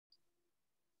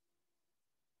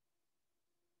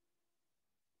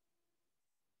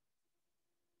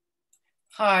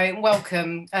Hi,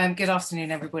 welcome. Good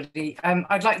afternoon, everybody.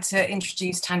 I'd like to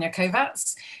introduce Tania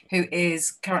Kovats, who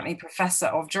is currently Professor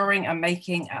of Drawing and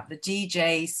Making at the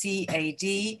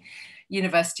DJCAD,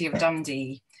 University of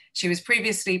Dundee. She was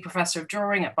previously Professor of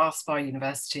Drawing at Bath Spa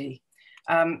University.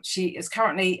 She is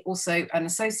currently also an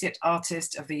Associate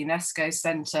Artist of the UNESCO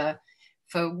Centre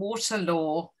for Water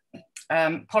Law,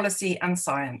 Policy and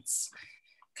Science.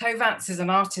 Kovats is an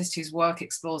artist whose work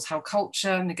explores how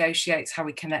culture negotiates how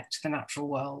we connect to the natural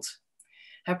world.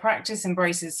 Her practice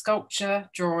embraces sculpture,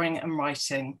 drawing, and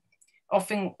writing,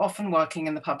 often working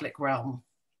in the public realm.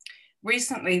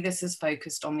 Recently, this has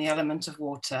focused on the element of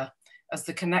water as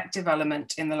the connective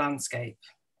element in the landscape.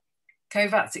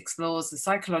 Kovats explores the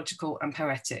psychological and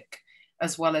poetic,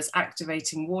 as well as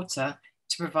activating water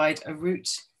to provide a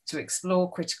route to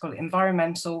explore critical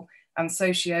environmental and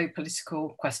socio-political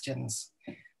questions.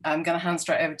 I'm going to hand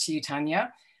straight over to you,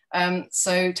 Tania.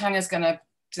 So Tania's going to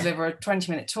deliver a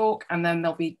 20-minute talk, and then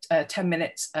there'll be a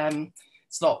 10-minute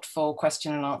slot for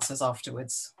question and answers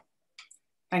afterwards.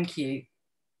 Thank you.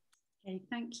 Okay,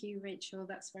 thank you, Rachel.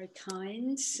 That's very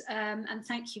kind. And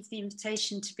thank you for the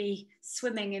invitation to be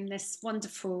swimming in this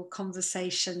wonderful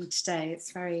conversation today.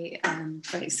 It's very,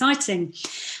 very exciting.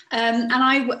 And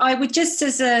I would just,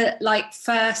 as a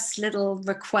first little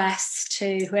request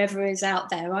to whoever is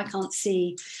out there, I can't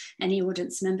see any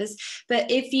audience members, but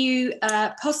if you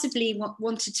possibly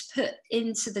wanted to put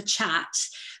into the chat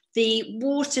the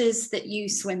waters that you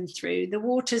swim through, the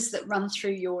waters that run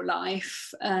through your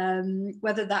life,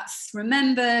 whether that's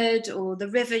remembered or the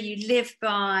river you live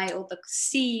by or the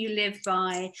sea you live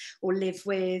by or live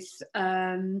with.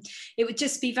 It would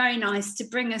just be very nice to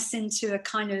bring us into a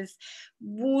kind of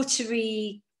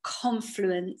watery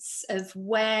confluence of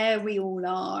where we all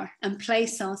are and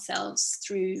place ourselves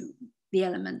through the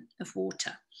element of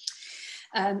water.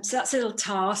 So that's a little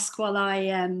task while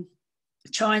I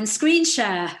try and screen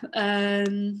share,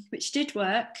 which did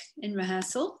work in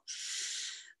rehearsal.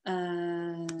 Okay,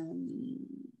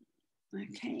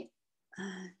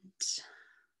 and go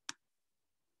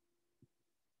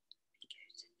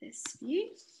to this view.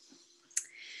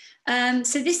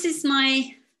 So this is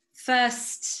my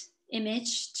first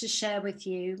image to share with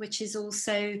you, which is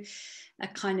also a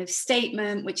kind of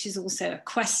statement, which is also a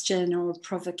question or a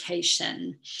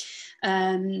provocation.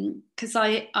 Because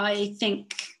I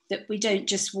think that we don't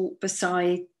just walk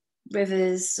beside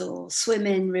rivers or swim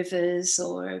in rivers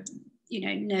or,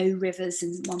 know rivers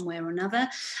in one way or another.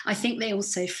 I think they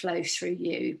also flow through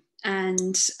you.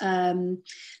 And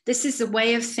this is a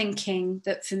way of thinking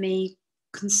that for me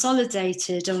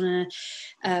consolidated on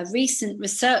a recent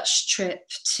research trip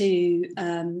to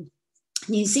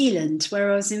New Zealand,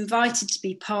 where I was invited to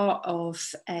be part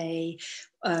of a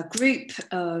group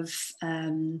of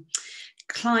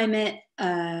climate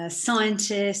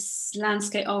scientists,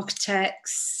 landscape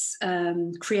architects,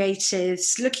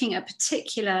 creatives, looking at a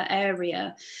particular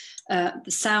area, the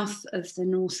south of the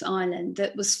North Island,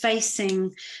 that was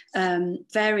facing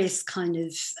various kind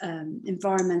of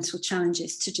environmental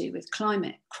challenges to do with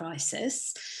climate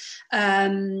crisis.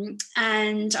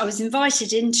 And I was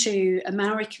invited into a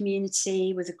Maori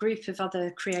community with a group of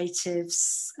other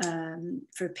creatives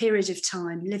for a period of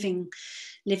time, living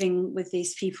with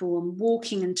these people and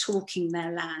walking and talking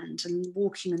their land and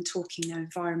walking and talking their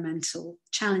environmental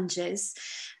challenges,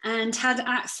 and had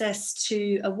access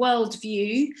to a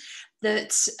worldview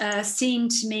that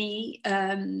seemed to me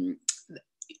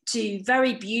to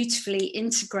very beautifully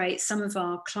integrate some of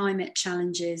our climate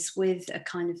challenges with a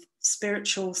kind of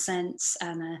spiritual sense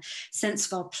and a sense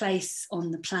of our place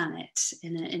on the planet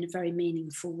in a very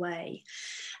meaningful way.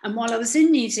 And while I was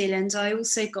in New Zealand, I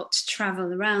also got to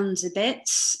travel around a bit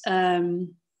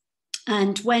and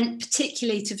went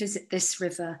particularly to visit this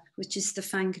river, which is the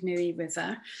Whanganui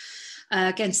River.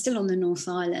 Again, still on the North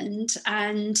Island.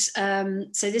 And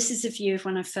so this is a view of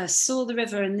when I first saw the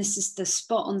river, and this is the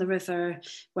spot on the river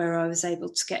where I was able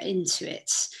to get into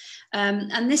it.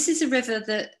 And this is a river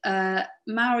that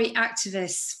Maori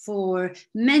activists for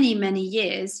many, many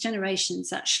years,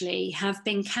 generations actually, have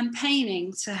been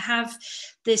campaigning to have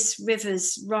this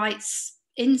river's rights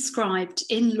inscribed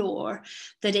in law,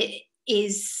 that it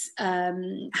has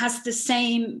the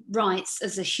same rights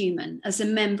as a human, as a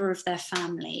member of their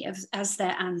family, as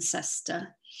their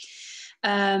ancestor.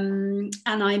 And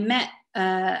I met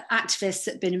activists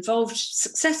that have been involved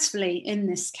successfully in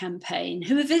this campaign,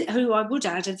 who I would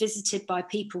add are visited by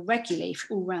people regularly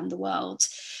all around the world,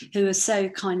 who are so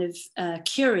kind of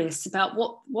curious about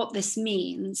what this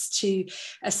means to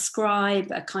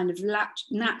ascribe a kind of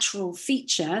natural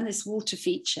feature, this water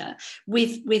feature,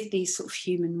 with these sort of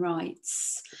human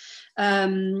rights.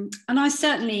 And I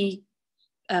certainly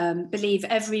believe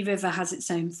every river has its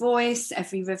own voice,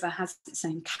 every river has its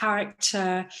own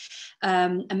character,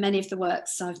 and many of the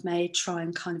works I've made try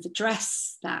and kind of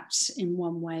address that in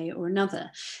one way or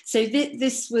another. So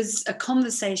this was a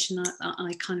conversation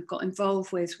I kind of got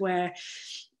involved with, where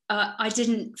I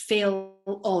didn't feel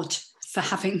odd for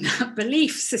having that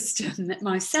belief system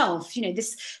myself. You know,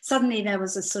 this suddenly there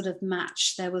was a sort of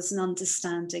match, there was an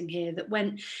understanding here that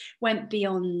went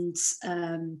beyond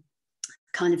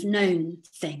kind of known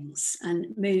things and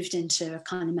moved into a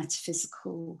kind of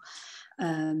metaphysical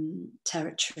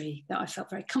territory that I felt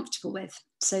very comfortable with.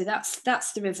 So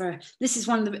that's the river. This is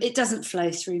one of the, it doesn't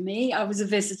flow through me, I was a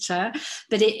visitor,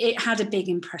 but it had a big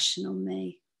impression on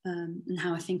me and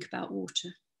how I think about water.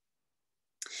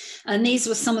 And these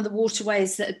were some of the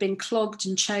waterways that had been clogged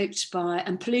and choked by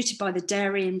and polluted by the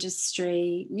dairy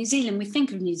industry. New Zealand, we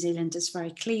think of New Zealand as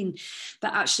very clean,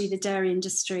 but actually the dairy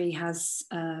industry has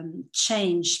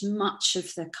changed much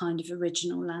of the kind of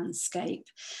original landscape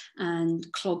and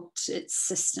clogged its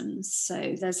systems.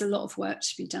 So there's a lot of work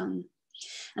to be done.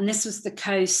 And this was the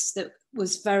coast that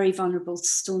was very vulnerable to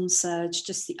storm surge,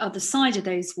 just the other side of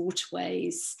those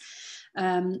waterways.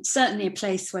 Certainly a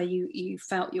place where you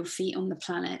felt your feet on the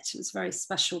planet. It was a very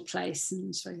special place, and I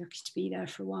was very lucky to be there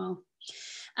for a while.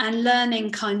 And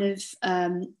learning kind of,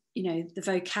 you know, the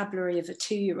vocabulary of a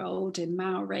 2-year-old in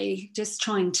Maori, just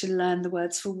trying to learn the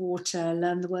words for water,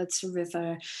 learn the words for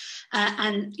river,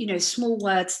 and, you know, small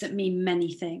words that mean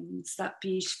many things, that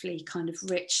beautifully kind of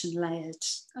rich and layered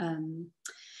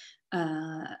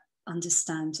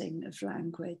understanding of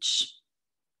language.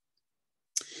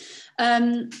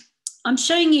 I'm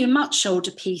showing you a much older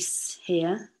piece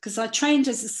here because I trained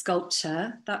as a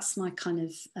sculptor. That's my kind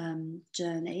of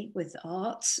journey with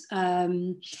art.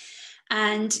 And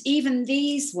even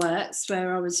these works,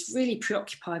 where I was really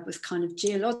preoccupied with kind of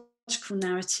geological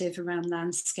narrative around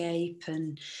landscape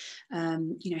and,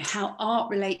 you know, how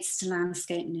art relates to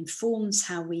landscape and informs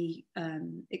how we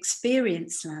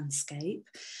experience landscape.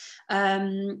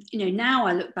 You know, now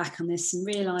I look back on this and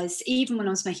realise, even when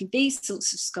I was making these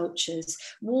sorts of sculptures,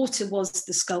 water was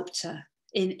the sculptor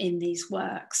in these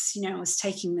works. You know, I was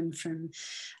taking them from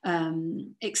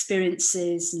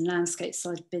experiences and landscapes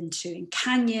I'd been to in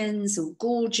canyons or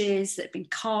gorges that had been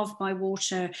carved by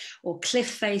water, or cliff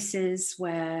faces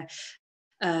where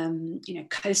you know,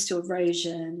 coastal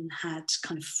erosion had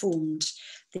kind of formed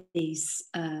these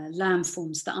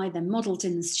landforms that I then modelled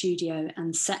in the studio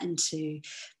and set into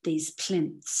these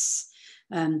plinths.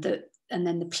 And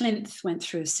then the plinth went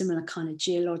through a similar kind of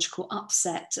geological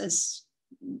upset as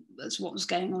what was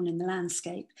going on in the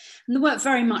landscape. And the work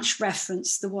very much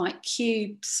referenced the white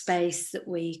cube space that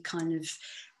we kind of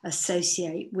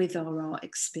associate with our art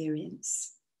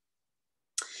experience.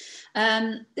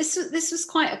 This was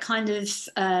quite a kind of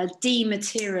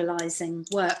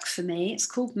dematerializing work for me. It's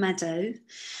called Meadow.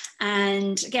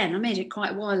 And again, I made it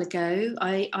quite a while ago.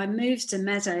 I moved a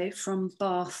meadow from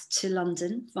Bath to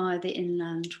London via the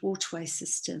inland waterway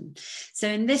system. So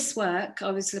in this work,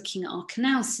 I was looking at our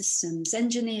canal systems,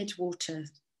 engineered water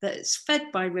that's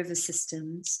fed by river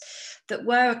systems that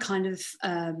were a kind of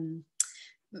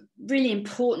really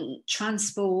important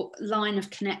transport line of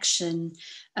connection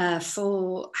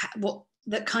for what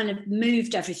that kind of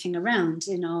moved everything around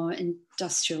in our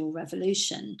industrial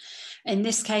revolution. In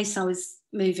this case, I was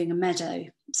moving a meadow.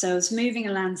 So I was moving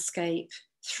a landscape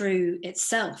through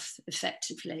itself,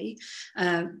 effectively,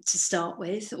 to start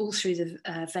with, all through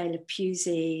the Vale of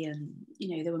Pewsey, and,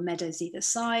 you know, there were meadows either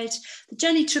side. The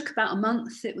journey took about a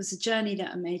month. It was a journey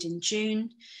that I made in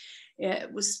June.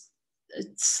 It was a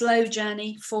slow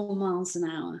journey, 4 miles an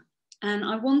hour. And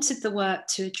I wanted the work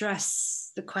to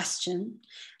address the question,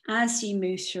 as you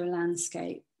move through a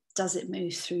landscape, does it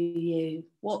move through you?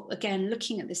 What, again,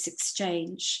 looking at this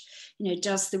exchange, you know,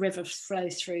 does the river flow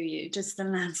through you? Does the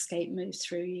landscape move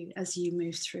through you as you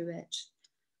move through it?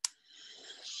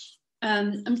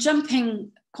 I'm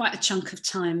jumping quite a chunk of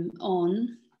time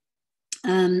on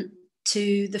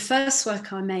to the first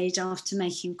work I made after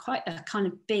making quite a kind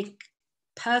of big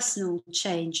personal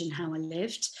change in how I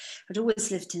lived. I'd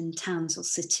always lived in towns or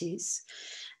cities.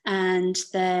 And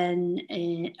then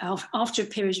after a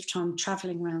period of time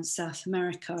traveling around South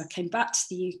America, I came back to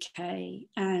the UK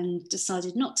and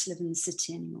decided not to live in the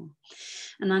city anymore.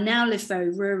 And I now live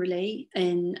very rurally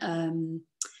in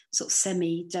sort of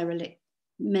semi-derelict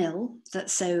mill.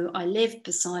 So I live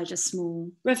beside a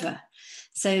small river.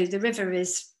 So the river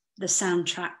is the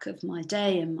soundtrack of my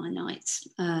day and my night.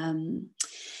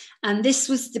 And this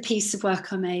was the piece of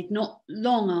work I made not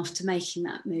long after making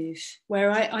that move, where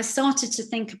I started to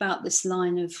think about this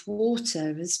line of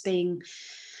water as being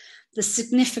the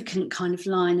significant kind of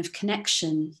line of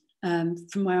connection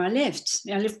from where I lived.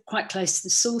 I lived quite close to the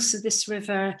source of this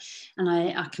river, and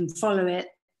I can follow it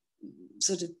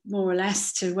sort of more or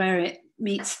less to where it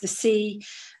meets the sea.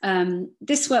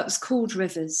 This work was called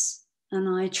Rivers, and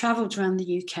I travelled around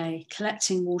the UK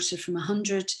collecting water from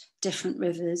 100 different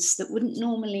rivers that wouldn't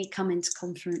normally come into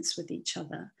confluence with each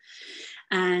other,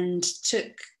 and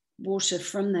took water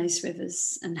from those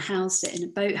rivers and housed it in a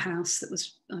boathouse that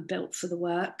was built for the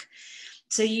work.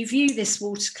 So you view this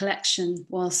water collection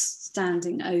whilst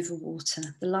standing over water.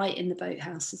 The light in the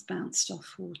boathouse has bounced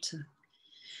off water.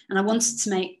 And I wanted to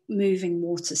make moving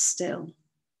water still.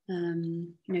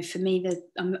 You know, for me,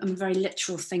 I'm a very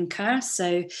literal thinker.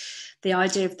 So the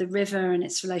idea of the river and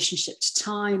its relationship to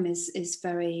time is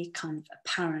very kind of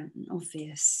apparent and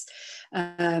obvious.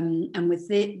 And with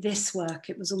this work,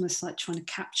 it was almost like trying to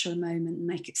capture a moment and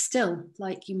make it still,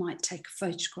 like you might take a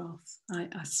photograph.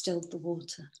 I stilled the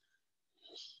water.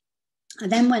 I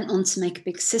then went on to make a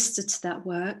big sister to that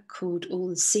work called All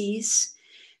the Seas,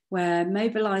 where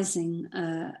mobilising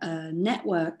a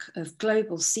network of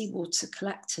global seawater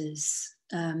collectors,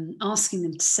 asking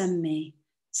them to send me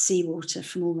seawater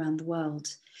from all around the world.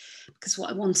 Because what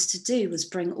I wanted to do was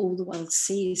bring all the world's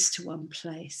seas to one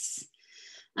place.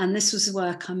 And this was a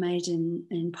work I made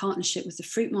in partnership with the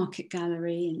Fruit Market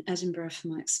Gallery in Edinburgh for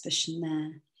my exhibition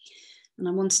there. And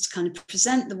I wanted to kind of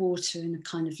present the water in a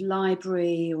kind of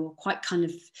library or quite kind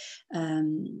of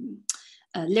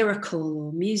lyrical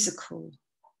or musical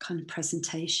kind of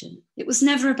presentation. It was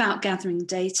never about gathering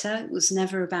data. It was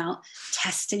never about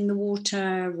testing the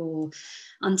water or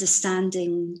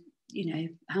understanding, you know,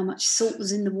 how much salt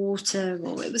was in the water.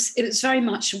 Or it was very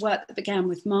much a work that began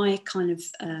with my kind of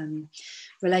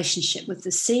relationship with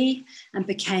the sea and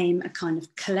became a kind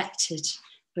of collected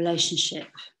relationship,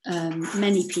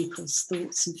 many people's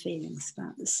thoughts and feelings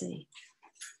about the sea.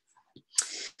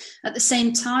 At the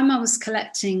same time, I was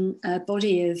collecting a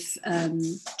body of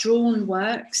drawn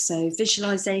work, so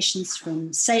visualizations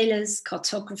from sailors,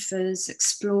 cartographers,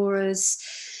 explorers,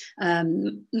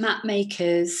 map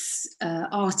makers,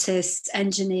 artists,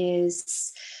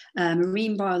 engineers,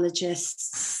 marine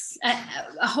biologists,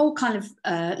 a whole kind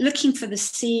of looking for the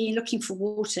sea, looking for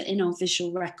water in our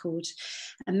visual record,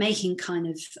 and making kind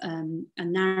of a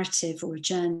narrative or a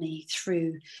journey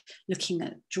through looking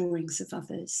at drawings of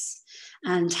others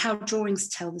and how drawings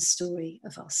tell the story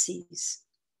of our seas.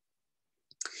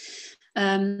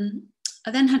 I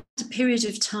then had a period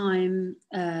of time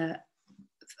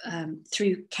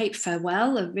through Cape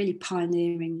Farewell, a really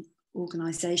pioneering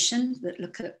organisation that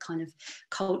look at kind of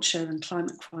culture and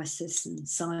climate crisis and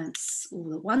science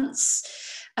all at once,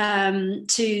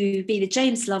 to be the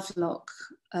James Lovelock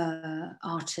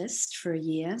artist for a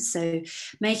year. So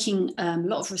making a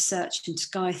lot of research into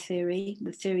Gaia theory,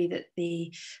 the theory that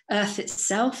the Earth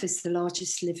itself is the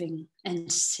largest living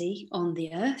entity on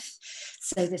the Earth.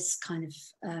 So this kind of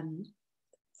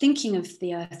thinking of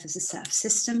the Earth as a set of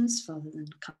systems rather than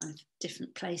kind of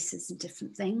different places and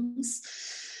different things.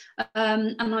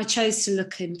 And I chose to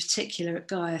look in particular at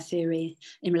Gaia theory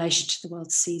in relation to the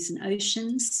world's seas and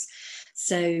oceans.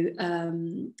 So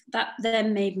that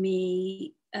then made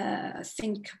me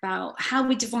think about how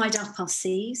we divide up our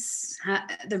seas,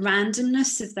 the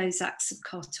randomness of those acts of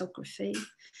cartography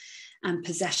and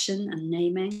possession and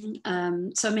naming.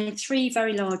 So I made 3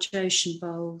 very large ocean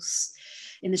bowls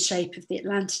in the shape of the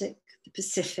Atlantic, the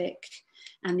Pacific,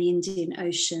 and the Indian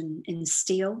Ocean in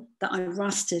steel that I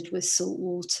rusted with salt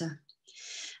water.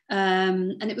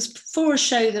 And it was for a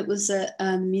show that was at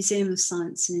Museum of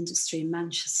Science and Industry in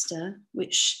Manchester,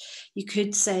 which you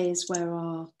could say is where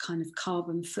our kind of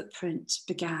carbon footprint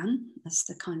began as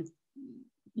the kind of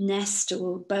nest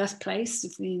or birthplace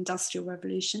of the Industrial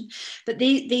Revolution. But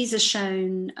these are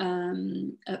shown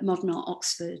at Modern Art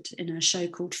Oxford in a show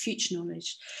called Future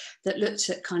Knowledge that looked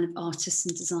at kind of artists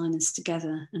and designers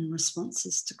together and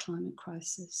responses to climate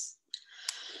crisis.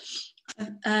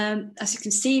 As you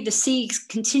can see, the sea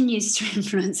continues to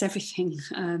influence everything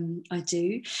I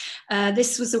do.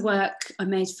 This was a work I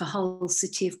made for Hull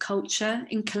City of Culture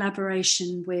in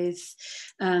collaboration with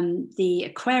the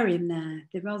aquarium there,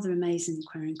 the rather amazing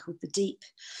aquarium called The Deep.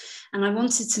 And I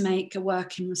wanted to make a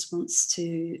work in response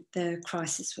to the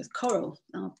crisis with coral,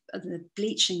 the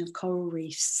bleaching of coral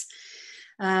reefs.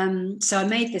 So I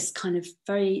made this kind of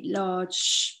very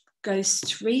large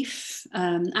ghost reef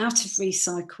out of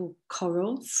recycled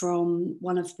coral from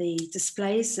one of the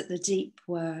displays that the Deep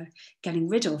were getting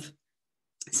rid of.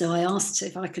 So I asked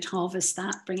if I could harvest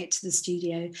that, bring it to the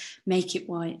studio, make it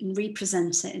white and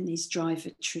represent it in these dry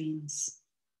vitrines.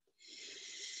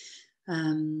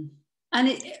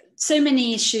 And so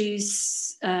many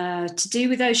issues to do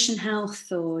with ocean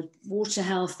health or water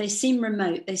health, they seem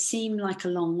remote. They seem like a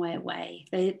long way away.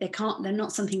 They're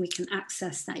not something we can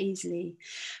access that easily.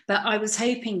 But I was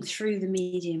hoping through the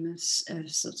medium of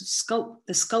sort of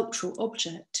the sculptural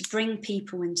object to bring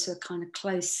people into a kind of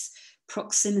close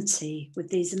proximity with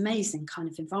these amazing kind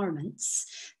of environments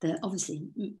that obviously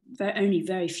only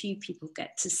very few people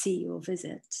get to see or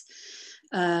visit.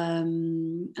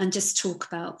 And just talk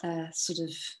about their sort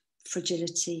of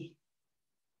fragility.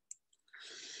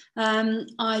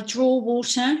 I draw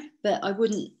water, but I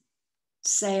wouldn't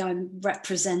say I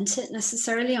represent it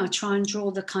necessarily. I try and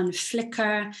draw the kind of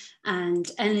flicker and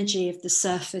energy of the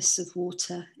surface of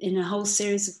water in a whole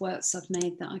series of works I've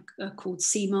made that are called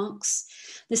sea marks.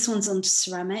 This one's onto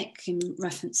ceramic in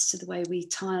reference to the way we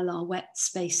tile our wet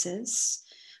spaces,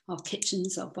 our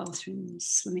kitchens, our bathrooms,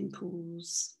 swimming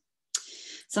pools.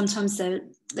 Sometimes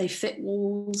they fit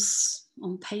walls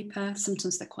on paper.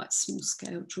 Sometimes they're quite small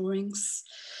scale drawings.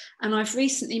 And I've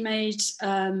recently made,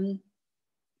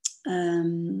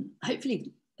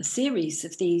 hopefully, a series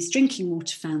of these drinking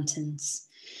water fountains.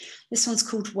 This one's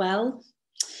called Well.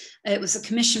 It was a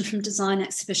commission from Design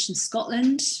Exhibition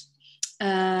Scotland.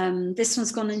 This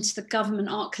one's gone into the Government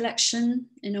Art Collection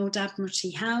in Old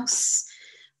Admiralty House.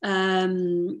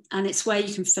 And it's where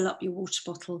you can fill up your water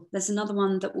bottle. There's another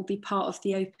one that will be part of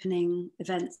the opening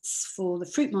events for the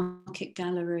Fruit Market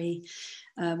Gallery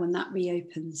when that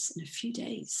reopens in a few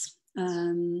days.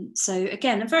 So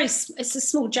again, it's a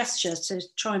small gesture to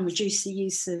try and reduce the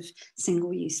use of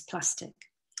single-use plastic.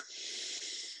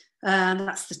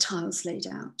 That's the tiles laid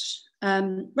out.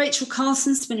 Rachael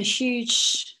Carlson's been a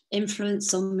huge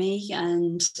influence on me,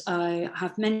 and I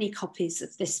have many copies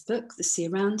of this book, The Sea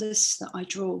Around Us, that I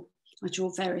draw. I draw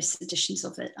various editions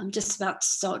of it. I'm just about to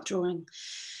start drawing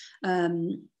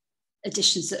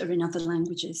editions that are in other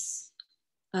languages.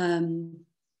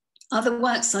 Other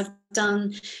works I've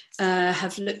done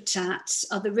have looked at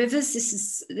other rivers. This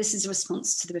is a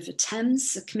response to the River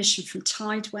Thames, a commission from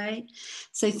Tideway.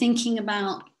 So thinking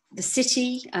about the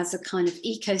city as a kind of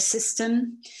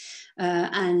ecosystem,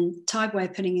 and Tideway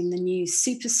putting in the new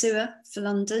super sewer for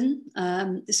London.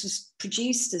 This was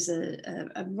produced as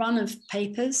a run of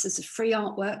papers, as a free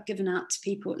artwork given out to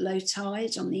people at low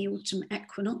tide on the autumn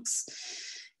equinox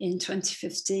in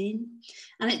 2015.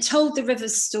 And it told the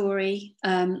river's story.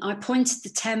 I appointed the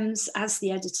Thames as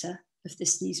the editor of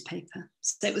this newspaper,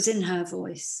 so it was in her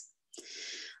voice.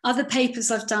 Other papers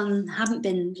I've done haven't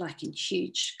been like in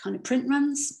huge kind of print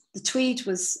runs. The Tweed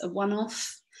was a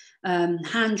one-off,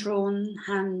 hand-drawn,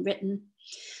 handwritten,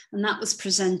 and that was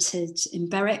presented in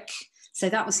Berwick. So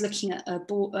that was looking at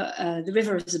the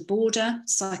river as a border,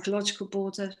 psychological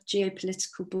border,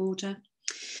 geopolitical border.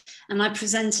 And I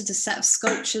presented a set of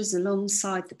sculptures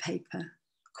alongside the paper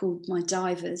called My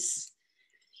Divers,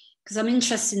 because I'm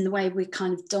interested in the way we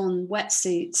kind of don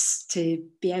wetsuits to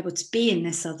be able to be in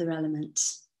this other element.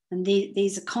 And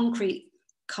these are concrete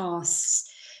casts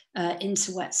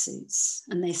into wetsuits,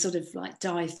 and they sort of like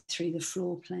dive through the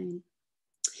floor plane.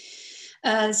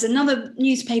 There's another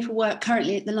newspaper work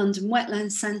currently at the London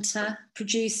Wetlands Centre,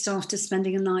 produced after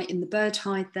spending a night in the bird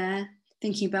hide there,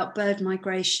 thinking about bird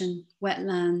migration,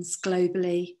 wetlands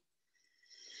globally,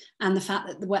 and the fact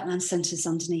that the Wetlands Centre is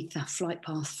underneath the flight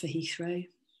path for Heathrow.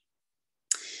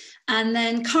 And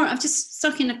then I've just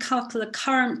stuck in a couple of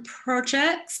current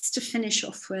projects to finish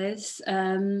off with.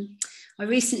 I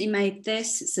recently made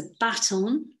this. It's a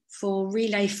baton for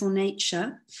Relay for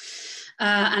Nature.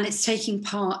 And it's taking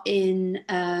part in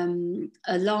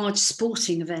a large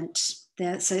sporting event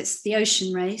there. So it's the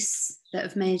Ocean Race that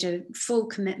have made a full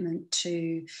commitment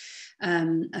to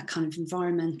a kind of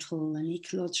environmental and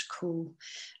ecological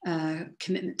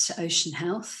commitment to ocean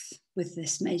health with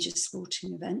this major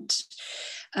sporting event.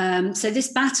 So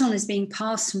this baton is being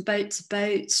passed from boat to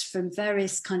boat from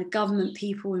various kind of government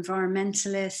people,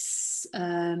 environmentalists,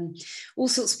 all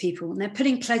sorts of people, and they're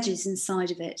putting pledges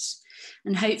inside of it.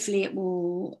 And hopefully it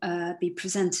will be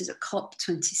presented at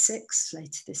COP26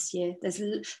 later this year.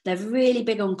 They're really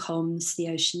big on comms, the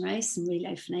Ocean Race and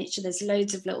Relay for Nature. There's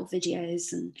loads of little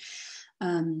videos and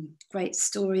great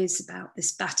stories about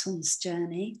this baton's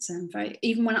journey. So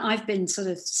even when I've been sort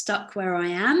of stuck where I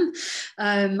am,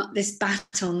 this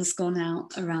baton's gone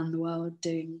out around the world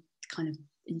doing kind of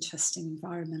interesting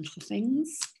environmental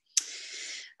things.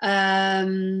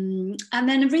 And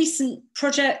then a recent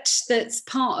project that's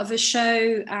part of a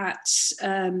show at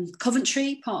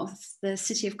Coventry, part of the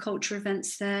City of Culture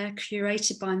events there,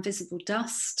 curated by Invisible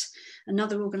Dust,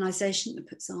 another organisation that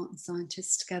puts art and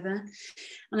scientists together.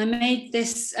 And I made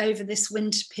this over this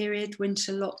winter period,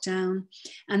 winter lockdown,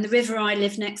 and the river I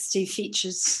live next to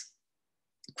features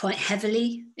quite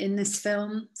heavily in this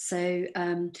film. So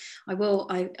I'll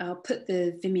put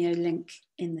the Vimeo link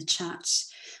in the chat.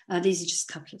 These are just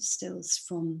a couple of stills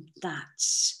from that.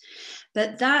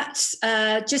 But that's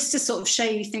just to sort of show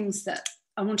you things that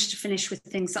I wanted to finish with,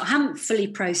 things that I haven't fully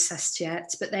processed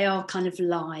yet, but they are kind of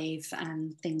live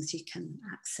and things you can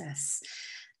access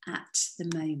at the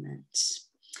moment.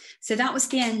 So that was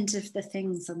the end of the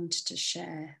things I wanted to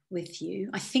share with you.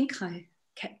 I think I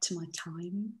kept to my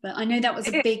time, but I know that was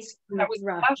a big rush.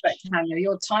 Perfect, Tania.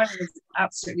 Your time was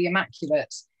absolutely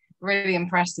immaculate, really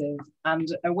impressive,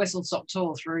 and a whistle-stop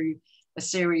tour through a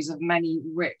series of many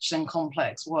rich and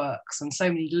complex works and so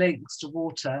many links to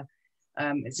water.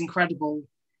 It's incredible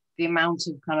the amount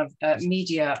of kind of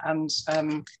media and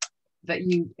that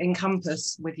you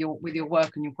encompass with your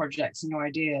work and your projects and your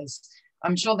ideas.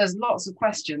 I'm sure there's lots of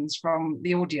questions from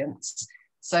the audience.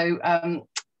 So, I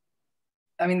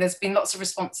mean, there's been lots of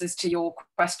responses to your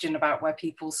question about where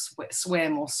people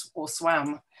swim or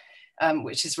swam,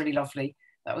 which is really lovely.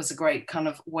 That was a great kind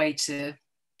of way to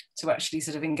actually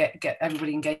sort of get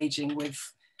everybody engaging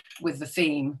with the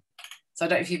theme. So I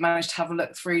don't know if you've managed to have a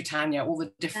look through, Tania, all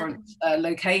the different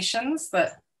locations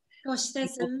that. Gosh,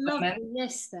 there's a lovely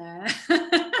list there.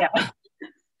 Yeah.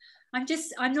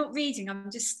 I'm not reading, I'm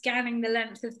just scanning the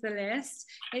length of the list.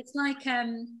 It's like,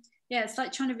 yeah, it's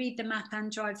like trying to read the map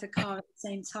and drive the car at the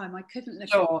same time. I couldn't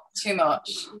look at too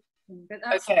much. But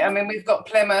okay, I mean, we've got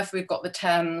Plymouth, we've got the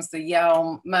Thames, the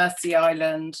Yelm, Mersey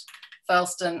Island,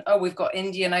 Felston. Oh, we've got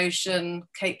Indian Ocean,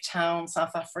 Cape Town,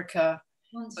 South Africa,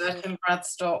 Burton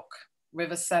Bradstock,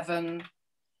 River Severn,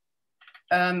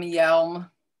 Yelm,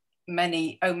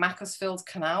 Macclesfield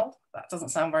Canal. That doesn't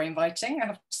sound very inviting, I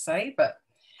have to say, but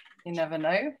you never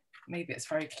know. Maybe it's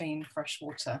very clean, fresh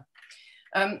water.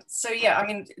 So yeah, I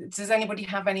mean, does anybody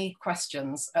have any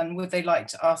questions, and would they like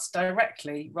to ask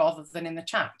directly rather than in the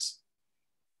chat?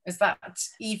 Is that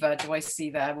Eva, do I see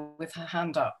there with her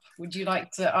hand up? Would you like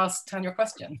to ask Tania a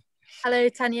question? Hello,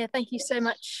 Tania. Thank you so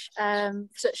much for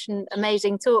such an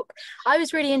amazing talk. I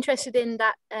was really interested in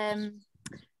that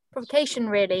provocation,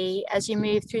 really, as you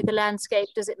move through the landscape.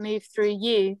 Does it move through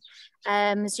you?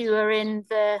 As you were in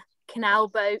the canal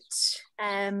boat,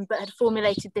 but had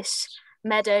formulated this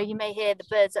meadow. You may hear the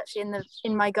birds actually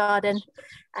in my garden,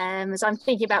 as I'm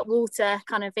thinking about water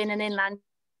kind of in an inland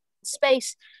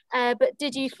space. But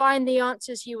did you find the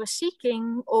answers you were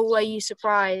seeking, or were you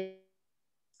surprised?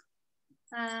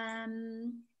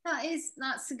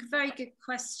 That's a very good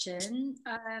question.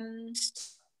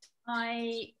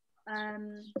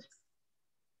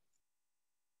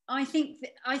 I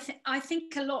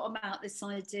think a lot about this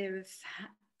idea of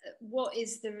what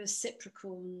is the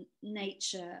reciprocal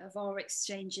nature of our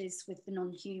exchanges with the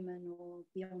non-human or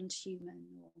beyond human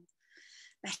or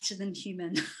better than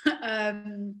human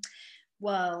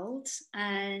world.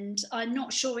 And I'm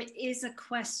not sure it is a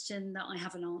question that I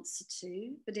have an answer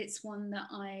to, but it's one that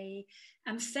I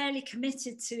am fairly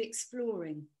committed to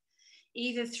exploring,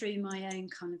 either through my own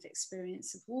kind of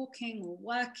experience of walking or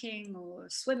working or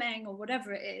swimming or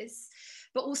whatever it is,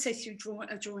 but also through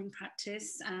a drawing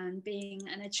practice and being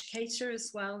an educator as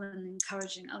well, and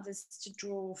encouraging others to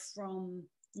draw from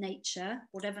nature,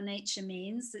 whatever nature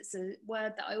means. It's a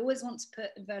word that I always want to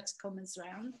put inverted commas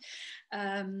around.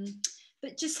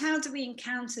 But just how do we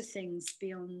encounter things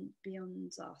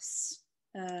beyond us?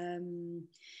 And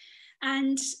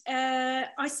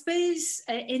I suppose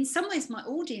in some ways my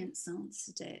audience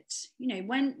answered it. You know,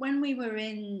 when we were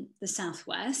in the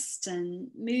Southwest and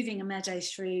moving a meadow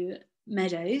through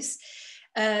meadows,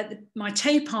 my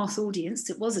towpath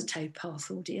audience, it was a towpath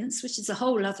audience, which is a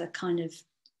whole other kind of,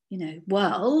 you know,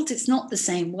 world. It's not the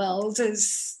same world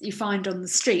as you find on the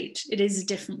street. It is a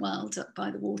different world up by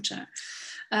the water.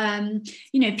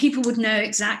 You know, people would know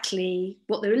exactly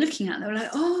what they were looking at. They were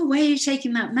like, oh, where are you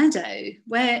taking that meadow?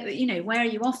 Where are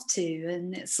you off to?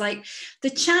 And it's like the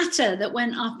chatter that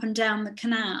went up and down the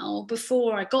canal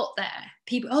before I got there.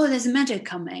 People, oh, there's a meadow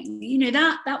coming. You know,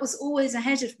 that was always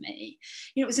ahead of me.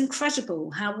 You know, it was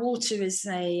incredible how water is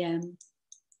a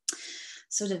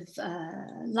sort of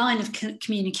line of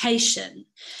communication.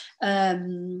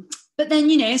 But then,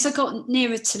 you know, as I got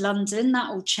nearer to London,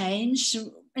 that all changed.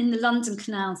 In the London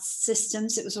canal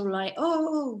systems, it was all like,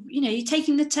 oh, you know, you're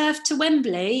taking the turf to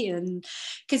Wembley, and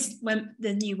because when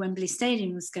the new Wembley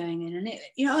Stadium was going in, and it,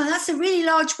 you know, oh, that's a really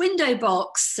large window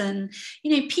box, and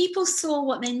you know, people saw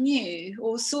what they knew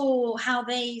or saw how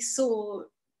they saw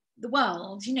the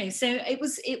world, you know. So it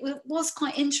was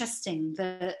quite interesting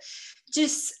that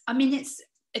just, I mean, it's,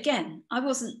 again, I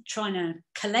wasn't trying to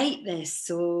collate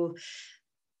this or,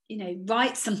 you know,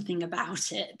 write something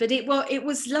about it, but it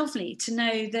was lovely to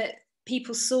know that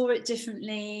people saw it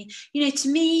differently. You know, to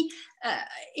me,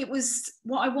 it was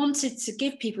what I wanted to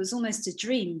give people was almost a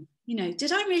dream. You know,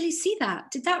 did I really see that?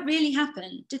 Did that really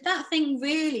happen? Did that thing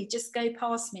really just go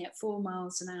past me at 4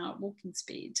 miles an hour walking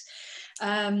speed?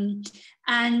 And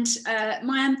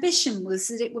my ambition was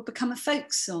that it would become a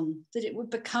folk song, that it would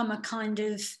become a kind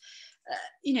of,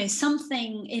 you know,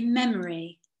 something in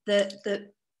memory that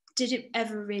did it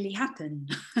ever really happen?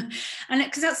 And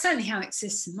because that's certainly how it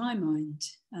exists in my mind.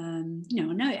 You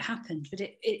know, I know it happened, but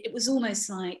it was almost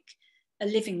like a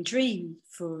living dream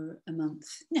for a month.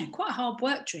 You know, quite a hard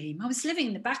work dream. I was living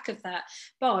in the back of that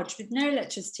barge with no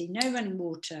electricity, no running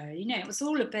water. You know, it was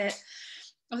all a bit,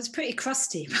 I was pretty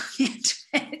crusty,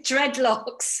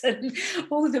 dreadlocks and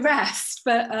all the rest.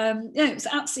 But you know, it was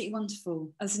absolutely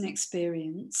wonderful as an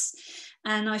experience.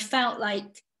 And I felt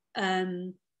like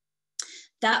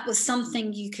that was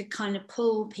something you could kind of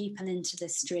pull people into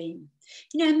this dream.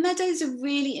 You know, meadows are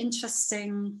really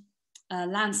interesting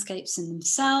landscapes in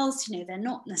themselves. You know, they're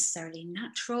not necessarily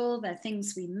natural. They're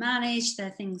things we manage. They're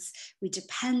things we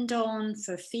depend on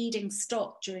for feeding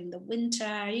stock during the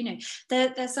winter. You know,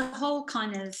 there's a whole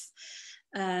kind of,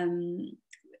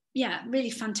 yeah, really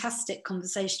fantastic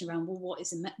conversation around, well,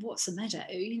 what's a meadow,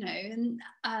 you know?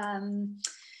 And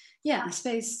yeah, I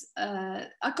suppose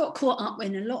I got caught up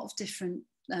in a lot of different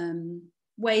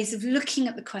ways of looking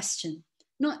at the question.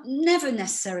 Never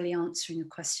necessarily answering a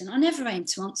question. I never aim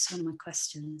to answer one of my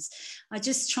questions. I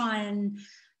just try and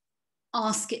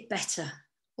ask it better,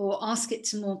 or ask it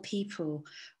to more people,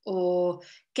 or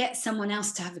get someone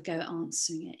else to have a go at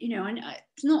answering it. You know,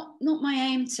 it's not my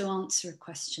aim to answer a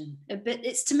question, but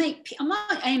it's to make, I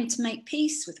might aim to make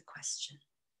peace with a question,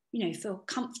 you know, feel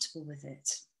comfortable with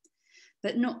it,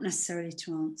 but not necessarily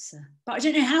to answer. But I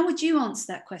don't know, how would you answer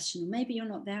that question? Or maybe you're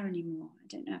not there anymore. I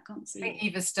don't know, I can't see. I think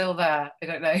Eva's still there, I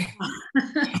don't know.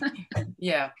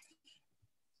 Yeah.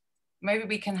 Maybe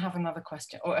we can have another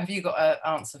question. Or have you got an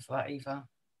answer for that, Eva?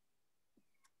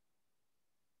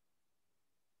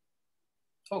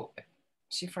 Oh,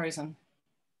 she's frozen.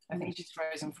 I think she's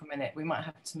frozen for a minute. We might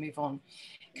have to move on.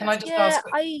 Can I just ask?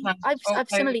 I've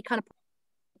similarly kind of.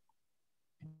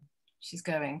 She's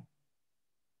going.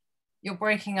 You're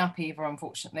breaking up, Eva,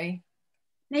 unfortunately.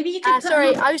 Maybe you could.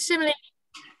 Sorry, I was similarly.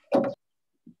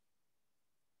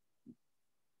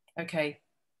 Okay.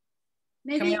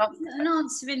 Maybe an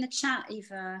answer in the chat,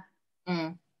 Eva.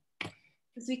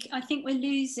 Because I think we're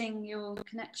losing your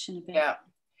connection a bit. Yeah.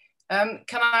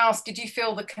 Can I ask, did you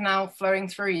feel the canal flowing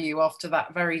through you after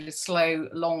that very slow,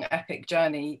 long, epic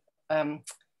journey? Taking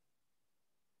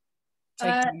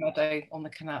a meadow on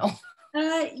the canal.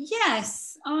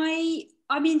 Yes, I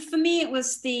mean, for me, it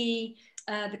was the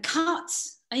cut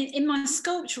in my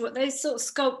sculpture. Those sort of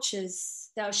sculptures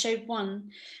that I showed one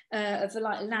of a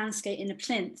landscape in a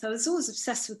plinth. I was always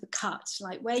obsessed with the cut,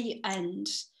 like where you end,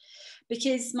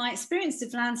 because my experience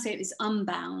of landscape is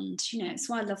unbound. You know, it's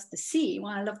why I love the sea.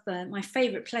 Why I love my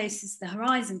favourite place is the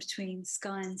horizon between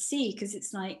sky and sea, because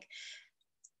it's like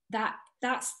that.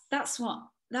 That's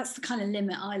the kind of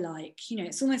limit I like. You know,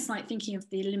 it's almost like thinking of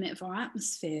the limit of our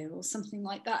atmosphere or something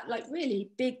like that, like really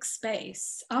big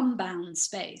space, unbound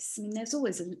space. I mean, there's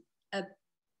always a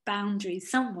boundary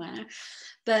somewhere,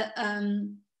 but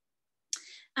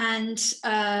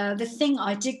the thing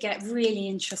I did get really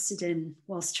interested in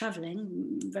whilst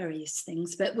traveling, various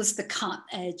things, but was the cut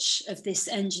edge of this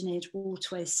engineered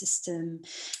waterway system,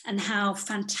 and how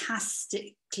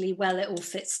fantastically well it all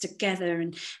fits together,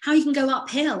 and how you can go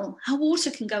uphill, how water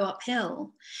can go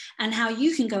uphill, and how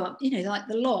you can go up, you know, like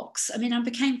the locks. I mean, I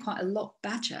became quite a lock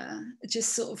badger,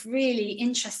 just sort of really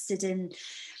interested in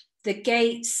the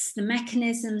gates, the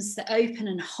mechanisms that open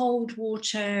and hold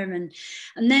water, and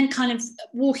then kind of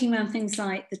walking around things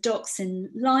like the docks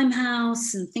in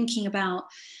Limehouse and thinking about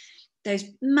those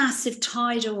massive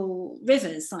tidal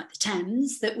rivers like the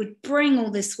Thames that would bring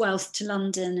all this wealth to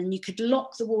London, and you could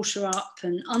lock the water up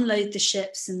and unload the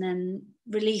ships and then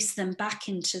release them back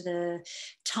into the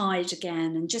tide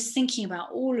again. And just thinking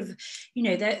about all of, you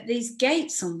know, these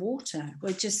gates on water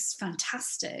were just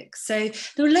fantastic. So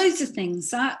there were loads of things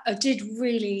that I did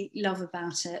really love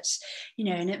about it, you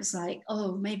know, and it was like,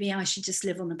 oh, maybe I should just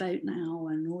live on a boat now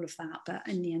and all of that. But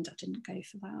in the end, I didn't go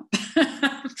for that.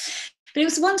 But it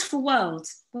was a wonderful world.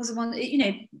 It was you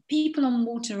know, people on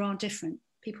water are different.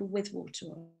 People with water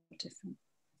are different.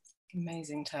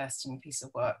 Amazing test and piece of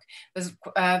work.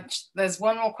 There's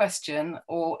one more question,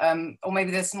 or maybe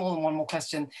there's more than one more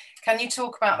question. Can you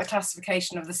talk about the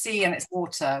classification of the sea and its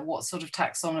water? What sort of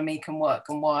taxonomy can work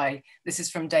and why? This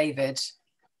is from David.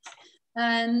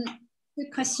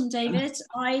 Good question, David.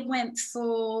 I went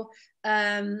for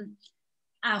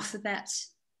alphabet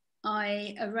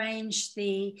I arranged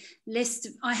the list.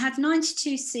 I had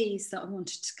 92 Cs that I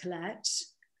wanted to collect.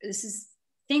 This is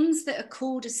things that are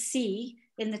called a C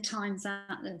in the Times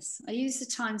Atlas. I use the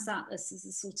Times Atlas as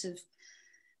a sort of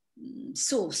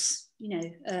source, you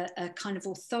know, a kind of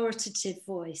authoritative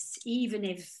voice, even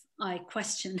if I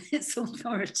question its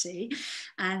authority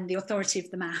and the authority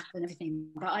of the map and everything.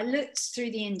 But I looked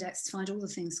through the index to find all the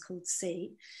things called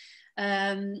C.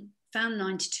 Found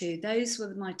 92. Those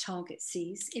were my target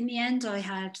Cs. In the end, I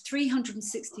had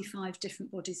 365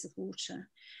 different bodies of water.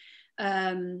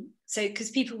 So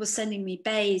because people were sending me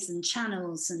bays and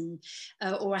channels, and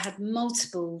or I had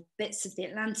multiple bits of the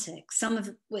Atlantic, some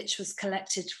of which was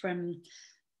collected from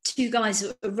two guys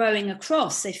who were rowing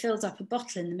across. They filled up a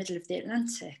bottle in the middle of the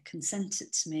Atlantic and sent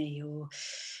it to me. Or,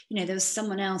 you know, there was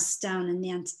someone else down in the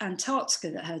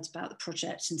Antarctica that heard about the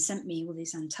project and sent me all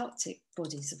these Antarctic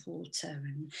bodies of water.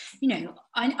 And, you know,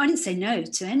 I didn't say no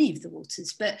to any of the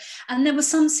waters, and there were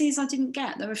some seas I didn't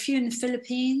get. There were a few in the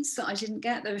Philippines that I didn't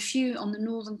get. There were a few on the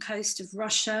northern coast of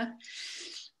Russia.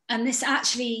 And this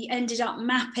actually ended up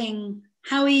mapping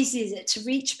how easy is it to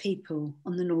reach people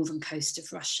on the northern coast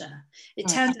of Russia. It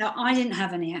turns out I didn't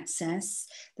have any access.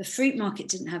 The fruit market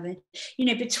didn't have it. You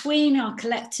know, between our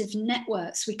collective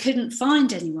networks, we couldn't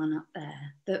find anyone up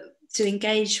there to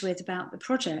engage with about the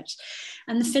project.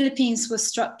 And the Philippines were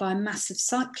struck by a massive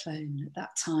cyclone at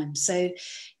that time. So,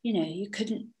 you know, you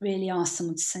couldn't really ask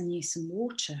someone to send you some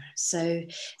water. So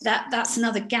that's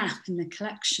another gap in the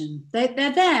collection. They're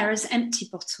there as empty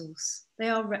bottles. They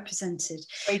are represented.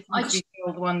 Waiting to be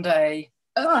filled one day.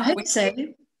 Oh, I hope so.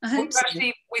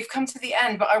 We've come to the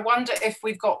end, but I wonder if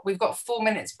we've got 4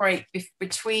 minutes break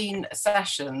between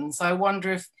sessions. I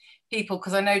wonder if people,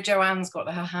 because I know Joanne's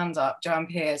got her hand up, Joanne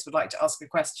Pearce would like to ask a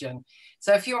question.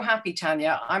 So if you're happy,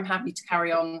 Tania, I'm happy to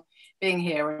carry on being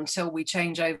here until we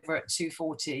change over at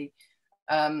 2:40.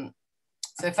 So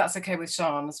if that's okay with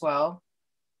Sian as well.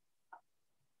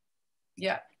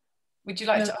 Yeah. Would you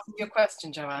like to ask your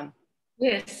question, Joanne?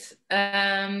 Yes.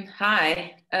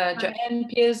 Hi, Joanne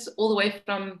Pearce, all the way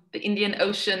from the Indian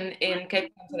Ocean in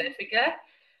Cape Town, South Africa.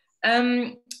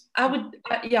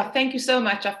 Thank you so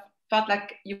much. I felt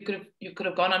like you could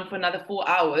have gone on for another 4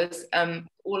 hours.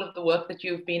 All of the work that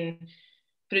you've been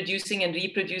producing and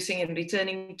reproducing and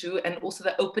returning to, and also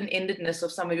the open-endedness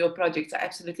of some of your projects. I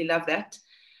absolutely love that.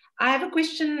 I have a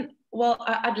question. Well,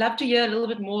 I'd love to hear a little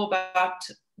bit more about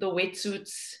the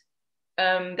wetsuits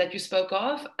that you spoke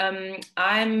of. In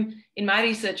my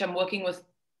research, I'm working with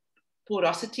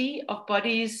porosity of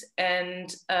bodies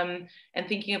and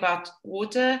thinking about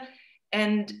water.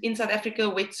 And in South Africa,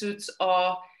 wetsuits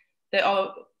are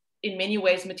in many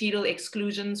ways material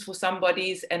exclusions for some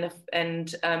bodies, and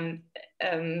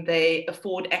they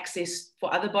afford access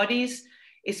for other bodies,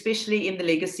 especially in the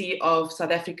legacy of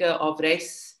South Africa of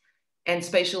race and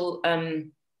spatial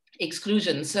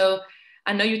exclusion. So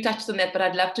I know you touched on that, but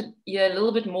I'd love to hear a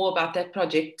little bit more about that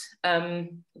project,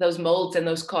 those molds and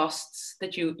those costs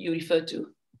that you refer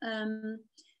to.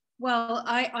 Well,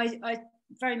 I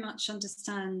very much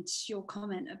understand your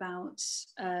comment about,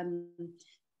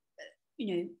 you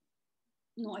know,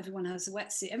 not everyone has a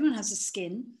wetsuit. Everyone has a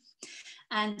skin,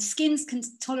 and skins can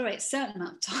tolerate a certain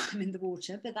amount of time in the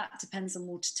water, but that depends on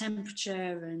water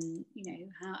temperature and, you know,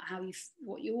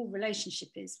 what your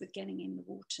relationship is with getting in the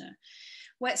water.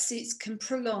 Wetsuits can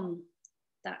prolong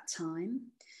that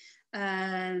time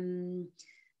and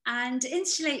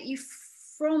insulate you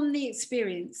from the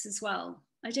experience as well.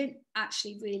 I don't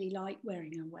actually really like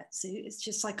wearing a wetsuit. It's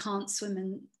just I can't swim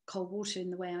in cold water in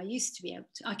the way I used to be able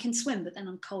to. I can swim, but then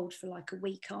I'm cold for like a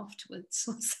week afterwards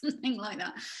or something like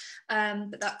that.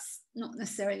 But that's not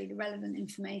necessarily the relevant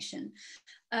information.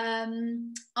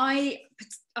 This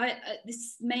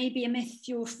may be a myth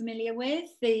you're familiar with,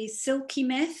 the silky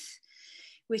myth,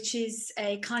 which is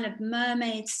a kind of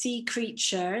mermaid sea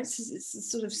creature. It's a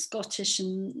sort of Scottish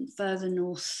and further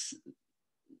north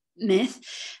myth,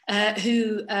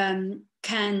 who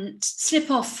can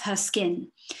slip off her skin,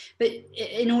 but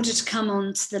in order to come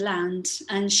onto the land,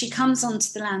 and she comes onto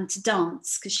the land to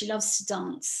dance because she loves to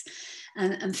dance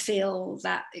and feel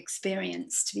that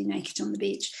experience to be naked on the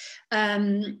beach.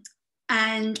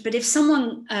 But if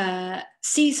someone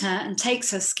sees her and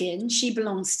takes her skin, she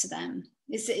belongs to them.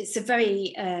 It's a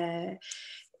very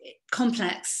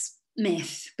complex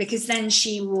myth, because then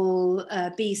she will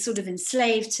be sort of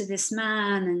enslaved to this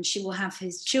man, and she will have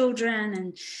his children,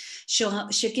 and she'll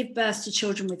give birth to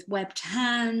children with webbed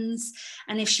hands.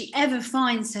 And if she ever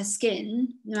finds her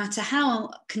skin, no matter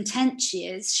how content she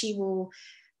is, she will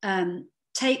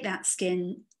take that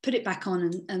skin, put it back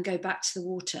on and go back to the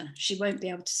water. She won't be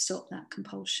able to stop that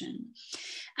compulsion.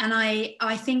 And I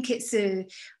think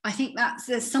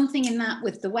there's something in that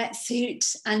with the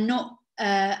wetsuit, and not,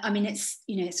 I mean, it's,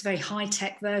 you know, it's a very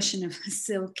high-tech version of a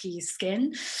silky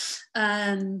skin.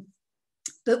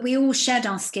 But we all shed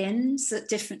our skins at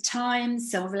different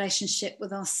times, our relationship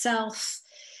with ourself.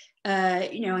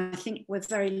 You know, I think we're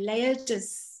very layered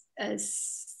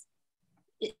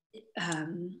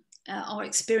our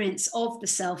experience of the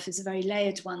self is a very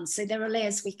layered one. So there are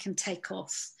layers we can take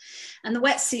off. And the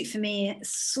wetsuit for me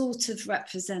sort of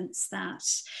represents that.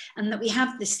 And that we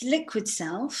have this liquid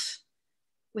self,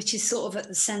 which is sort of at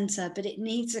the center, but it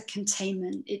needs a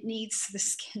containment. It needs the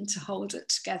skin to hold it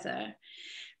together.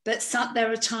 But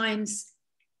there are times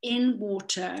in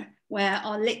water where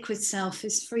our liquid self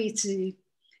is free to,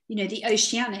 you know, the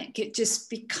oceanic, it just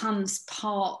becomes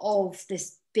part of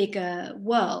this bigger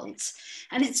world.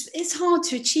 And it's hard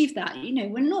to achieve that. You know,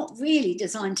 we're not really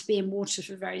designed to be in water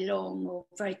for very long or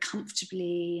very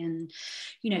comfortably. And,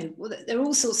 you know, there are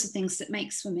all sorts of things that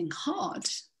make swimming hard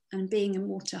and being in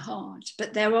water hard.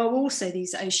 But there are also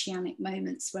these oceanic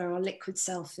moments where our liquid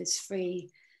self is free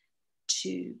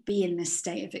to be in this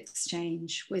state of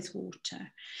exchange with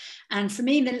water. And for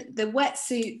me, the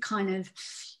wetsuit kind of,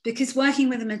 because working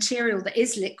with a material that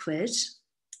is liquid,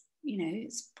 you know,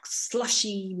 it's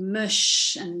slushy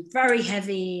mush and very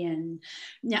heavy, and,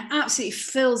 you know, absolutely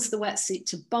fills the wetsuit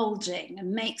to bulging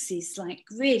and makes these like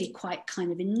really quite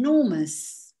kind of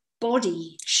enormous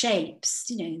body shapes.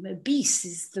 You know, obese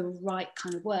is the right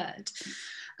kind of word.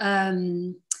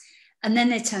 And then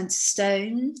they turn to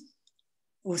stone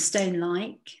or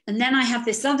stone-like. And then I have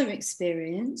this other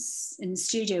experience in the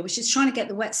studio, which is trying to get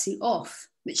the wetsuit off,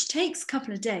 which takes a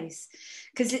couple of days,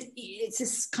 because it's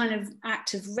this kind of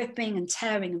act of ripping and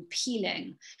tearing and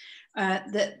peeling,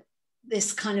 that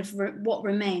this kind of what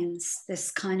remains,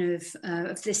 this kind of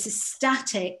this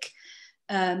ecstatic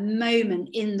moment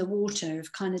in the water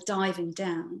of kind of diving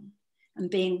down and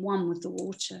being one with the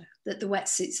water, that the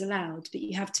wetsuit's allowed, but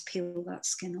you have to peel that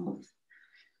skin off.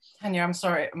 Tania, I'm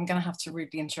sorry, I'm going to have to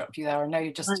rudely interrupt you there. I know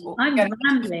you're just I'm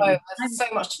rambling. There's so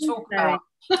much to talk about.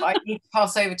 I need to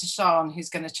pass over to Sian, who's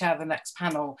going to chair the next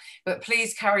panel. But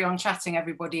please carry on chatting,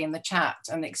 everybody, in the chat,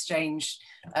 and exchange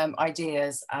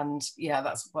ideas. And yeah,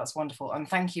 that's wonderful. And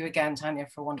thank you again, Tania,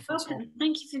 for a wonderful talk.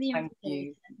 Thank you for the invitation. Thank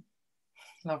you.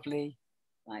 Lovely.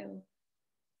 Bye all.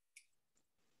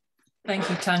 Thank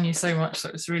you, Tania, so much.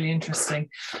 That was really interesting.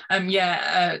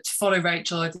 To follow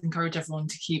Rachel, I'd encourage everyone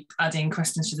to keep adding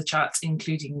questions to the chat,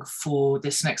 including for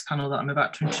this next panel that I'm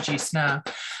about to introduce now.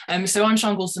 So I'm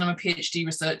Sian Gouldstone. I'm a PhD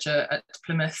researcher at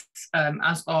Plymouth,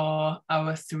 as are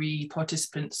our three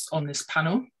participants on this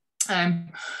panel.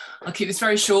 I'll keep this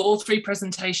very short. All three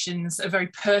presentations are very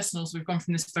personal, so we've gone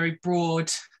from this very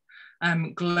broad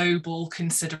global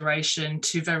consideration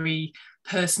to very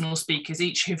personal speakers,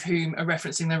 each of whom are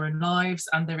referencing their own lives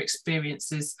and their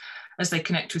experiences as they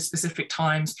connect with specific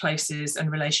times, places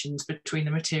and relations between the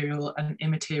material and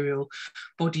immaterial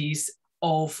bodies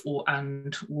of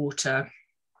and water.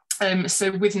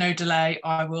 So with no delay,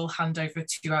 I will hand over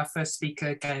to our first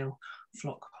speaker, Gail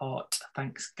Flockhart.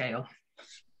 Thanks, Gail.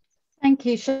 Thank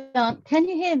you, Sian. Can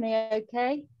you hear me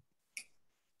okay?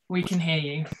 We can hear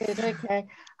you. Good, okay.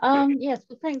 Yes,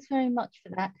 well, thanks very much for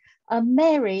that.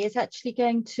 Mary is actually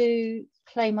going to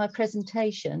play my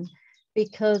presentation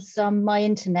because my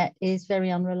internet is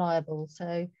very unreliable.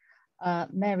 So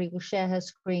Mary will share her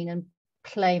screen and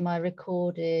play my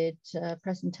recorded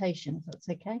presentation, if that's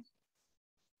okay.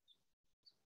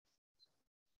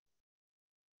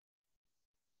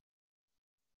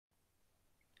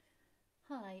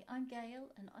 Hi, I'm Gail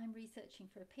and I'm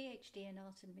researching for a PhD in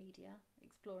art and media,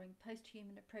 exploring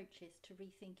post-human approaches to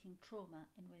rethinking trauma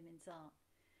in women's art.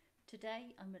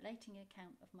 Today, I'm relating an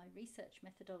account of my research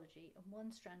methodology and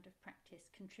one strand of practice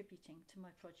contributing to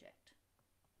my project.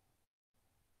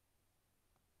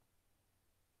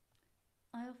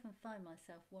 I often find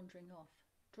myself wandering off,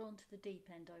 drawn to the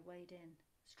deep end I wade in,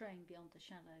 straying beyond the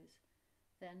shallows.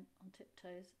 Then, on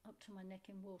tiptoes, up to my neck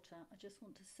in water, I just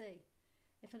want to see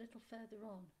if a little further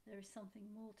on there is something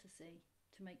more to see,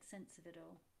 to make sense of it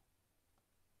all.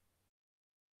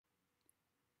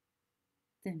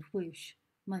 Then whoosh.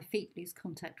 My feet lose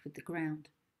contact with the ground.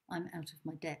 I'm out of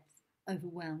my depth,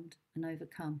 overwhelmed and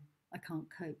overcome. I can't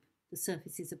cope. The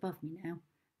surface is above me now,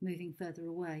 moving further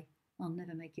away. I'll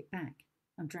never make it back.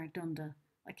 I'm dragged under.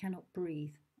 I cannot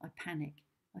breathe. I panic.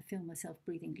 I feel myself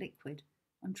breathing liquid.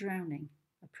 I'm drowning.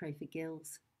 I pray for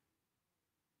gills.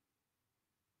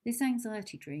 This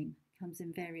anxiety dream comes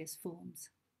in various forms.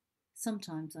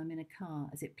 Sometimes I'm in a car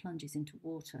as it plunges into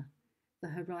water. The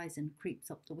horizon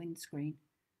creeps up the windscreen.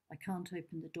 I can't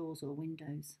open the doors or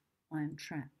windows. I am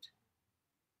trapped.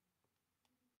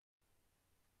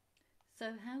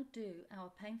 So how do our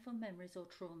painful memories or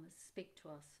traumas speak to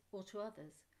us or to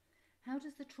others? How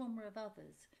does the trauma of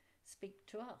others speak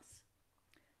to us?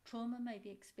 Trauma may be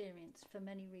experienced for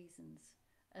many reasons: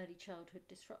 early childhood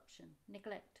disruption,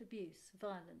 neglect, abuse,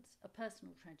 violence, a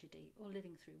personal tragedy, or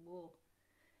living through war.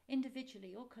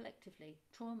 Individually or collectively,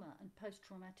 trauma and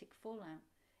post-traumatic fallout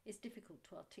is difficult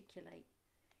to articulate.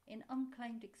 In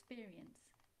Unclaimed Experience,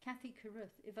 Kathy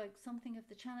Carruth evokes something of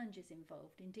the challenges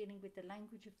involved in dealing with the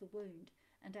language of the wound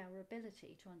and our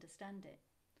ability to understand it.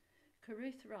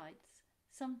 Carruth writes,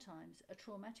 "Sometimes a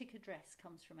traumatic address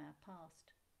comes from our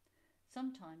past.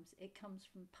 Sometimes it comes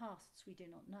from pasts we do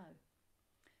not know.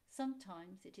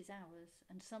 Sometimes it is ours,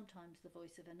 and sometimes the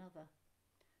voice of another.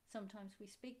 Sometimes we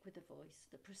speak with a voice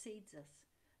that precedes us,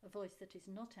 a voice that is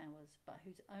not ours, but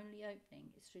whose only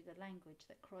opening is through the language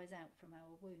that cries out from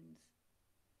our wounds."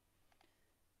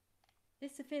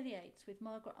 This affiliates with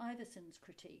Margaret Iverson's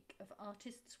critique of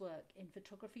artists' work in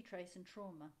Photography, Trace and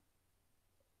Trauma.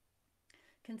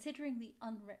 Considering the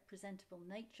unrepresentable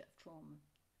nature of trauma,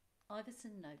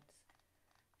 Iverson notes,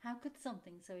 "How could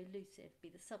something so elusive be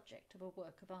the subject of a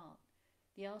work of art,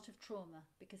 the art of trauma,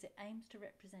 because it aims to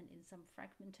represent in some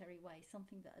fragmentary way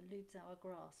something that eludes our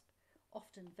grasp,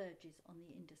 often verges on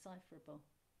the indecipherable."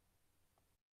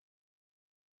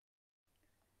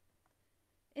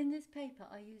 In this paper,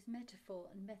 I use metaphor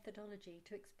and methodology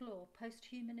to explore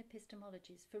post-human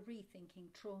epistemologies for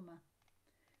rethinking trauma.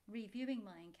 Reviewing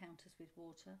my encounters with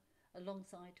water,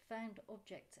 alongside found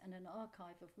objects and an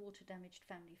archive of water-damaged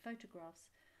family photographs,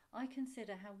 I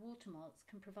consider how watermarks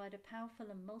can provide a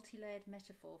powerful and multi-layered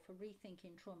metaphor for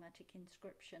rethinking traumatic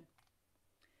inscription.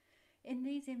 In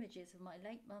these images of my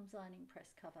late mum's ironing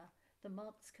press cover, the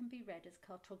marks can be read as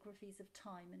cartographies of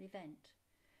time and event.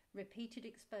 Repeated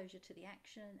exposure to the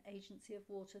action and agency of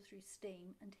water through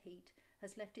steam and heat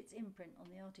has left its imprint on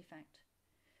the artefact.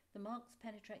 The marks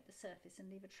penetrate the surface and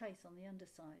leave a trace on the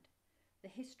underside. The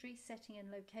history, setting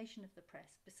and location of the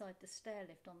press beside the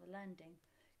stairlift on the landing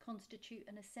constitute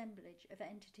an assemblage of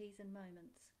entities and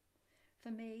moments. For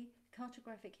me,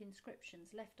 cartographic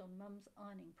inscriptions left on Mum's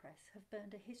ironing press have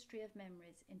burned a history of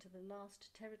memories into the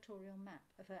last territorial map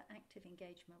of her active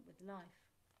engagement with life.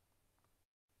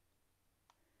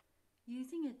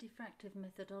 Using a diffractive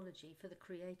methodology for the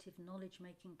creative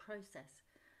knowledge-making process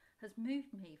has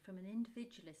moved me from an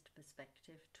individualist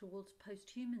perspective towards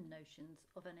post-human notions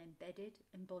of an embedded,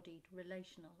 embodied,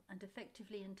 relational and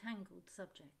effectively entangled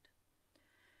subject.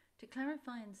 To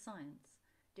clarify in science,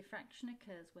 diffraction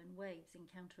occurs when waves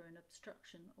encounter an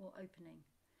obstruction or opening.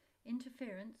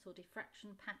 Interference or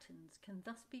diffraction patterns can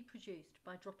thus be produced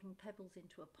by dropping pebbles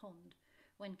into a pond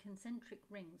when concentric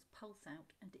rings pulse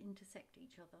out and intersect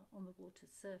each other on the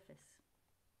water's surface.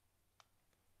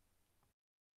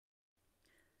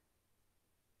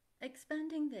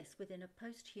 Expanding this within a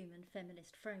post-human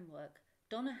feminist framework,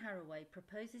 Donna Haraway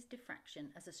proposes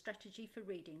diffraction as a strategy for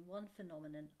reading one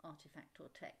phenomenon, artifact or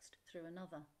text through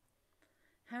another.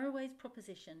 Haraway's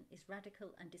proposition is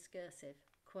radical and discursive.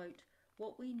 Quote,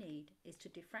 "What we need is to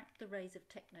diffract the rays of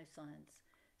technoscience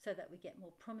so that we get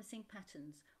more promising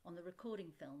patterns on the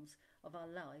recording films of our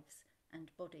lives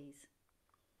and bodies."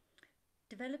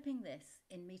 Developing this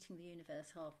in Meeting the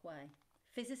Universe Halfway,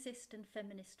 physicist and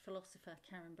feminist philosopher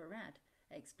Karen Barad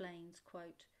explains,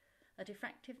 quote, "A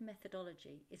diffractive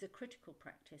methodology is a critical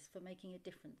practice for making a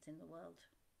difference in the world.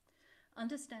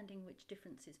 Understanding which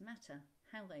differences matter,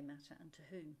 how they matter and to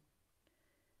whom.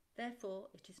 Therefore,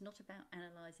 it is not about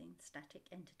analysing static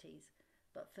entities,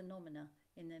 but phenomena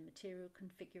in their material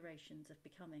configurations of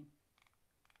becoming."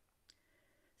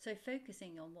 So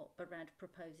focusing on what Barad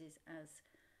proposes as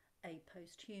a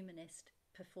post-humanist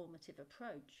performative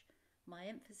approach, my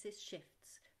emphasis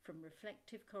shifts from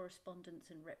reflective correspondence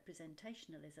and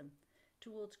representationalism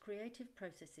towards creative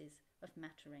processes of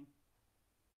mattering.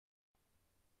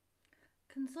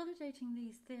 Consolidating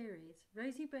these theories,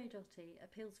 Rosie Braidotti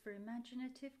appeals for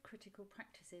imaginative critical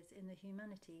practices in the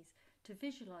humanities to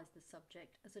visualise the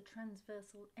subject as a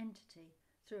transversal entity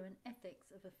through an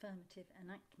ethics of affirmative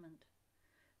enactment.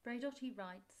 Braidotti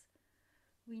writes,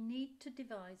 "We need to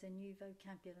devise a new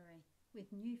vocabulary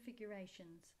with new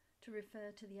figurations to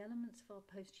refer to the elements of our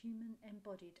post-human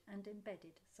embodied and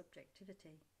embedded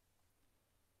subjectivity."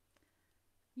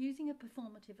 Using a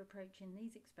performative approach in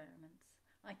these experiments,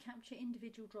 I capture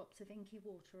individual drops of inky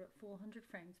water at 400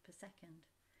 frames per second.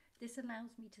 This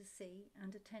allows me to see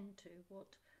and attend to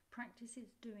what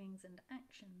practices, doings and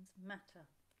actions matter.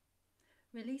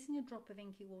 Releasing a drop of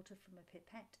inky water from a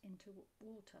pipette into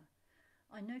water,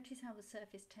 I notice how the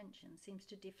surface tension seems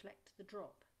to deflect the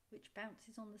drop, which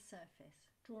bounces on the surface,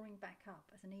 drawing back up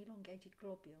as an elongated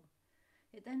globule.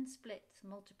 It then splits,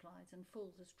 multiplies and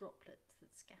falls as droplets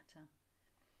that scatter.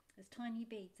 As tiny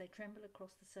beads, they tremble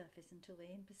across the surface until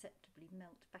they imperceptibly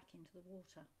melt back into the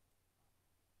water.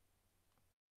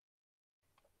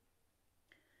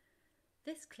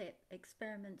 This clip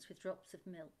experiments with drops of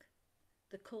milk.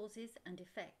 The causes and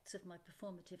effects of my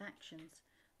performative actions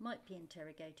might be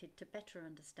interrogated to better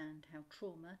understand how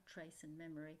trauma, trace and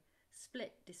memory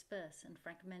split, disperse and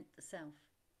fragment the self.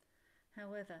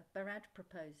 However, Barad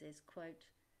proposes, quote,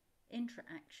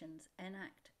 intra-actions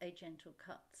enact agental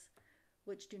cuts,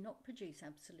 which do not produce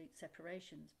absolute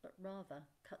separations, but rather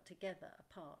cut together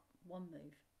apart, one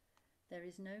move. There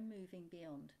is no moving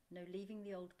beyond, no leaving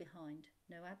the old behind,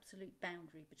 no absolute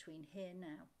boundary between here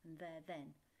now and there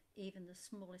then. Even the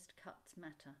smallest cuts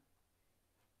matter.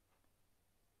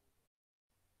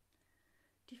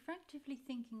 Diffractively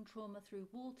thinking trauma through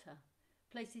water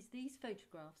places these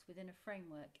photographs within a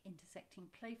framework intersecting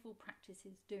playful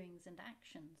practices, doings and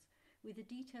actions with a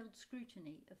detailed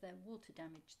scrutiny of their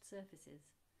water-damaged surfaces.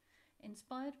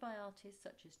 Inspired by artists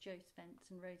such as Joe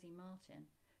Spence and Rosie Martin,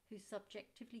 whose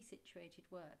subjectively situated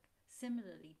work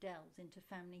similarly delves into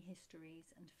family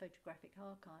histories and photographic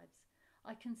archives,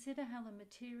 I consider how the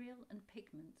material and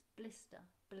pigments blister,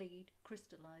 bleed,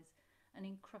 crystallise and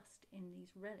encrust in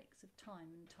these relics of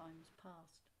time and times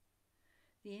past.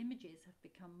 The images have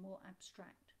become more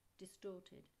abstract,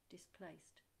 distorted,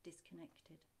 displaced,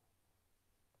 disconnected.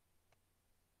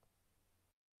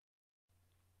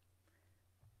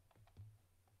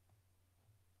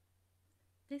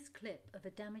 This clip of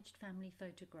a damaged family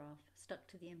photograph stuck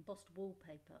to the embossed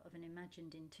wallpaper of an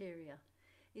imagined interior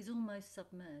is almost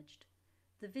submerged.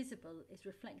 The visible is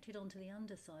reflected onto the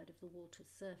underside of the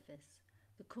water's surface.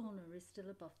 The corner is still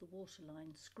above the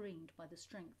waterline, screened by the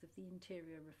strength of the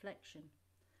interior reflection.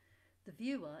 The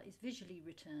viewer is visually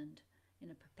returned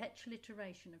in a perpetual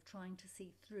iteration of trying to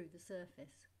see through the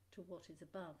surface to what is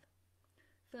above.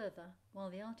 Further, while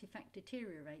the artifact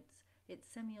deteriorates, its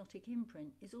semiotic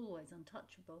imprint is always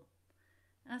untouchable.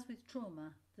 As with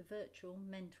trauma, the virtual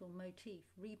mental motif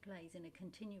replays in a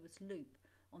continuous loop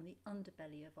on the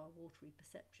underbelly of our watery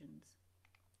perceptions.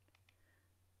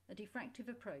 A diffractive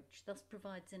approach thus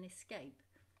provides an escape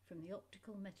from the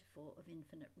optical metaphor of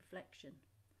infinite reflection,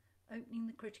 opening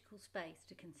the critical space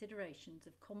to considerations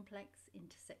of complex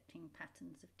intersecting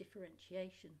patterns of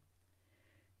differentiation.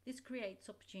 This creates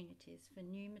opportunities for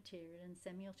new material and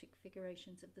semiotic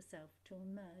figurations of the self to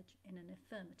emerge in an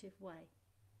affirmative way.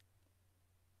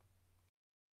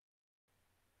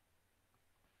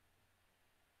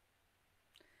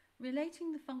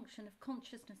 Relating the function of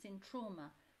consciousness in trauma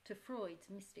to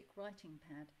Freud's mystic writing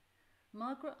pad,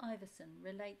 Margaret Iverson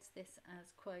relates this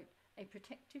as, quote, a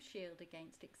protective shield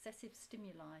against excessive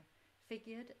stimuli,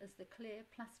 figured as the clear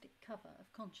plastic cover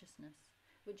of consciousness,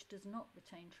 which does not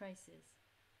retain traces.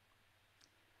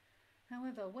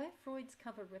 However, where Freud's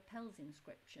cover repels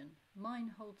inscription,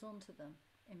 mine holds on to them,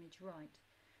 image right.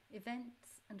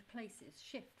 Events and places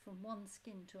shift from one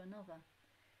skin to another.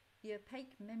 The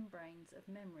opaque membranes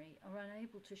of memory are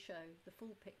unable to show the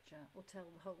full picture or tell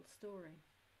the whole story.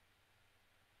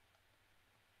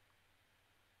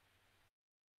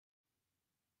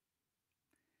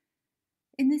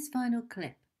 In this final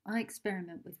clip, I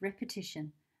experiment with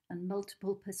repetition and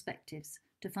multiple perspectives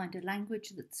to find a language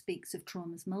that speaks of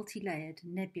trauma's multi-layered,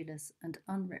 nebulous and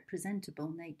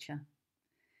unrepresentable nature.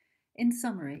 In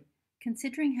summary,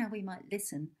 considering how we might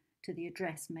listen to the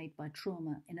address made by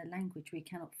trauma in a language we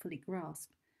cannot fully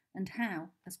grasp, and how,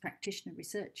 as practitioner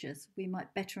researchers, we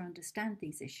might better understand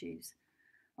these issues,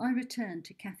 I return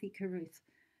to Kathy Carruth,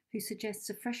 who suggests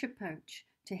a fresh approach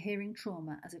to hearing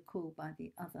trauma as a call by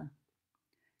the other.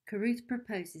 Carruth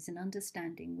proposes an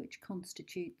understanding which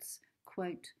constitutes,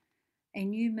 quote, a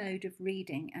new mode of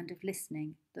reading and of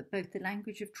listening that both the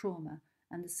language of trauma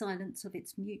and the silence of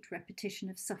its mute repetition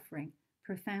of suffering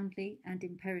profoundly and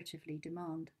imperatively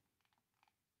demand.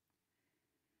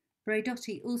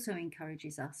 Braidotti also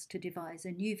encourages us to devise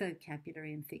a new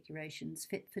vocabulary and figurations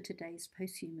fit for today's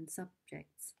posthuman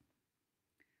subjects.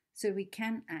 So we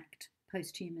can act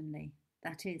posthumanly,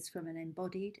 that is, from an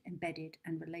embodied, embedded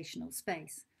and relational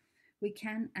space. We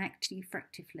can act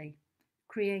diffractively,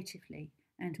 creatively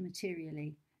and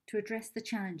materially to address the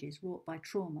challenges wrought by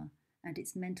trauma and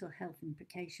its mental health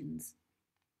implications.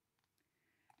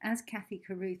 As Kathy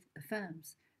Carruth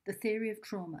affirms, the theory of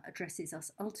trauma addresses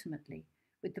us ultimately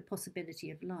with the possibility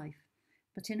of life,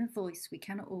 but in a voice we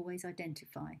cannot always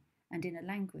identify and in a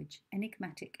language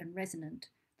enigmatic and resonant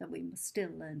that we must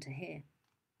still learn to hear.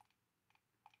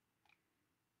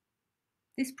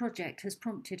 This project has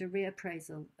prompted a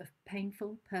reappraisal of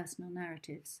painful personal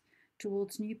narratives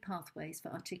towards new pathways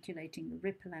for articulating the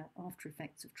ripple-out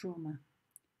after-effects of trauma.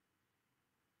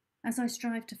 As I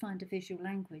strive to find a visual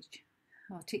language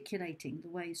articulating the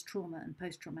ways trauma and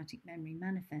post-traumatic memory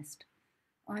manifest,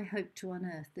 I hope to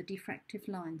unearth the diffractive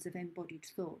lines of embodied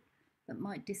thought that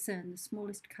might discern the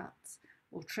smallest cuts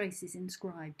or traces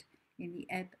inscribed in the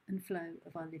ebb and flow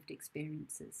of our lived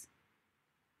experiences.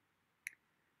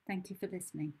 Thank you for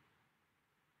listening.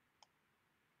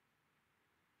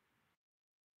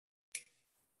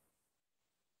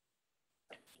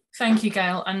 Thank you,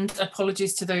 Gail, and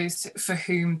apologies to those for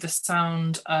whom the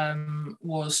sound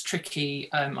was tricky.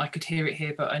 I could hear it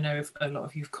here, but I know a lot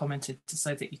of you have commented to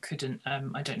say that you couldn't.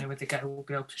 I don't know whether Gail will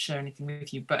be able to share anything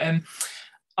with you, but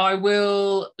I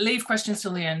will leave questions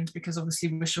till the end because obviously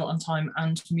we're short on time,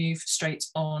 and move straight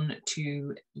on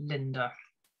to Linda.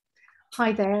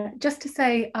 Hi there. Just to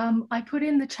say, I put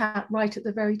in the chat right at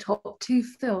the very top 2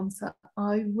 films that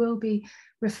I will be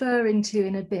referring to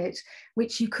in a bit,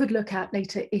 which you could look at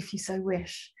later if you so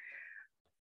wish.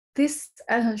 This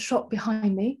shot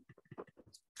behind me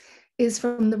is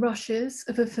from the rushes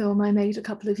of a film I made a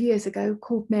couple of years ago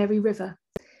called Mary River.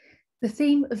 The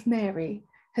theme of Mary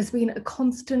has been a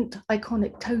constant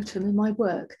iconic totem in my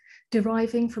work,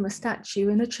 deriving from a statue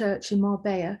in a church in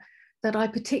Marbella that I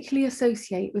particularly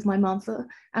associate with my mother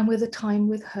and with a time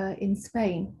with her in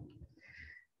Spain.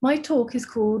 My talk is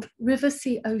called River,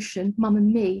 Sea, Ocean, Mum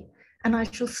and Me, and I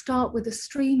shall start with a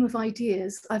stream of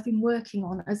ideas I've been working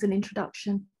on as an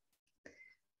introduction.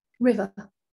 River.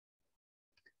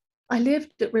 I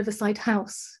lived at Riverside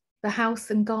House, the house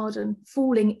and garden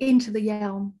falling into the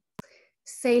Yelm,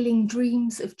 sailing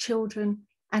dreams of children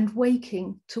and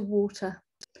waking to water.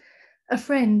 A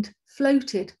friend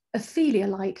floated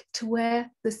Ophelia-like to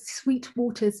where the sweet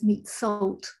waters meet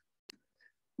salt.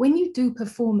 When you do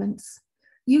performance,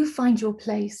 you find your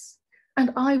place,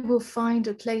 and I will find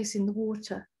a place in the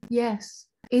water. Yes,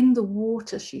 in the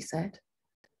water, she said.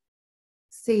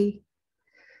 Sea.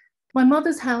 My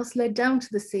mother's house led down to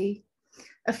the sea,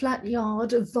 a flat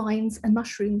yard of vines and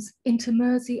mushrooms into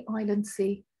Mersey Island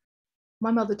Sea.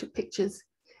 My mother took pictures,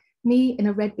 me in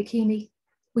a red bikini.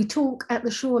 We talk at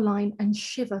the shoreline and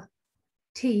shiver.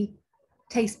 Tea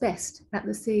tastes best at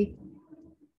the sea.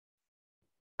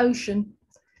 Ocean.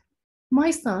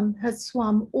 My son has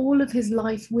swum all of his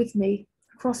life with me,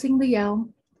 crossing the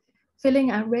Yelm,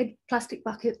 filling our red plastic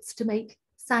buckets to make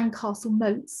sandcastle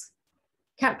moats,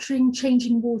 capturing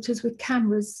changing waters with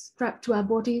cameras strapped to our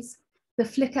bodies, the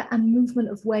flicker and movement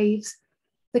of waves,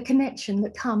 the connection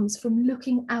that comes from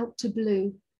looking out to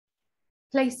blue,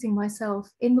 placing myself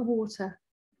in the water,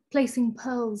 placing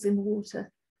pearls in the water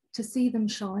to see them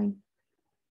shine.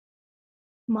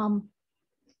 Mum,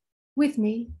 with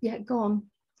me, yet gone,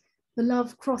 the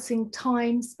love crossing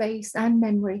time, space, and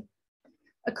memory,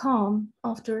 a calm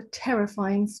after a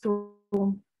terrifying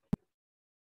storm.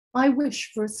 I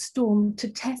wish for a storm to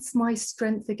test my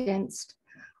strength against.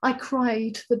 I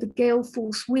cried for the gale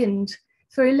force wind,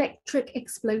 for electric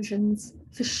explosions,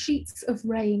 for sheets of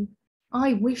rain.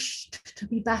 I wished to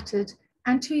be battered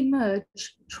and to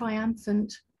emerge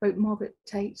triumphant, wrote Margaret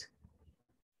Tate.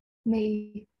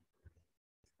 Me.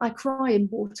 I cry in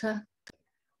water.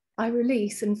 I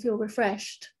release and feel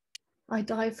refreshed. I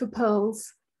dive for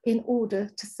pearls in order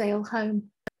to sail home.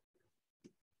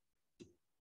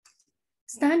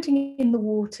 Standing in the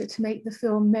water to make the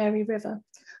film Mary River,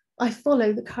 I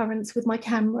follow the currents with my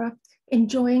camera,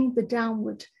 enjoying the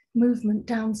downward movement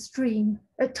downstream,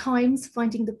 at times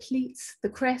finding the pleats, the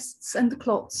crests, and the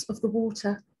clots of the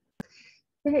water.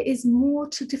 There is more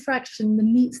to diffraction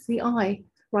than meets the eye,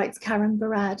 writes Karen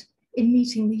Barad in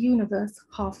Meeting the Universe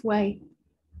Halfway.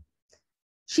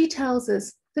 She tells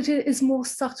us that it is more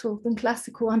subtle than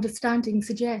classical understanding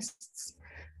suggests.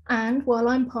 And while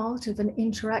I'm part of an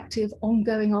interactive,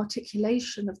 ongoing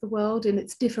articulation of the world in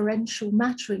its differential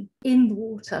mattering in the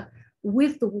water,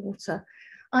 with the water,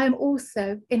 I am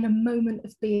also in a moment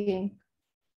of being.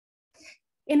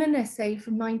 In an essay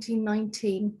from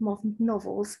 1919, Modern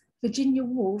Novels, Virginia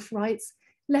Woolf writes,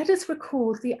 "Let us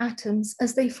record the atoms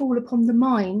as they fall upon the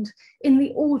mind in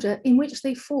the order in which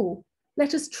they fall.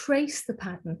 Let us trace the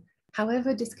pattern,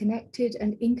 however disconnected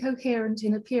and incoherent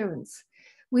in appearance,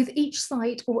 with each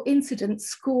sight or incident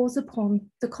scores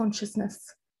upon the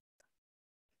consciousness."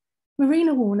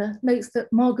 Marina Warner notes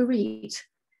that Marguerite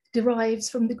derives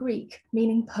from the Greek,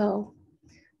 meaning pearl.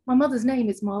 My mother's name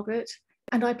is Margaret,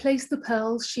 and I placed the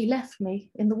pearls she left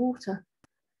me in the water.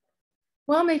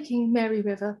 While making Mary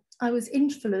River, I was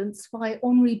influenced by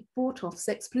Henri Bortoff's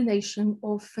explanation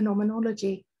of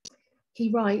phenomenology. He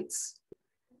writes,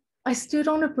 "I stood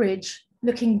on a bridge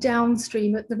looking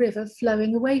downstream at the river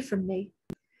flowing away from me.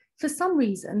 For some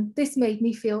reason, this made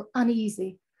me feel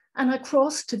uneasy, and I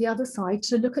crossed to the other side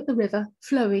to look at the river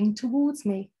flowing towards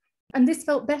me. And this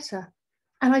felt better,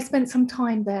 and I spent some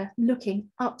time there looking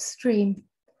upstream.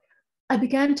 I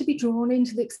began to be drawn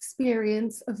into the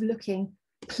experience of looking,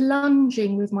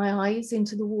 plunging with my eyes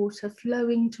into the water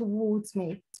flowing towards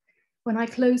me. When I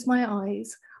closed my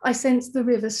eyes, I sensed the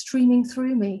river streaming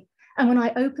through me, and when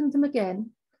I opened them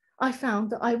again, I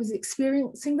found that I was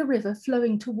experiencing the river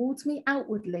flowing towards me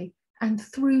outwardly and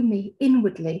through me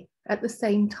inwardly at the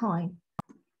same time.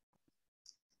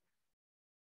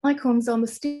 Icons are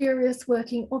mysterious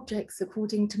working objects,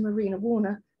 according to Marina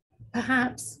Warner.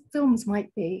 Perhaps films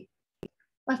might be.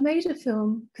 I've made a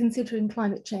film considering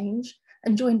climate change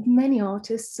and joined many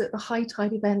artists at the high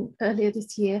tide event earlier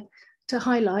this year to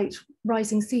highlight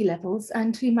rising sea levels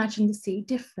and to imagine the sea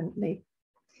differently.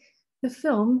 The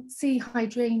film Sea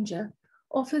Hydrangea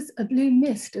offers a blue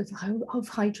mist of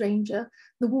hydrangea,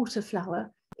 the water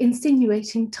flower,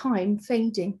 insinuating time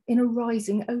fading in a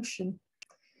rising ocean.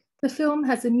 The film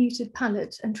has a muted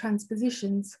palette and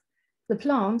transpositions. The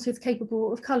plant is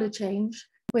capable of colour change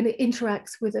when it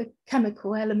interacts with a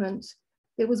chemical element.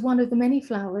 It was one of the many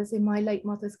flowers in my late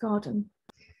mother's garden.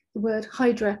 The word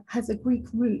hydra has a Greek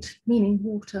root meaning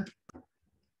water.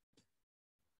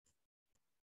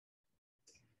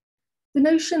 The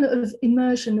notion of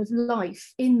immersion of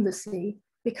life in the sea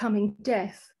becoming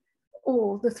death,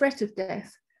 or the threat of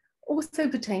death, also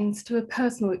pertains to a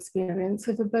personal experience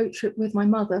of a boat trip with my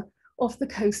mother off the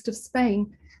coast of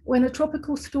Spain, when a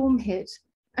tropical storm hit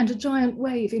and a giant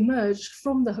wave emerged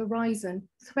from the horizon,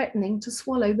 threatening to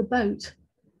swallow the boat.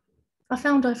 I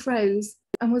found I froze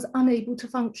and was unable to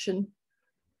function,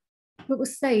 but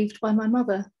was saved by my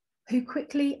mother, who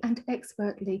quickly and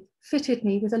expertly fitted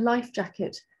me with a life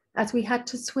jacket as we had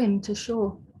to swim to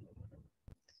shore.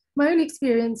 My own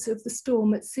experience of the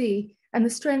storm at sea and the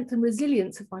strength and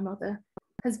resilience of my mother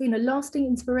has been a lasting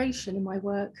inspiration in my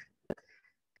work.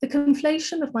 The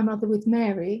conflation of my mother with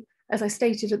Mary, as I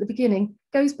stated at the beginning,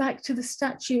 goes back to the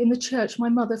statue in the church my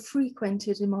mother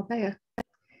frequented in Marbella.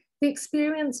 The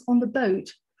experience on the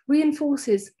boat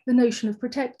reinforces the notion of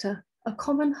protector, a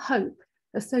common hope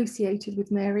associated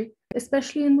with Mary,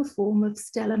 especially in the form of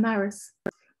Stella Maris.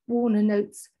 Warner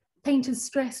notes, painters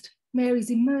stressed Mary's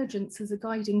emergence as a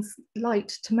guiding light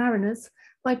to mariners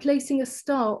by placing a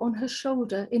star on her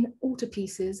shoulder in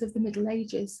altarpieces of the Middle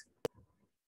Ages.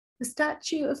 The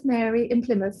statue of Mary in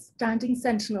Plymouth, standing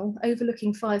sentinel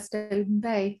overlooking Firestone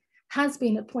Bay, has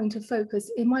been a point of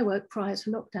focus in my work prior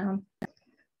to lockdown.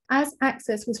 As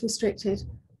access was restricted,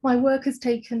 my work has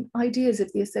taken ideas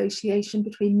of the association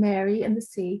between Mary and the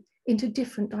sea into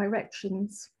different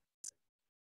directions.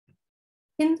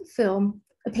 In the film,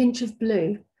 A Pinch of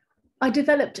Blue, I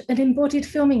developed an embodied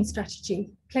filming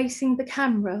strategy, placing the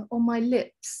camera on my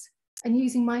lips and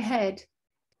using my head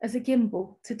as a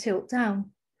gimbal to tilt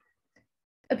down.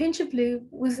 A Pinch of Blue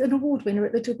was an award winner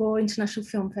at the Tagore International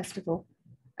Film Festival,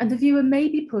 and the viewer may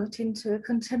be put into a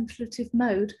contemplative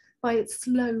mode by its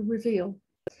slow reveal.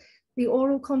 The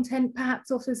oral content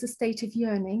perhaps offers a state of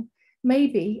yearning,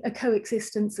 maybe a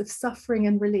coexistence of suffering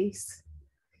and release.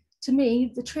 To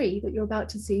me, the tree that you're about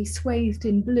to see, swathed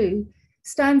in blue,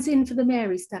 stands in for the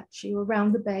Mary statue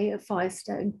around the bay at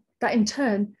Firestone, that in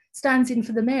turn stands in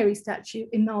for the Mary statue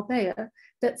in Marbella,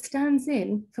 that stands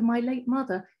in for my late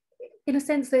mother, in a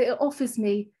sense that it offers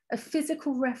me a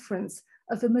physical reference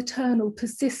of a maternal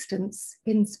persistence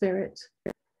in spirit.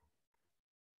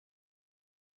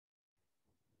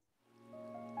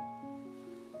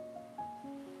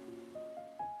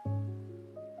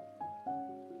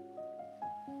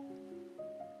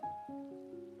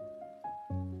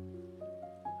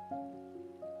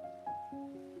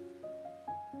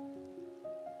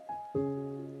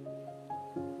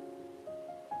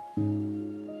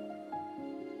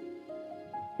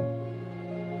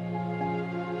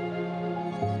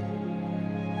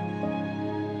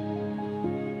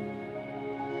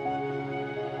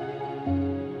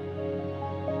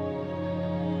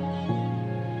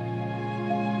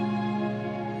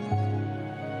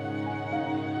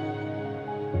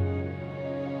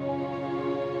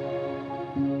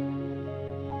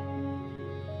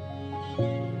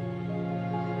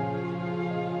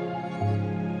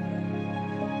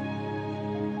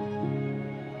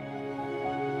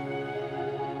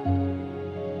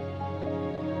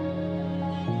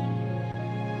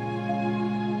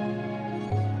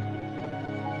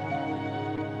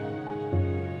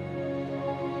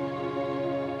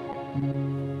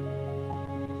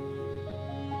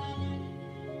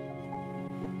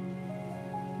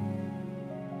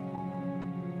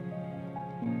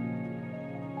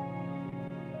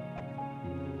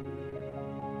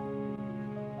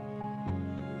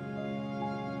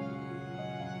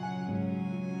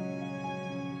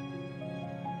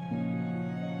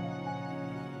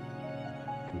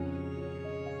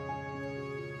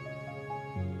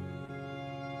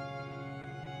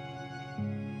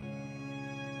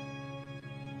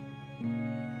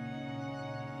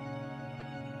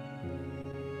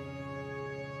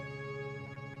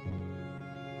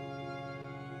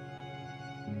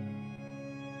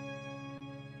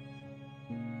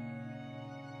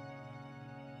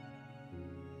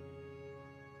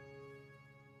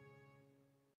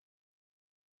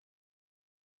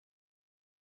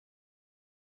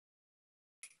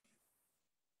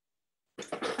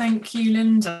 Thank you,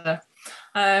 Linda.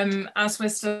 As we're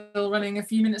still running a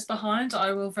few minutes behind,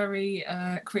 I will very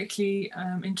quickly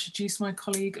introduce my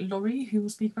colleague Laurie, who will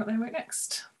speak about their work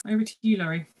next. Over to you,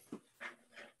 Laurie.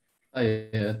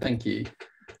 Hi, thank you.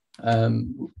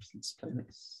 Let's play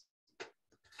this.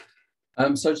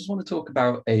 So I just want to talk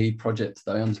about a project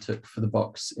that I undertook for the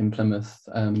Box in Plymouth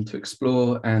to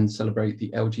explore and celebrate the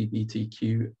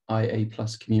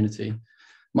LGBTQIA+ community.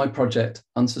 My project,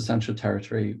 Unsubstantial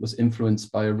Territory, was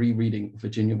influenced by a rereading of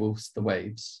Virginia Woolf's The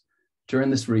Waves. During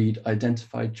this read, I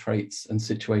identified traits and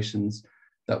situations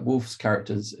that Woolf's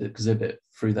characters exhibit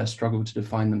through their struggle to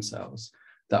define themselves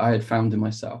that I had found in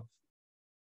myself.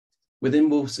 Within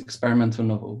Woolf's experimental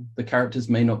novel, the characters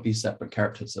may not be separate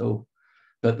characters at all,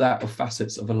 but that are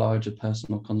facets of a larger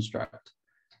personal construct,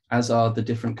 as are the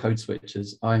different code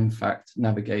switches I, in fact,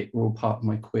 navigate are all part of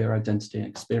my queer identity and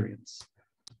experience.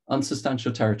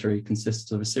 Unsubstantial Territory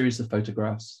consists of a series of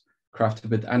photographs crafted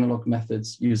with analog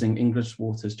methods using English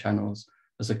Waters channels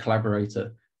as a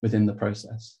collaborator within the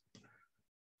process.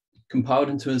 Compiled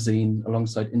into a zine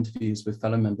alongside interviews with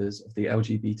fellow members of the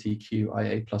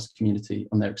LGBTQIA+ community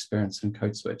on their experience in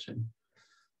code switching.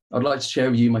 I'd like to share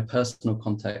with you my personal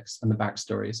context and the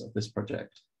backstories of this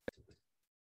project.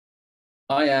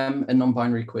 I am a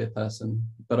non-binary queer person,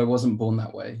 but I wasn't born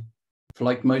that way. For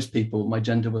like most people, my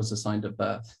gender was assigned at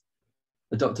birth.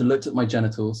 The doctor looked at my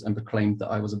genitals and proclaimed that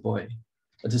I was a boy,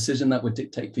 a decision that would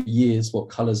dictate for years what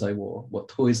colours I wore, what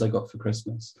toys I got for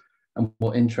Christmas, and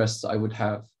what interests I would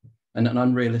have, and an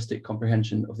unrealistic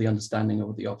comprehension of the understanding of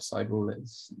what the offside rule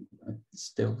is. I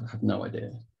still have no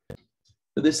idea.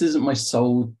 But this isn't my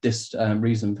sole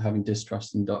reason for having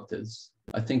distrust in doctors.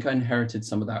 I think I inherited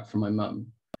some of that from my mum,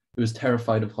 who was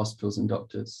terrified of hospitals and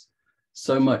doctors,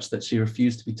 so much that she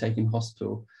refused to be taken to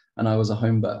hospital and I was a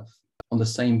home birth on the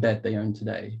same bed they own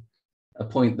today, a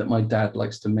point that my dad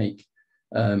likes to make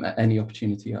at any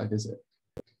opportunity I visit.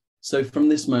 So from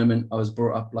this moment, I was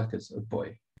brought up like a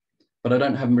boy, but I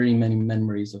don't have very many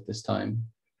memories of this time.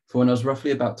 For when I was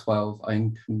roughly about 12,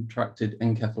 I contracted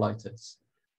encephalitis,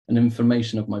 an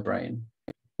inflammation of my brain,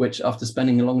 which after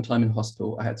spending a long time in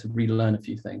hospital, I had to relearn a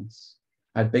few things.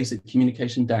 I had basic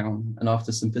communication down, and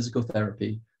after some physical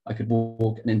therapy, I could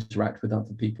walk and interact with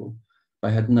other people, but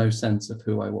I had no sense of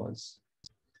who I was.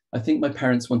 I think my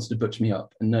parents wanted to butcher me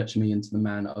up and nurture me into the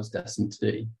man I was destined to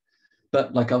be.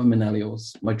 But like other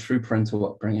millennials, my true parental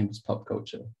upbringing was pop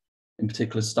culture, in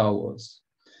particular Star Wars.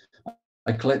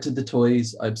 I collected the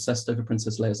toys, I obsessed over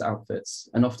Princess Leia's outfits,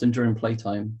 and often during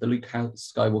playtime, the Luke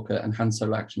Skywalker and Han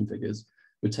Solo action figures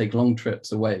would take long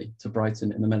trips away to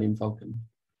Brighton in the Millennium Falcon.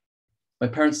 My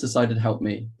parents decided to help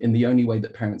me in the only way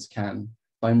that parents can,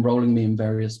 by enrolling me in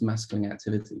various masculine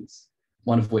activities,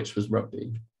 one of which was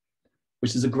rugby,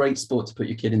 which is a great sport to put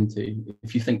your kid into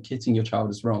if you think kitting your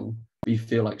child is wrong, but you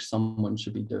feel like someone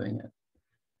should be doing it.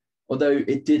 Although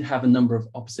it did have a number of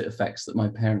opposite effects that my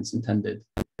parents intended.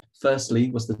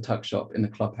 Firstly was the tuck shop in the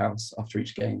clubhouse after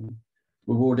each game,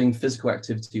 rewarding physical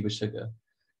activity with sugar.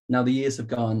 Now the years have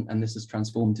gone and this has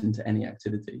transformed into any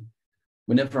activity.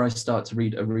 Whenever I start to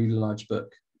read a really large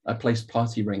book, I place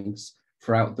party rings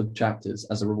throughout the chapters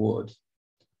as a reward.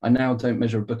 I now don't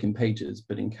measure a book in pages,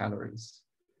 but in calories.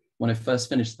 When I first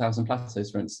finished 1,000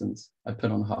 Plateaus, for instance, I put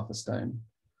on half a stone.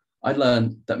 I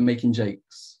learned that making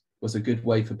jokes was a good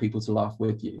way for people to laugh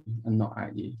with you and not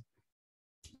at you.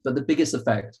 But the biggest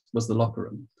effect was the locker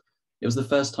room. It was the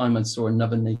first time I saw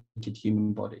another naked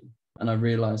human body, and I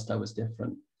realized I was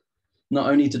different.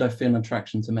 Not only did I feel an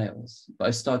attraction to males, but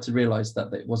I started to realize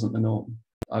that it wasn't the norm.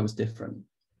 I was different.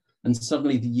 And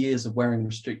suddenly the years of wearing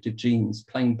restrictive jeans,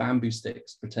 playing bamboo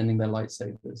sticks, pretending they're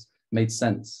lightsabers, made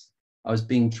sense. I was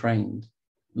being trained,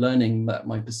 learning that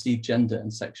my perceived gender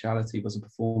and sexuality was a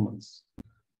performance.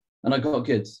 And I got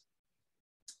good.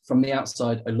 From the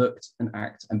outside, I looked and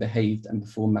acted and behaved and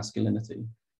performed masculinity.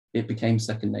 It became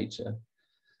second nature.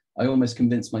 I almost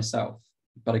convinced myself,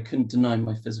 but I couldn't deny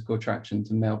my physical attraction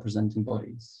to male presenting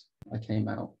bodies. I came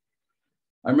out.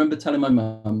 I remember telling my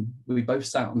mum, we both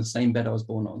sat on the same bed I was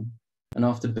born on, and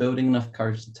after building enough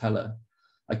courage to tell her,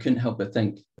 I couldn't help but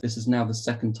think, this is now the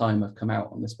second time I've come out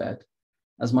on this bed.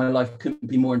 As my life couldn't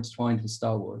be more intertwined with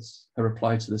Star Wars, her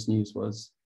reply to this news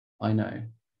was, I know.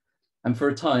 And for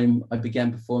a time, I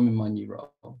began performing my new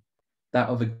role, that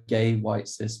of a gay, white,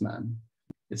 cis man.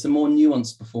 It's a more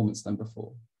nuanced performance than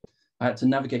before. I had to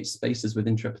navigate spaces with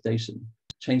intrepidation,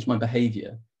 change my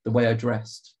behavior, the way I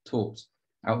dressed, talked,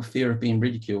 out of fear of being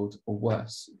ridiculed or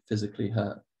worse, physically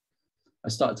hurt. I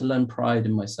started to learn pride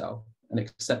in myself and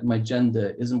accept my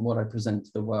gender isn't what I present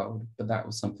to the world, but that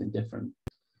was something different.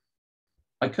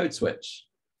 I code switch.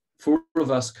 For all of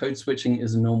us, code switching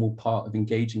is a normal part of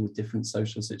engaging with different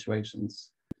social situations,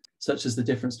 such as the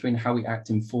difference between how we act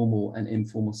in formal and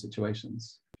informal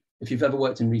situations. If you've ever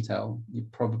worked in retail, you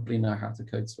probably know how to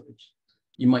code switch.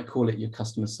 You might call it your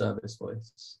customer service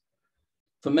voice.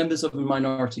 For members of a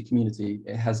minority community,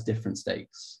 it has different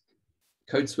stakes.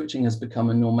 Code switching has become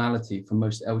a normality for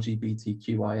most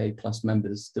LGBTQIA+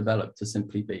 members developed to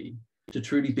simply be. To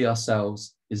truly be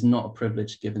ourselves is not a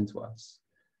privilege given to us,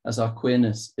 as our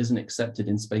queerness isn't accepted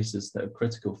in spaces that are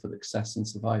critical for success and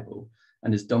survival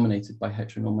and is dominated by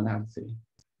heteronormality.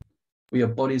 We are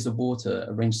bodies of water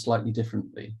arranged slightly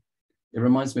differently. It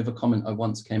reminds me of a comment I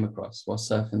once came across while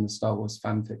surfing the Star Wars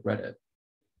fanfic Reddit.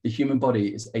 The human body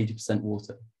is 80%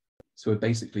 water, so we're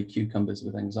basically cucumbers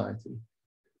with anxiety.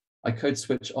 I code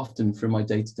switch often through my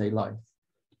day-to-day life,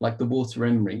 like the water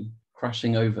in me,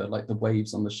 crashing over like the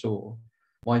waves on the shore,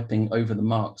 wiping over the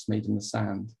marks made in the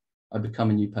sand. I become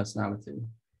a new personality.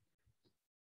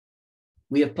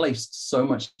 We have placed so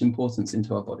much importance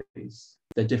into our bodies,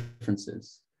 their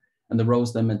differences, and the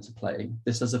roles they're meant to play.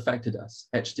 This has affected us,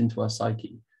 etched into our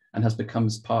psyche, and has become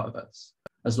as part of us.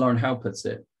 As Lauren Howe puts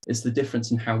it, it's the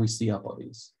difference in how we see our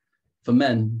bodies. For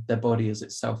men, their body is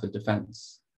itself a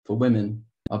defense. For women,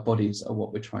 our bodies are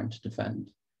what we're trying to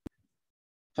defend.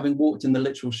 Having walked in the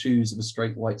literal shoes of a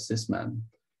straight white cis man,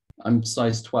 I'm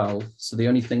size 12, so the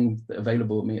only thing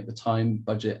available to me at the time,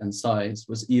 budget and size,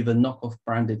 was either knockoff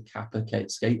branded Kappa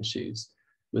skater shoes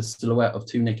with silhouette of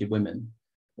two naked women,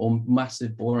 or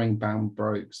massive boring bound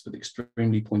brogues with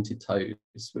extremely pointed toes,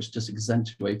 which just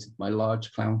accentuated my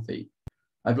large clown feet.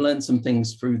 I've learned some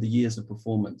things through the years of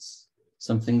performance,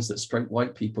 some things that straight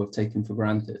white people have taken for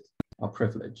granted, our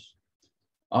privilege.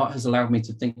 Art has allowed me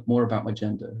to think more about my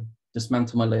gender,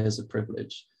 dismantle my layers of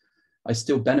privilege. I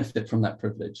still benefit from that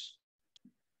privilege.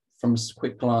 From a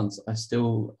quick glance,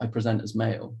 I present as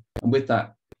male. And with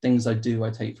that, things I do, I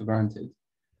take for granted.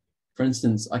 For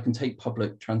instance, I can take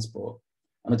public transport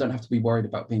and I don't have to be worried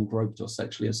about being groped or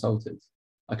sexually assaulted.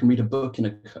 I can read a book in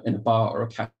a bar or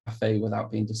a cafe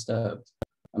without being disturbed.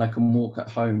 And I can walk at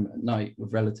home at night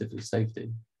with relatively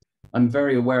safety. I'm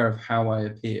very aware of how I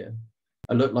appear.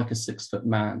 I look like a 6-foot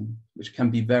man, which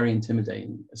can be very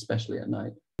intimidating, especially at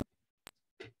night.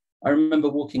 I remember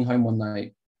walking home one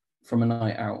night from a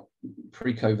night out,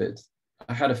 pre-COVID.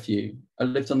 I had a few. I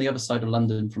lived on the other side of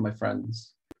London from my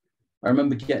friends. I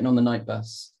remember getting on the night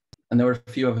bus and there were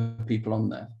a few other people on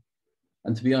there.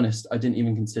 And to be honest, I didn't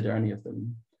even consider any of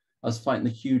them. I was fighting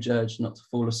the huge urge not to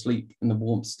fall asleep in the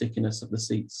warm stickiness of the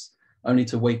seats, only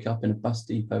to wake up in a bus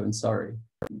depot in Surrey.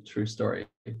 True story.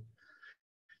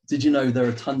 Did you know there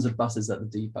are tons of buses at the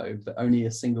depot, but only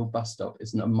a single bus stop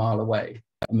isn't a mile away,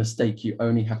 a mistake you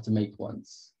only have to make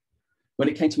once. When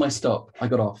it came to my stop, I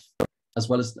got off, as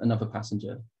well as another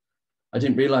passenger. I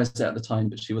didn't realize it at the time,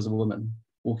 but she was a woman,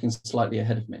 walking slightly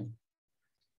ahead of me.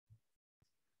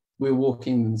 We were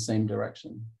walking in the same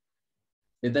direction.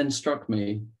 It then struck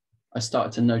me, I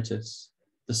started to notice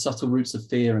the subtle roots of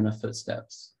fear in her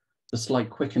footsteps, the slight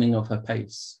quickening of her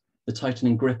pace, the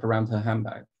tightening grip around her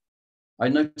handbag. I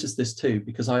noticed this too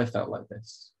because I felt like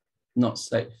this, not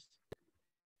safe.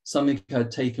 Something I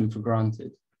had taken for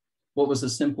granted. What was a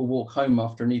simple walk home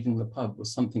after an evening in the pub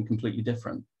was something completely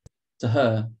different. To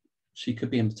her, she could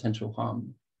be in potential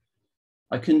harm.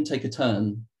 I couldn't take a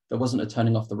turn. There wasn't a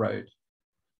turning off the road.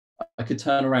 I could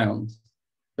turn around,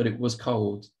 but it was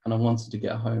cold and I wanted to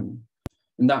get home.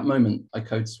 In that moment, I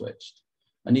code switched.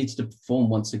 I needed to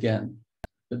perform once again,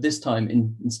 but this time,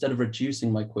 instead of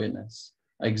reducing my queerness,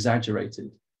 I exaggerated.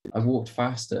 I walked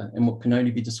faster in what can only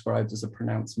be described as a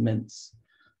pronounced mince.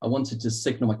 I wanted to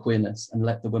signal my queerness and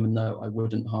let the women know I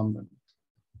wouldn't harm them.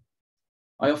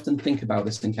 I often think about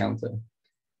this encounter.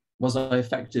 Was I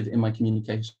effective in my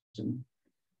communication?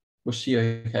 Was she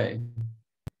okay?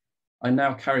 I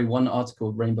now carry one article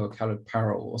of rainbow-colored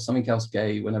apparel or something else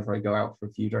gay whenever I go out for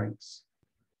a few drinks.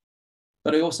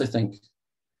 But I also think,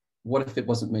 what if it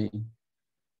wasn't me?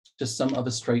 Just some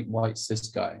other straight white cis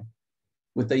guy?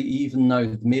 Would they even know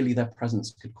that merely their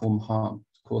presence could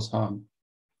cause harm?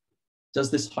 Does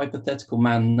this hypothetical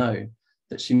man know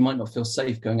that she might not feel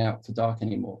safe going out for dark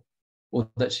anymore, or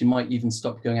that she might even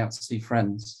stop going out to see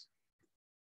friends,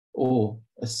 or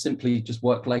simply just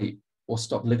work late or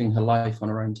stop living her life on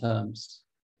her own terms?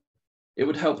 It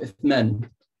would help if men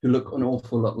who look an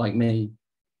awful lot like me,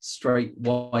 straight,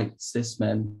 white, cis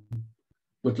men,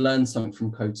 would learn something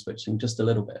from code switching just a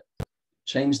little bit,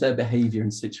 change their behavior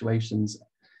in situations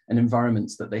and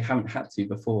environments that they haven't had to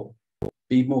before.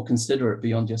 Be more considerate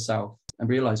beyond yourself and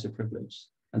realize your privilege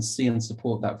and see and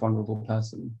support that vulnerable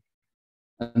person.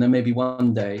 And then maybe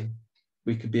one day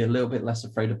we could be a little bit less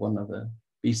afraid of one another,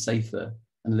 be safer,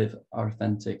 and live our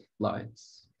authentic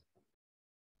lives.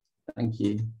 Thank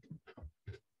you.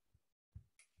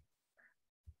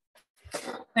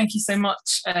 Thank you so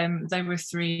much. They were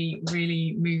 3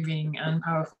 really moving and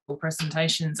powerful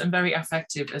presentations, and very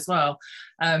effective as well.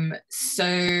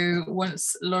 So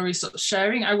once Laurie stops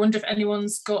sharing, I wonder if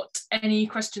anyone's got any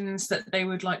questions that they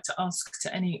would like to ask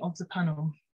to any of the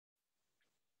panel.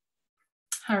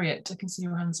 Harriet, I can see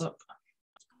your hands up.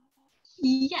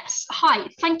 Yes, hi.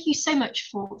 Thank you so much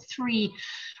for 3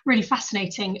 really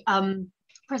fascinating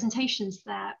presentations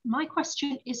there. My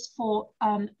question is for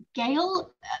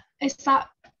Gail. Is that,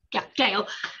 yeah, Gail.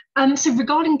 So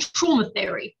regarding trauma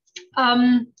theory,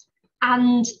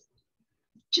 and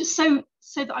just so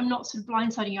that I'm not sort of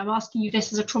blindsiding you, I'm asking you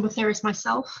this as a trauma theorist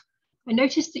myself. I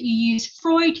noticed that you use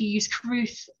Freud, you use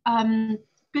Caruth,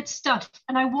 good stuff.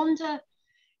 And I wonder,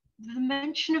 the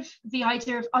mention of the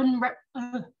idea of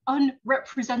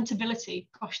unrepresentability,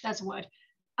 gosh, there's a word,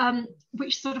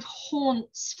 which sort of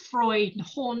haunts Freud and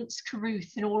haunts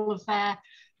Caruth and all of their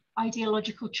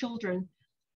ideological children.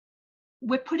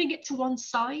 We're putting it to one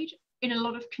side in a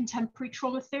lot of contemporary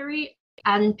trauma theory,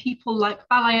 and people like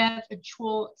Balayev and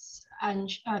Schwartz and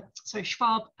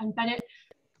Schwab and Bennett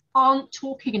aren't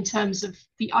talking in terms of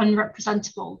the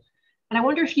unrepresentable. And I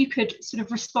wonder if you could sort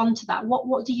of respond to that.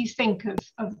 What do you think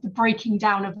of the breaking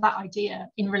down of that idea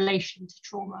in relation to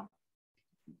trauma?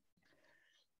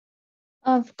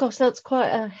 Of course, that's quite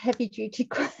a heavy-duty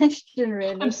question,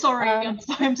 really. I'm sorry. I'm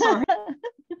sorry.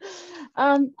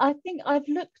 I think I've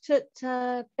looked at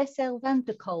Bessel van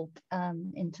der Kolk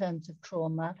in terms of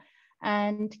trauma,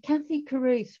 and Kathy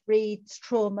Caruth reads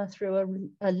trauma through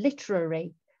a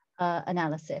literary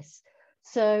analysis.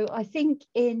 So I think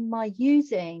in my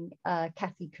using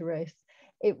Kathy Caruth,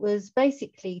 it was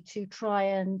basically to try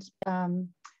and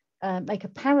make a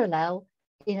parallel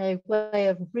in a way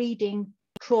of reading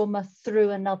trauma through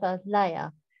another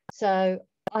layer. So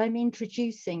I'm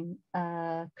introducing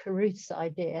Caruth's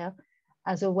idea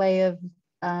as a way of,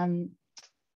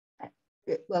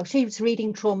 well, she was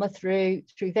reading trauma through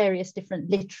various different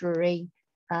literary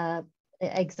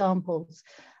examples.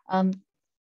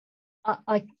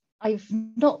 I've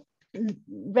not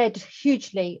read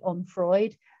hugely on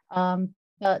Freud,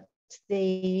 but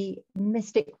the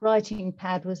mystic writing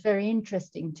pad was very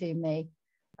interesting to me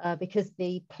because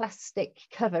the plastic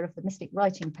cover of the mystic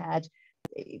writing pad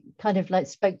kind of like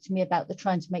spoke to me about the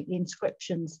trying to make the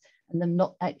inscriptions and them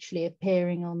not actually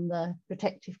appearing on the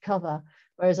protective cover,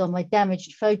 whereas on my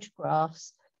damaged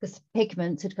photographs, because the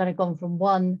pigments had kind of gone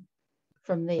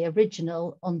from the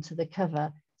original onto the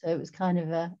cover. So it was kind of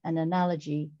an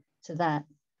analogy to that.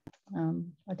 I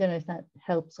don't know if that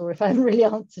helps or if I haven't really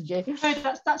answered you.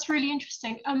 No, that's really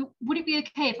interesting. Would it be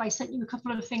okay if I sent you a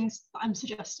couple of things that I'm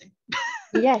suggesting?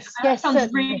 Yes, yes. That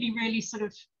sounds really, really sort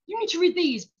of, you need to read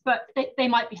these, but they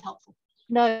might be helpful.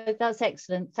 No, that's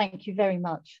excellent. Thank you very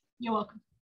much. You're welcome.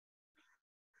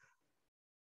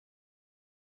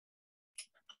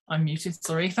 I'm muted,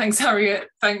 sorry. Thanks, Harriet.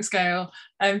 Thanks, Gail.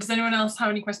 Does anyone else have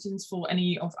any questions for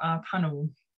any of our panel?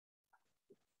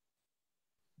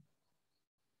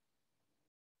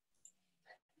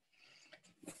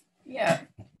 Yeah.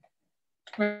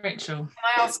 Rachel.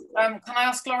 Can I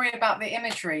ask Laurie about the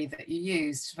imagery that you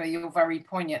used for your very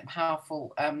poignant,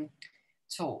 powerful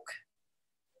talk?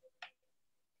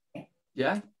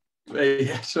 Yeah,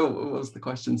 sure. What was the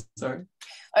question? Sorry.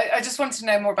 I just want to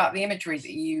know more about the imagery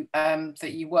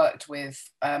that you worked with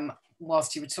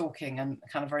whilst you were talking, and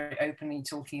kind of very openly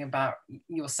talking about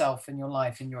yourself and your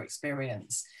life and your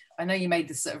experience. I know you made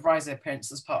this sort of riser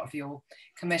appearance as part of your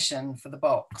commission for the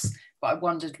box, but I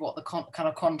wondered what the kind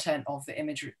of content of the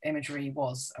imagery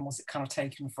was, and was it kind of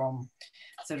taken from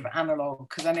sort of analog?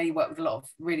 Because I know you work with a lot of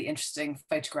really interesting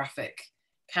photographic,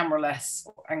 camera-less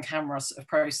and camera sort of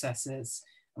processes,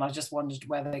 and I just wondered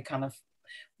where they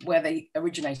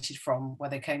originated from, where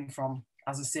they came from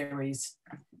as a series.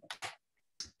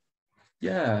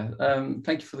 Yeah,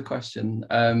 thank you for the question.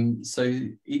 So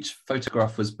each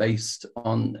photograph was based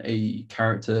on a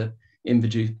character in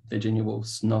Virginia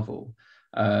Woolf's novel,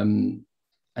 and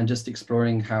just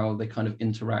exploring how they kind of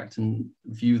interact and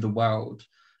view the world,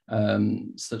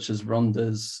 such as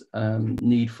Rhonda's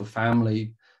need for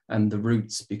family and the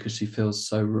roots, because she feels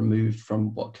so removed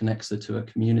from what connects her to a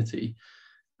community.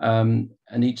 And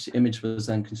each image was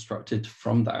then constructed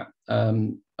from that.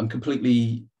 All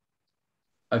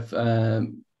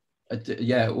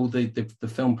the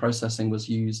film processing was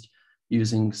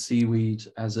using seaweed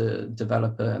as a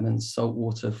developer, and then salt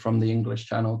water from the English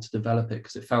Channel to develop it,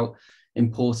 because it felt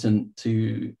important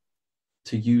to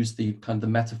use the kind of the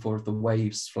metaphor of the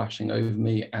waves flashing over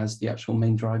me as the actual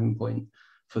main driving point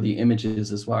for the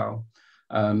images as well.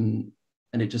 And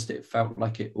it felt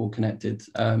like it all connected.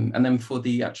 And then for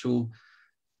the actual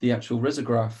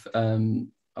risograph,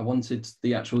 I wanted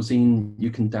the actual zine you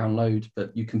can download,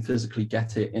 but you can physically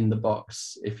get it in the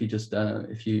box if you just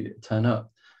if you turn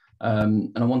up.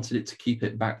 And I wanted it to keep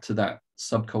it back to that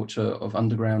subculture of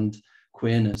underground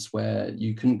queerness where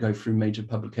you couldn't go through major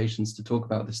publications to talk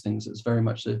about these things. It's very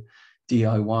much a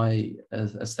DIY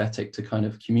aesthetic to kind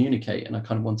of communicate, and I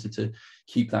kind of wanted to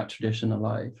keep that tradition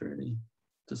alive, really.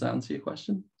 Does that answer your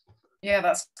question? Yeah,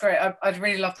 that's great. I'd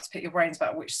really love to pick your brains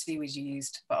about which seaweed you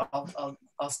used, but I'll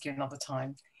ask you another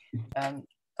time.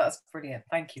 That's brilliant.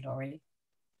 Thank you, Laurie.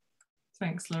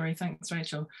 Thanks, Laurie. Thanks,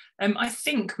 Rachel. I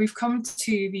think we've come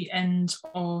to the end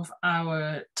of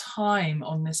our time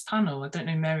on this panel. I don't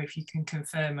know, Mary, if you can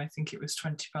confirm. I think it was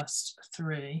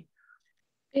 3:20.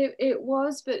 It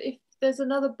was, but if there's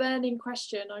another burning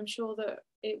question, I'm sure that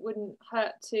it wouldn't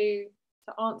hurt to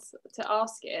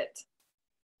ask it.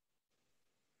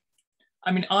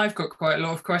 I mean, I've got quite a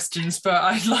lot of questions, but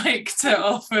I'd like to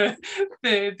offer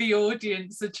the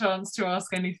audience a chance to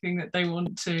ask anything that they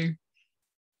want to.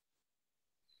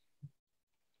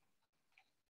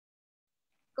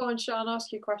 Go on, Sian,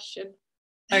 ask your question.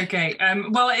 Okay,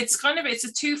 well, it's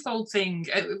a twofold thing.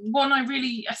 One, I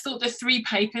thought the three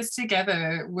papers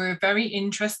together were very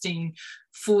interesting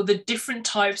for the different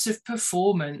types of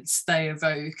performance they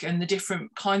evoke and the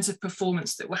different kinds of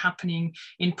performance that were happening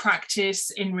in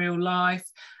practice, in real life,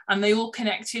 and they all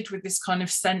connected with this kind of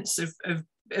sense of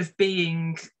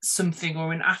being something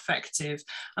or an affective.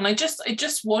 And I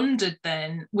just wondered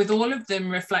then, with all of them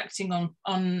reflecting on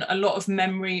a lot of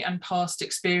memory and past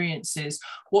experiences,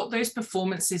 what those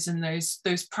performances and those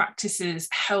practices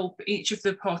help each of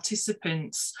the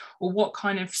participants, or what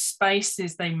kind of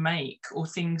spaces they make or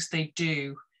things they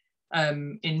do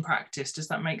in practice. Does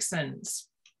that make sense?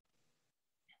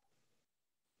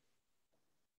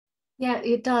 Yeah,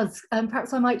 it does.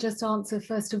 Perhaps I might just answer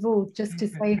first of all, just to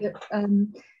say that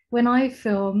when I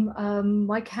film,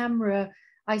 my camera,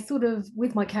 I sort of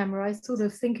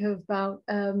think about,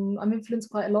 I'm influenced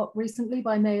quite a lot recently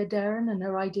by Maya Deren and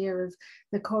her idea of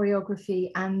the choreography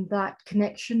and that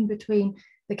connection between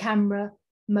the camera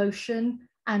motion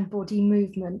and body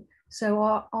movement. So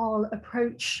I'll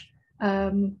approach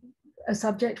a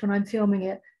subject when I'm filming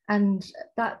it, and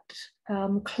that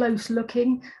close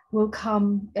looking will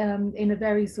come in a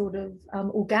very sort of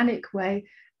organic way,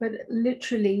 but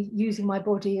literally using my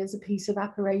body as a piece of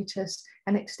apparatus,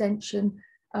 an extension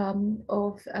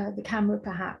of the camera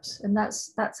perhaps. And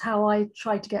that's how I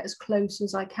try to get as close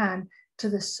as I can to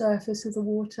the surface of the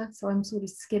water. So I'm sort of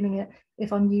skimming it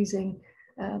if I'm using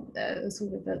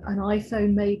sort of an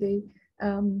iPhone maybe.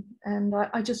 And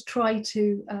I just try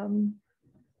to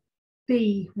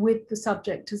be with the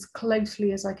subject as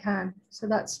closely as I can. So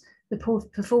that's the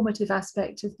performative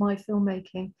aspect of my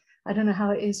filmmaking. I don't know how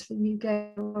it is for you,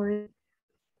 Gail.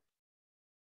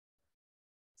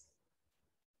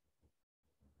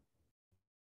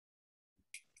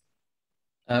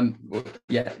 I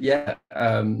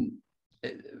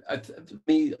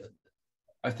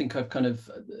think I've kind of,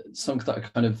 something that I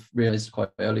kind of realized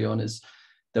quite early on is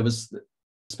there was,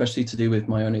 especially to do with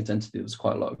my own identity, there was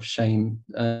quite a lot of shame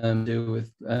to do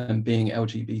with being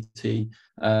LGBT,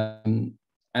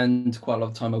 and quite a lot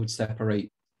of time I would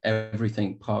separate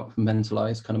everything,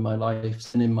 compartmentalize kind of my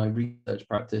life. And in my research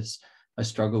practice, I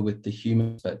struggle with the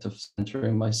human aspect of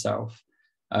centering myself.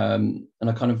 And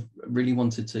I kind of really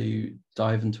wanted to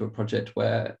dive into a project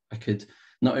where I could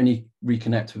not only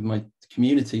reconnect with my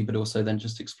community, but also then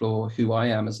just explore who I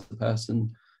am as a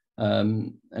person.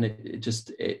 And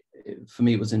it for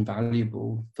me, it was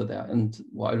invaluable for that. And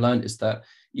what I learned is that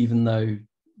even though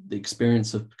the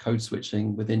experience of code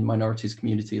switching within minorities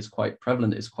community is quite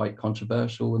prevalent, it's quite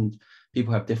controversial, and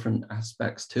people have different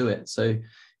aspects to it. So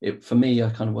for me,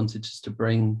 I kind of wanted just to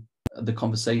bring the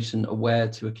conversation aware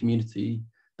to a community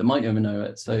that might never know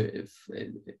it. So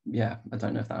yeah, I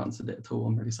don't know if that answered it at all.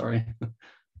 I'm really sorry.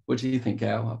 What do you think,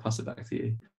 Gail? I'll pass it back to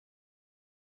you.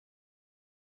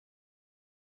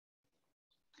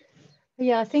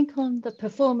 Yeah, I think on the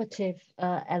performative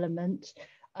element,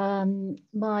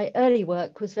 my early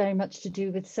work was very much to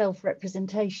do with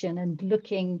self-representation and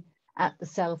looking at the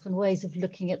self and ways of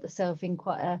looking at the self in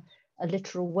quite a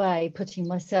literal way, putting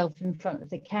myself in front of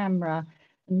the camera.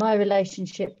 And my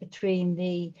relationship between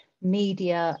the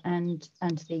media and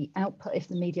the output, if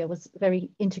the media was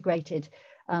very integrated.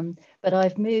 But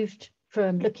I've moved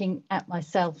from looking at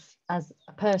myself as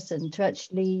a person to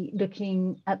actually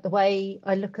looking at the way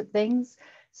I look at things.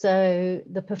 So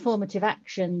the performative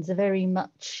actions are very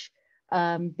much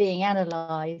being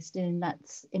analysed in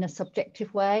a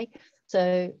subjective way.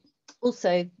 So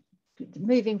also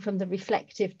moving from the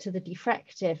reflective to the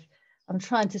diffractive, I'm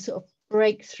trying to sort of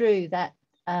break through that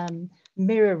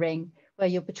mirroring where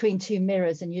you're between two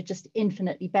mirrors and you're just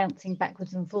infinitely bouncing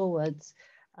backwards and forwards.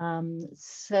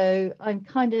 So I'm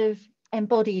kind of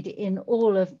embodied in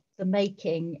all of the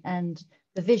making, and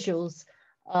the visuals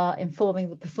are informing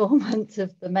the performance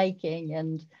of the making,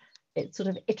 and it sort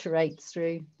of iterates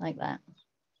through like that.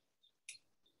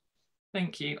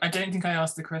 Thank you. I don't think I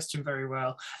asked the question very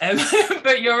well,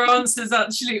 but your answers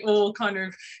actually all kind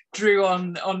of drew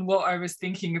on what I was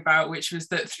thinking about, which was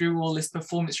that through all this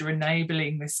performance, you're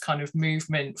enabling this kind of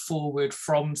movement forward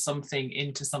from something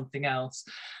into something else.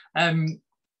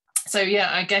 So yeah,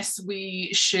 I guess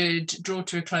we should draw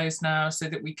to a close now so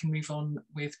that we can move on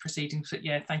with proceedings. But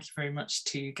yeah, thank you very much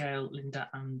to Gail, Linda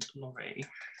and Laurie.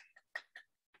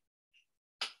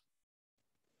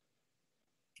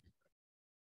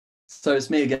 So it's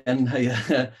me again. Hey,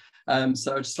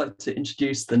 so I'd just like to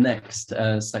introduce the next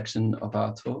section of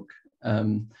our talk.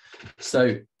 During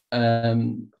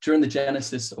the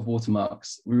genesis of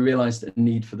Watermarks, we realized a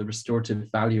need for the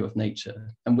restorative value of nature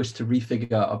and wished to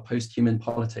refigure our post-human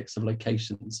politics of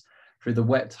locations through the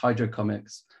wet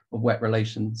hydrocomics of wet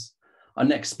relations. Our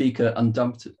next speaker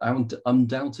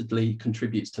undoubtedly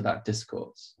contributes to that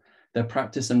discourse. Their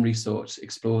practice and research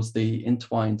explores the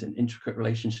entwined and intricate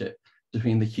relationship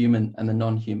between the human and the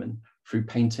non-human through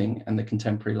painting and the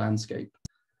contemporary landscape.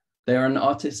 They are an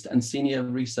artist and senior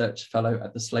research fellow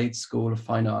at the Slade School of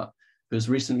Fine Art, who was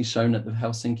recently shown at the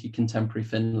Helsinki Contemporary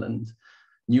Finland,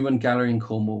 Newman Gallery in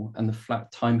Cornwall, and the Flat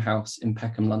Time House in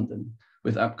Peckham, London,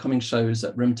 with upcoming shows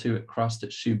at Room 2 at Craster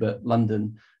Schubert,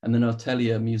 London, and the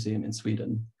Norrtälje Museum in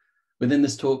Sweden. Within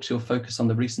this talk, she'll focus on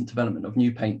the recent development of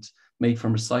new paint made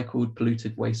from recycled,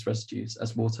 polluted waste residues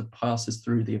as water passes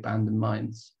through the abandoned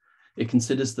mines. It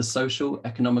considers the social,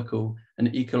 economical,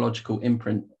 and ecological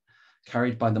imprint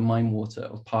carried by the mine water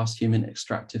of past human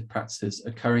extractive practices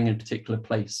occurring in a particular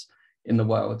place in the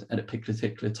world at a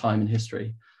particular time in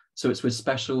history. So it's with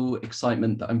special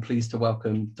excitement that I'm pleased to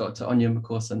welcome Dr. Onya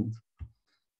McCausland.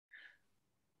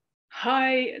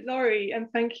 Hi, Laurie, and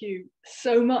thank you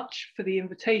so much for the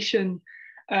invitation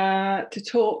to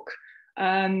talk.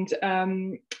 And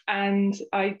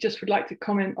I just would like to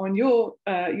comment on your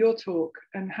talk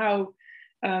and how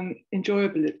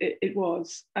enjoyable it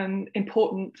was and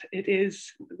important it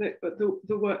is,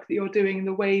 the work that you're doing and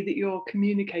the way that you're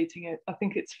communicating it. I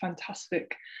think it's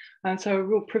fantastic, and so a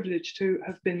real privilege to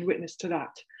have been witness to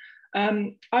that.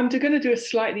 I'm going to do a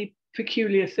slightly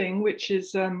peculiar thing, which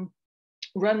is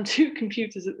run two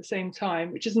computers at the same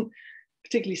time, which isn't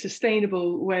particularly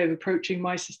sustainable way of approaching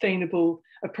my sustainable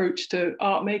approach to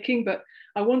art making, but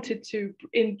I wanted to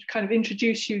kind of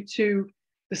introduce you to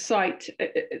the site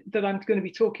that I'm going to be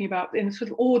talking about in a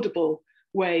sort of audible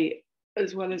way,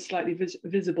 as well as slightly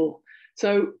visible.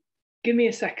 So give me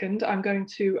a second. I'm going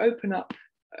to open up,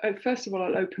 first of all,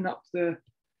 I'll open up the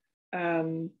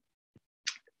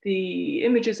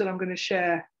images that I'm going to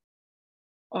share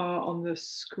on the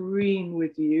screen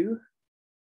with you.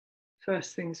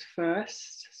 First things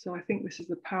first. So I think this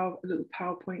is a little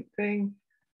PowerPoint thing.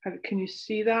 Can you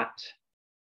see that?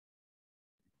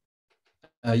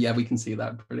 Yeah, we can see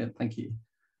that. Brilliant, thank you.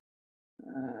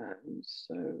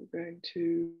 So we're going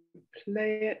to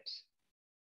play it.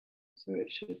 So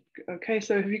it should, okay,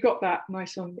 so have you got that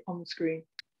nice on the screen?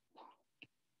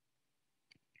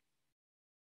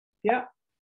 Yeah.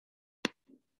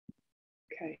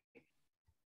 Okay.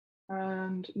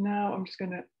 And now I'm just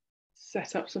going to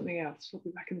set up something else. I'll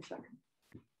be back in a second.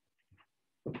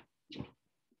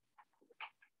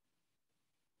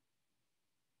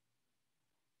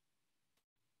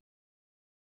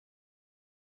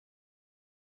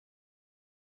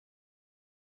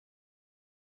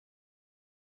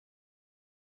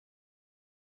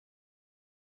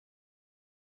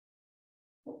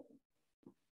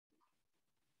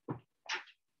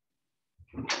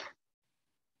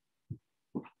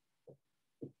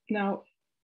 Now,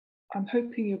 I'm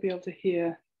hoping you'll be able to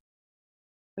hear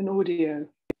an audio.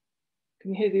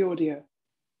 Can you hear the audio?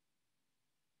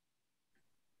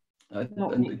 We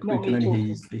can only hear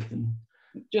you speaking.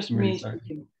 Just me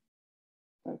speaking.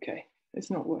 Okay, it's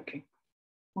not working.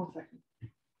 1 second.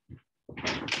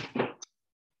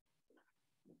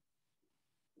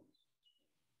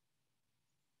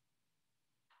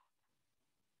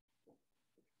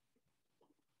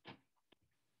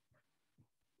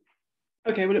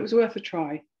 Okay, well, it was worth a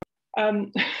try. I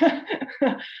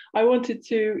wanted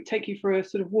to take you for a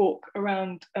sort of walk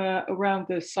around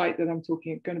the site that I'm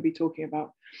going to be talking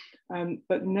about,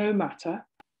 but no matter.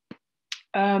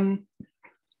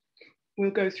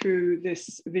 We'll go through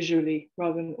this visually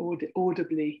rather than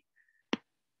audibly.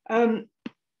 The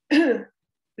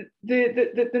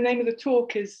name of the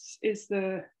talk is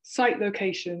the site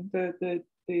location, the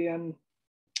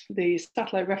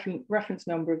satellite reference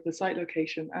number of the site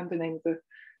location, and the name of the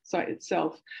site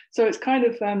itself. So it's kind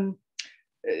of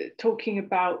talking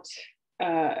about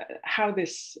how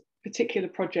this particular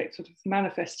project sort of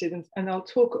manifested, and I'll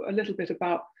talk a little bit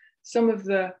about some of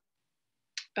the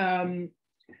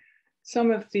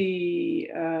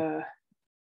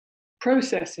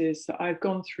processes that I've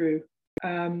gone through.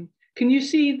 Can you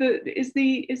see is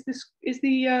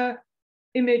the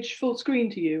image full screen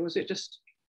to you, or is it just?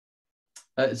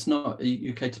 It's not. Are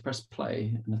you okay to press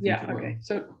play? And I think yeah. Okay.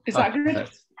 So is that good?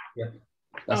 Yeah,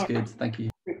 that's good. Thank you.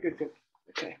 Good.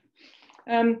 Okay.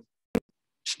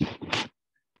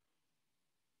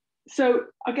 So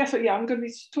I guess I'm going to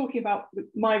be talking about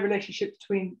my relationship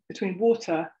between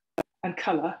water and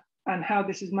colour, and how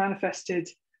this is manifested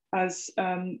as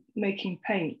making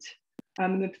paint,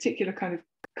 and the particular kind of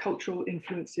cultural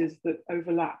influences that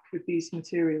overlap with these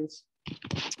materials.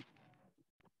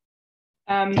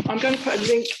 I'm going to put a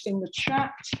link in the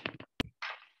chat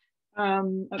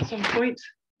at some point,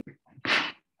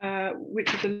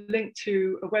 which is a link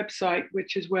to a website,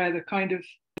 which is where the kind of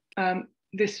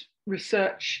this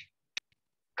research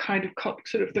kind of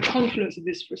sort of the confluence of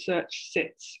this research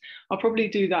sits. I'll probably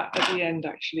do that at the end,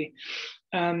 actually.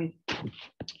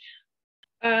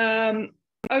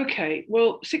 Okay,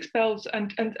 well, Six Bells,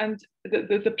 and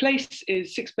the place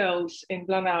is Six Bells in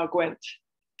Blaenau Gwent,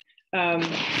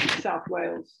 South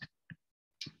Wales.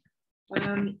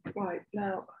 Right,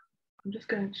 now I'm just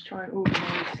going to try and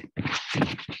organise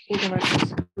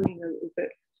the screen a little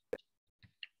bit.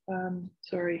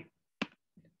 Sorry,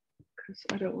 because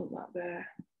I don't want that there.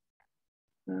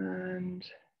 And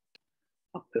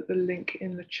I'll put the link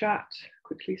in the chat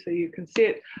quickly so you can see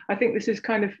it. I think this is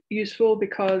kind of useful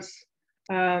because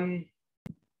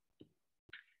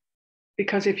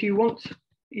if you want,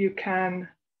 you can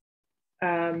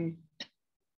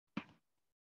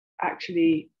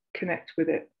actually connect with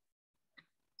it.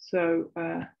 So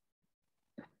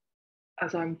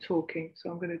as I'm talking, so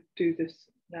I'm going to do this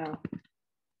now.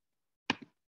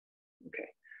 Okay.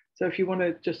 So if you want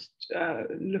to just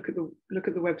look at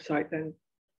the website, then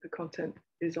the content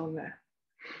is on there.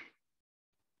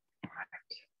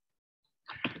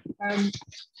 Right.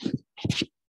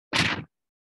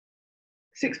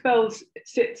 Six Bells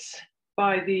sits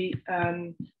by the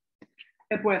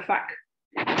Ebwe'r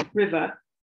River,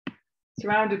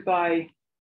 surrounded by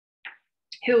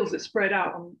hills that spread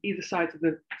out on either side of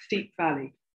the steep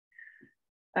valley.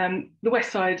 The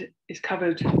west side is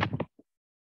covered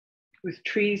with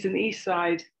trees, and the east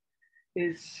side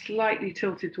is slightly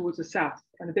tilted towards the south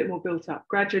and a bit more built up,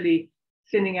 gradually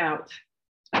thinning out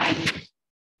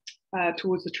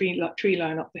towards the tree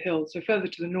line up the hill. So further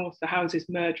to the north, the houses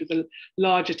merge with the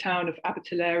larger town of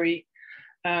Abertillery,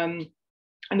 and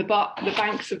the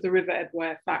banks of the River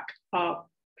Ebwe'r are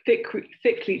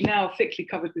thickly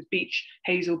covered with beech,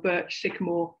 hazel, birch,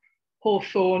 sycamore,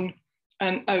 hawthorn,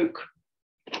 and oak.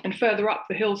 And further up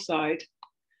the hillside,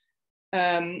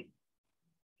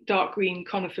 dark green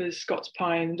conifers, Scots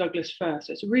pine, and Douglas fir.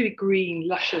 So it's a really green,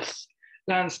 luscious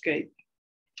landscape.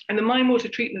 And the mine water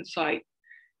treatment site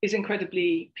is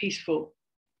incredibly peaceful.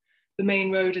 The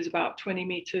main road is about 20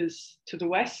 meters to the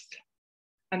west,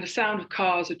 and the sound of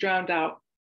cars are drowned out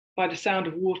by the sound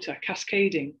of water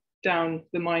cascading down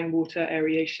the mine water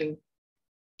aeration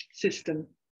system.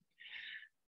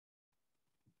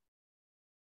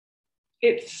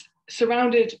 It's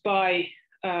surrounded by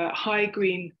a high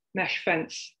green mesh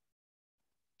fence,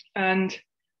 and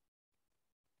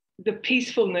the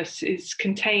peacefulness is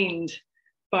contained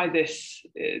by this.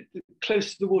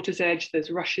 Close to the water's edge,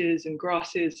 there's rushes and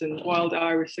grasses, and wild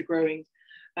iris are growing,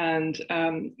 and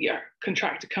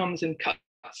contractor comes and cuts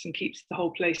and keeps the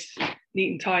whole place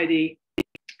neat and tidy.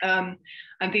 And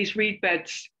these reed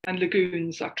beds and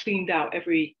lagoons are cleaned out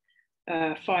every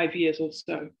 5 years or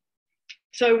so.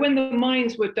 So when the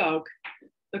mines were dug,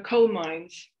 the coal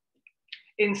mines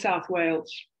in South Wales,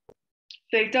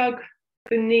 they dug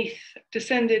beneath,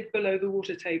 descended below the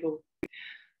water table.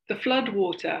 The flood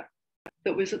water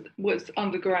that was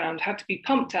underground had to be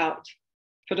pumped out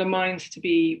for the mines to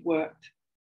be worked.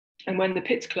 And when the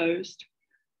pits closed,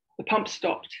 the pumps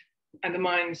stopped and the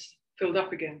mines filled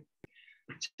up again.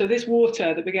 So this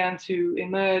water that began to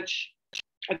emerge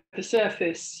at the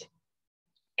surface,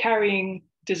 carrying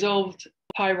dissolved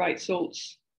pyrite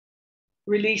salts,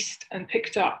 released and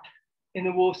picked up in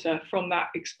the water from that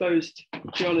exposed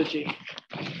geology.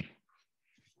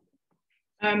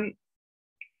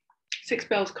 Six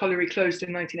Bells Colliery closed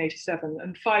in 1987,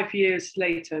 and 5 years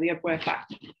later, the Ebwe'r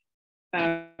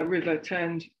River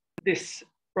turned this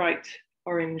bright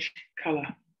orange colour.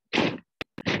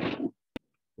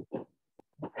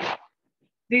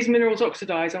 These minerals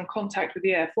oxidize on contact with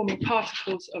the air, forming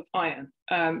particles of iron.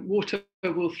 Water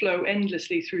will flow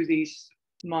endlessly through these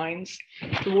mines.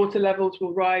 The water levels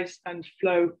will rise and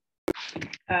flow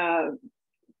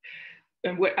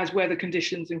as weather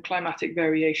conditions and climatic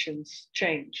variations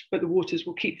change, but the waters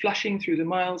will keep flushing through the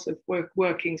miles of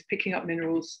workings, picking up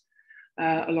minerals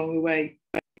along the way.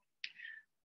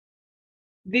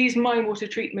 These mine water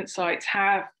treatment sites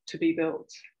have to be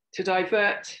built to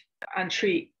divert and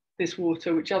treat this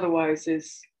water, which otherwise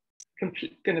is going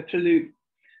to pollute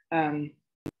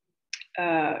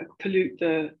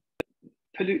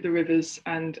the rivers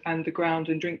and the ground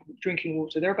and drinking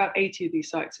water. There are about 80 of these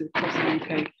sites across the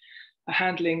UK are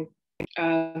handling,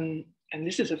 and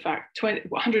this is a fact,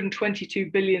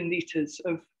 122 billion litres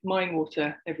of mine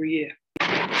water every year.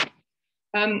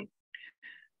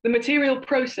 The material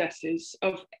processes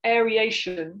of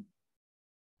aeration,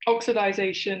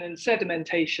 oxidization and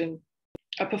sedimentation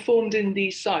are performed in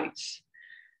these sites,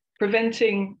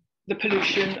 preventing the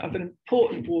pollution of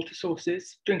important water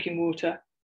sources, drinking water,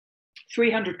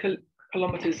 300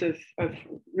 kilometres of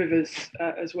rivers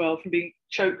as well, from being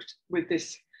choked with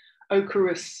this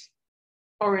ochreous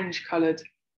orange-coloured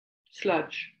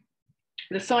sludge.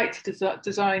 The site's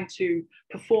designed to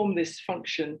perform this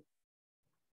function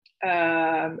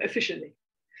efficiently.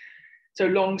 So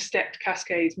long stepped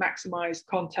cascades maximize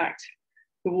contact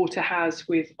the water has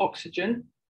with oxygen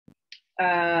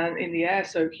in the air.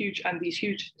 So these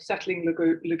huge settling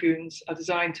lagoons are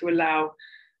designed to allow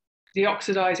the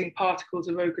oxidizing particles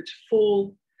of ochre to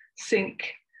fall,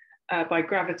 sink by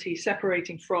gravity,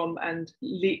 separating from and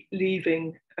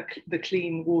leaving the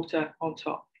clean water on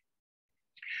top.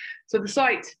 So the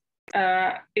site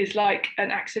is like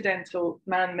an accidental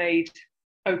man-made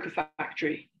ochre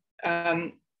factory,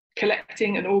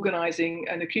 collecting and organizing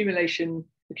an accumulation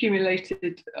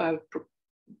of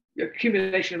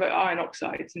iron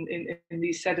oxides in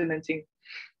these sedimenting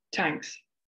tanks.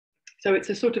 So it's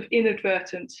a sort of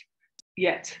inadvertent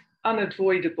yet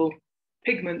unavoidable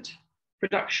pigment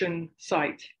production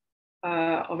site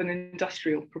of an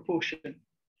industrial proportion.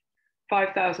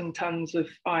 5,000 tons of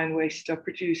iron waste are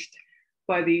produced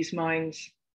by these mines,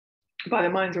 by the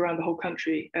mines around the whole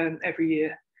country every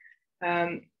year.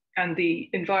 And the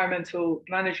environmental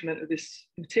management of this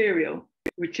material,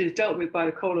 which is dealt with by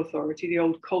the Coal Authority, the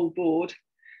old Coal Board,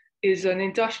 is an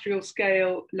industrial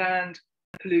scale land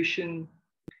pollution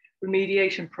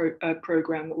remediation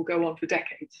program that will go on for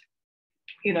decades,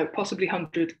 possibly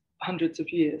hundreds of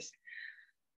years.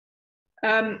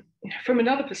 From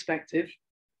another perspective,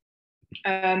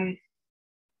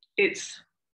 it's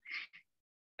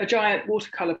a giant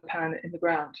watercolor pan in the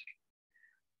ground.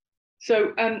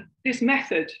 So this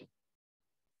method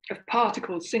of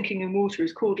particles sinking in water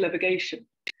is called levigation.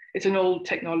 It's an old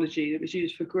technology that was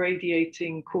used for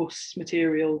gradiating coarse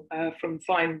material from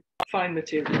fine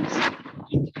materials.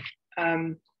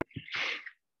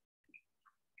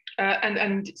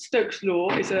 And Stokes'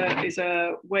 law is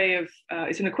a way of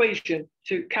it's an equation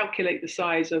to calculate the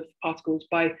size of particles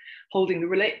by holding the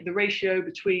ratio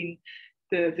between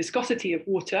the viscosity of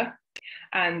water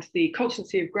and the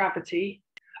constancy of gravity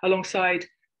alongside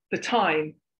the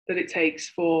time that it takes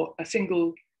for a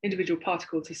single individual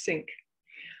particle to sink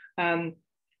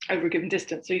over a given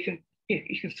distance. So you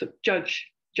can sort of judge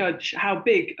how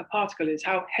big a particle is,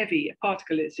 how heavy a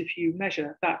particle is if you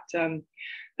measure that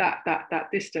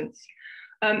distance.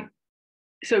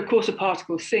 So coarser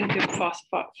particles sink and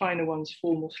finer ones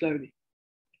fall more slowly.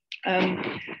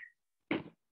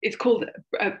 It's called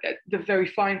the very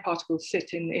fine particles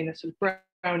sit in a sort of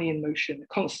Brownian motion, a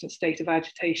constant state of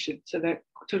agitation. So they're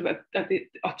sort of at the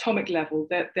atomic level,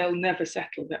 they'll never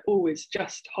settle. They're always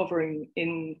just hovering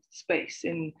in space,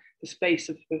 in the space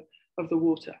of the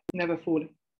water, never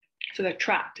falling. So they're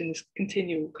trapped in this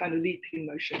continual kind of leaping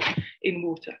motion in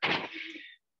water.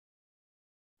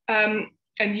 And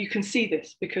you can see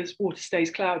this because water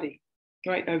stays cloudy,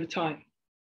 right, over time.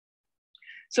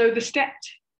 So the stepped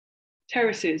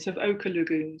terraces of ochre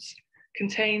lagoons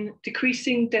contain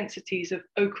decreasing densities of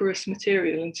ochreous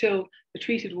material until the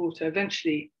treated water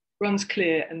eventually runs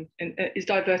clear and is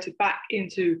diverted back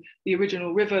into the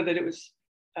original river that it was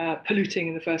polluting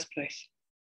in the first place.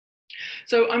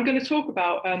 So I'm going to talk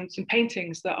about some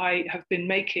paintings that I have been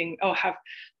making or have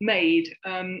made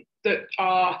that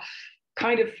are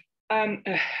kind of,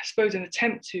 I suppose, an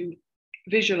attempt to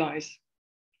visualize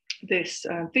this,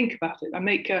 think about it. I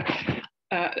make a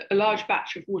large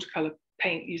batch of watercolor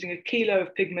paint using a kilo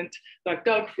of pigment that I've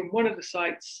dug from one of the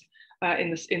sites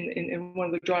in one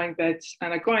of the drying beds,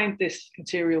 and I grind this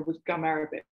material with gum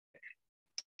arabic.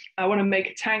 I want to make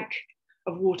a tank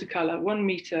of watercolor 1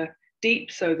 meter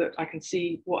deep so that I can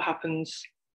see what happens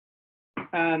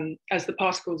as the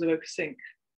particles evoke a sink.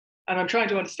 And I'm trying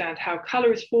to understand how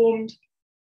color is formed,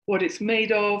 what it's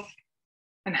made of,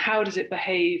 and how does it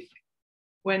behave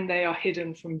when they are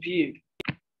hidden from view.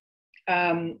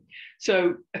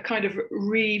 So a kind of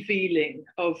revealing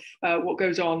of what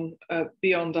goes on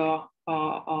beyond our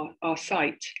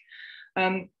sight.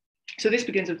 So this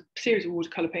begins a series of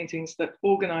watercolor paintings that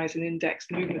organize and index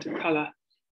the movement of color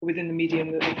within the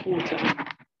medium of water,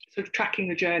 sort of tracking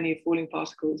the journey of falling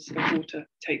particles of water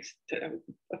takes to,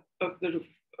 a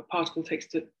particle takes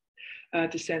to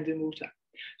descend in water.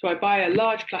 So I buy a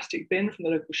large plastic bin from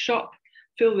the local shop,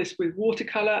 fill this with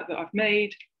watercolor that I've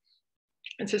made,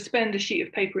 and suspend a sheet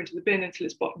of paper into the bin until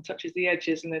its bottom touches the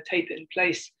edges, and then tape it in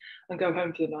place and go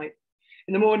home for the night.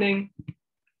 In the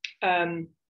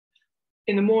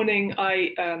morning,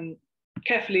 I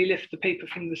carefully lift the paper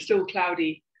from the still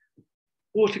cloudy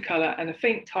watercolor, and a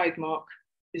faint tide mark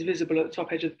is visible at the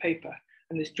top edge of the paper,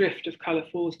 and this drift of color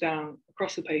falls down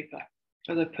across the paper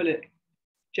as I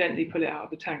gently pull it out of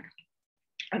the tank.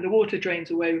 And the water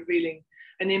drains away, revealing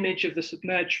an image of the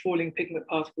submerged falling pigment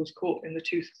particles caught in the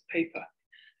tooth of the paper,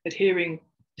 adhering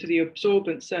to the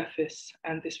absorbent surface,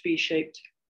 and this V-shaped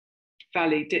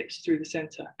valley dips through the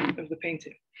center of the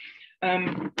painting.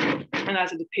 And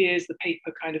as it appears, the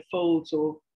paper kind of folds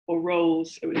or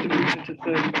rolls with the movement of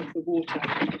the water.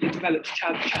 It develops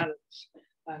channels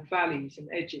and valleys and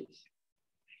edges.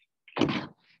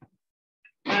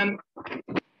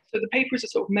 So the paper is a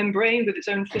sort of membrane with its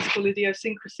own physical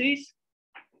idiosyncrasies.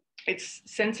 It's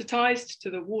sensitized to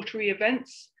the watery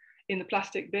events in the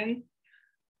plastic bin.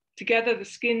 Together, the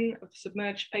skin of the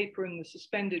submerged paper and the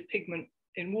suspended pigment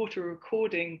in water are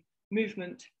recording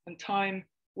movement and time,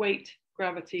 weight,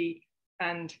 gravity,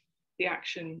 and the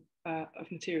action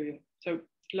of material. So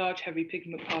large, heavy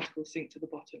pigment particles sink to the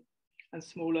bottom, and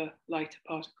smaller, lighter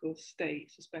particles stay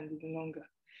suspended and longer,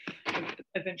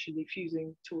 eventually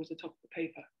fusing towards the top of the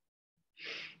paper.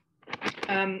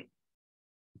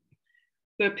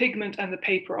 The pigment and the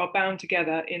paper are bound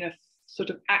together in a sort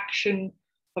of action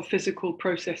of physical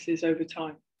processes over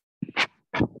time.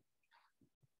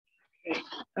 Okay.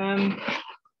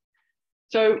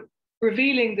 So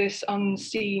revealing this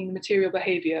unseen material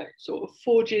behavior sort of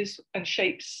forges and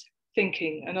shapes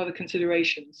thinking and other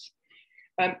considerations.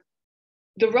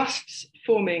 The rusts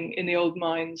forming in the old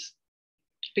mines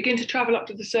begin to travel up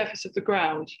to the surface of the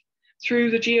ground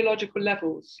through the geological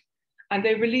levels, and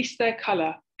they release their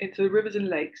color into the rivers and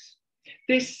lakes.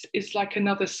 This is like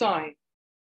another sign.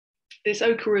 This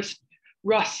ochreous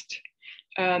rust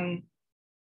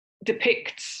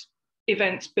depicts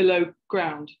events below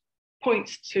ground,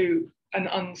 points to an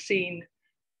unseen,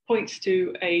 points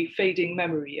to a fading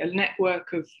memory, a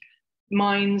network of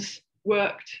mines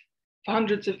worked for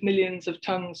hundreds of millions of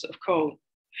tons of coal,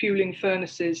 fueling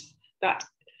furnaces that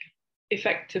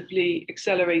effectively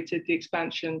accelerated the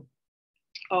expansion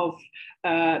of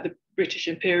the British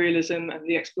imperialism and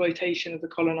the exploitation of the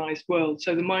colonized world.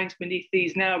 So the mines beneath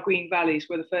these now green valleys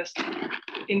were the first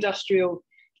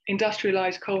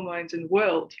industrialized coal mines in the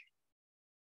world.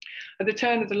 At the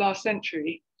turn of the last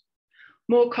century,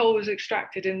 more coal was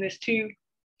extracted in this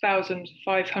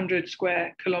 2,500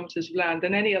 square kilometers of land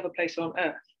than any other place on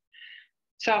Earth.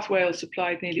 South Wales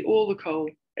supplied nearly all the coal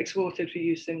exported for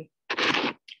use in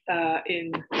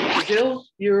Brazil,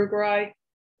 Uruguay,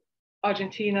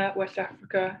 Argentina, West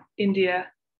Africa, India,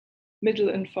 Middle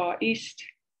and Far East,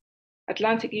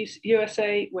 Atlantic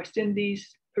USA, West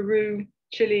Indies, Peru,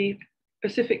 Chile,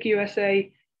 Pacific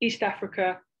USA, East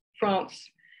Africa,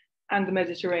 France, and the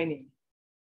Mediterranean.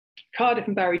 Cardiff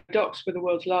and Barry docks were the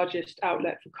world's largest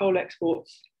outlet for coal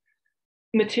exports,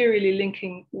 materially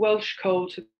linking Welsh coal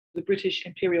to the British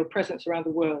imperial presence around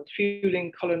the world,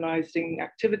 fueling colonizing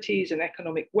activities and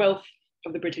economic wealth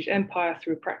of the British Empire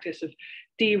through a practice of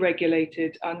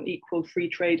deregulated, unequal free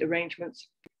trade arrangements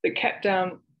that kept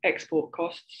down export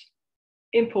costs.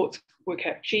 Imports were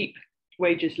kept cheap,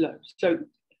 wages low. So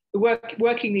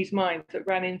working these mines that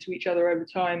ran into each other over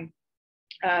time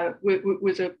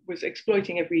was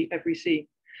exploiting every sea.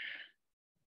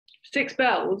 Six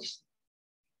Bells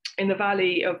in the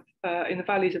valleys of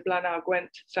Blaenau Gwent,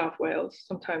 South Wales,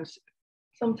 sometimes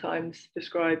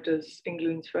described as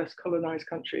England's first colonised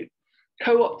country,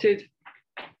 co-opted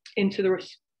into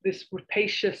this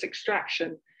rapacious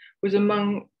extraction, was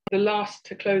among the last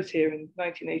to close here in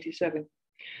 1987.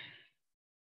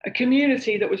 A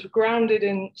community that was grounded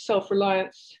in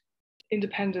self-reliance,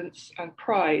 independence, and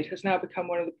pride has now become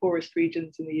one of the poorest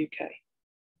regions in the UK.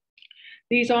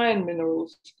 These iron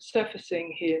minerals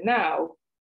surfacing here now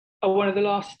are one of the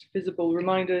last visible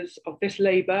reminders of this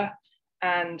labour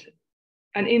and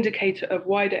an indicator of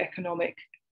wider economic,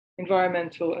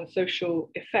 environmental and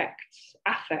social affects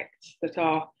that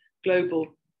are global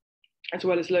as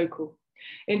well as local.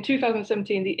 In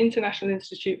 2017, the International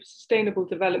Institute for Sustainable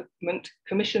Development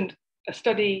commissioned a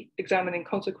study examining the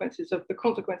consequences of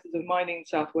mining in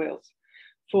South Wales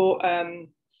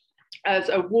as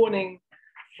a warning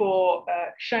for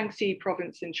Shaanxi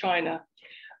province in China,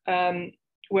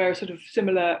 where a sort of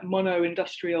similar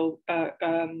mono-industrial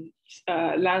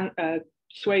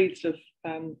swathes of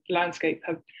landscape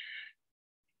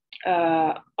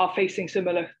are facing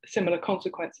similar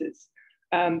consequences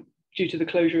due to the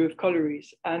closure of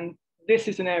collieries. And this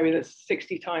is an area that's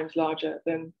 60 times larger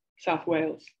than South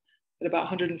Wales, at about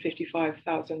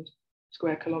 155,000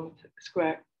 square kilometres.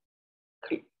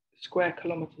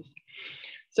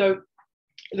 So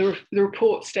the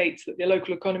report states that the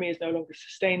local economy is no longer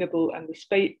sustainable, and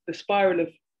the spiral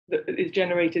that is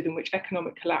generated in which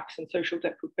economic collapse and social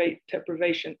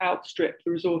deprivation outstrip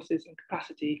the resources and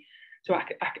capacity to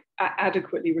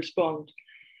adequately respond.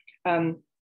 And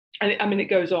I mean, it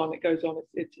goes on.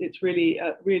 It's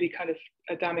really kind of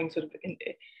a damning sort of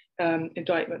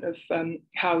indictment of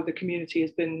how the community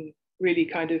has been really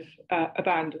kind of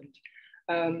abandoned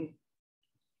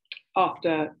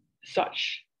after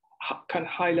such kind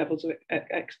of high levels of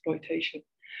exploitation.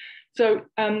 So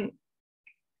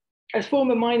as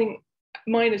former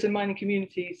miners and mining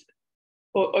communities,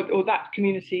 or that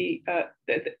community,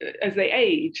 as they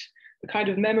age, the kind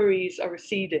of memories are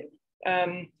receding,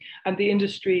 and the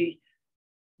industry,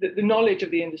 the knowledge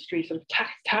of the industry, sort of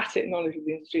tacit knowledge of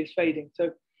the industry, is fading.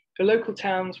 So the local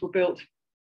towns were built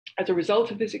as a result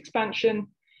of this expansion,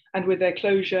 and with their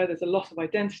closure, there's a loss of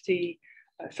identity,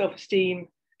 self-esteem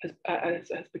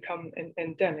has become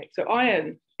endemic. So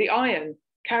the iron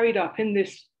carried up in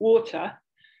this water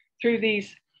through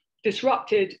these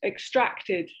disrupted,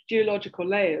 extracted geological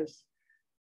layers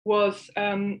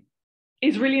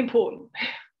is really important.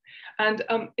 And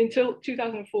until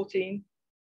 2014,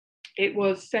 it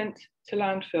was sent to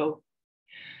landfill.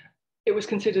 It was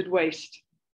considered waste.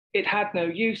 It had no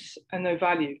use and no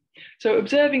value. So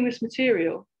observing this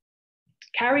material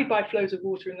carried by flows of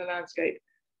water in the landscape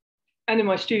and in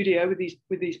my studio with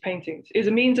these paintings is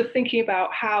a means of thinking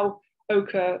about how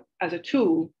ochre as a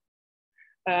tool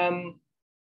can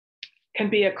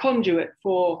be a conduit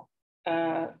for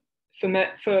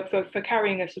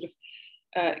carrying a sort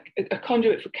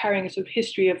of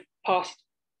history of past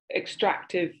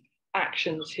extractive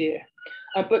actions here,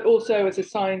 but also as a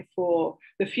sign for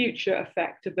the future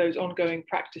effect of those ongoing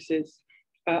practices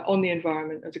on the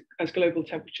environment as global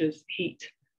temperatures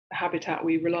heat the habitat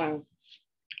we rely on.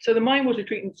 So the mine water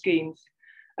treatment schemes,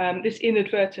 this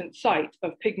inadvertent site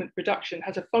of pigment production,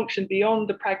 has a function beyond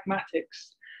the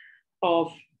pragmatics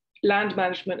of land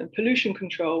management and pollution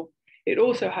control. It's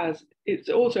also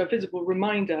a visible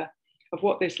reminder of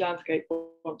what this landscape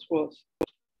once was.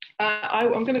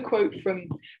 I'm going to quote from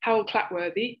Harold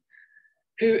Clatworthy,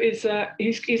 who is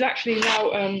he's actually now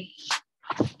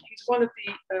he's one of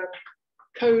the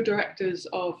co-directors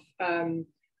of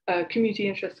a community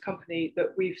interest company that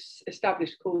we've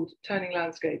established called Turning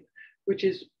Landscape, which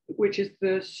is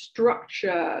the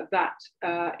structure that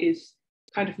is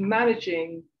kind of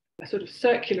managing a sort of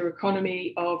circular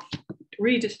economy of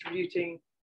redistributing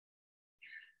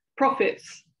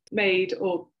profits made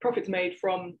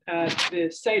from the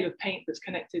sale of paint that's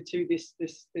connected to this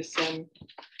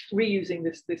reusing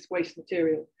this waste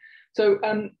material. So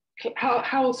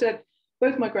Howell said,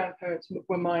 both my grandparents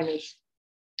were miners.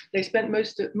 They spent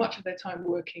much of their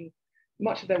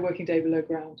working day below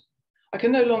ground. I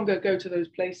can no longer go to those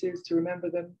places to remember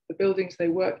them. The buildings they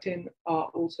worked in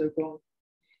are also gone.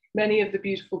 Many of the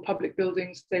beautiful public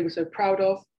buildings they were so proud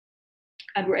of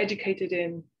and were educated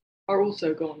in are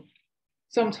also gone.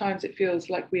 Sometimes it feels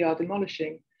like we are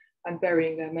demolishing and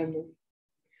burying their memory.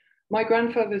 My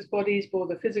grandfather's bodies bore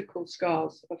the physical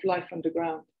scars of life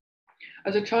underground.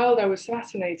 As a child, I was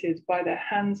fascinated by their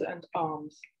hands and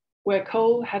arms, where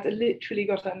coal had literally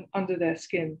got under their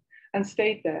skin and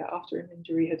stayed there after an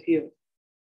injury had healed.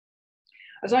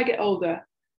 As I get older,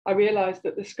 I realize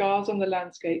that the scars on the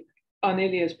landscape are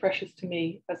nearly as precious to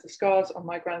me as the scars on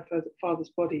my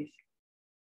grandfather's bodies.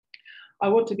 I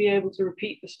want to be able to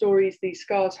repeat the stories these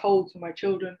scars hold to my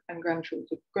children and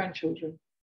grandchildren.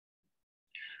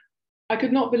 I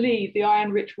could not believe the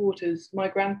iron-rich waters my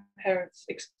grandparents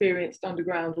experienced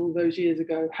underground all those years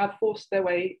ago have forced their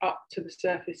way up to the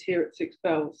surface here at Six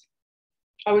Bells.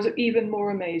 I was even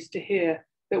more amazed to hear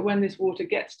that when this water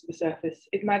gets to the surface,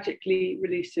 it magically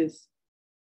releases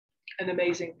an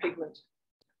amazing pigment.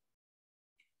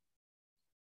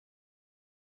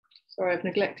 Sorry, I've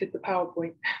neglected the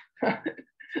PowerPoint.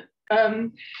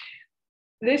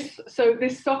 This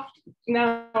soft,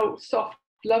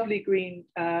 lovely green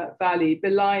valley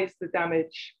belies the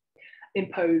damage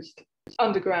imposed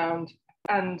underground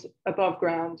and above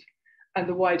ground and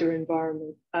the wider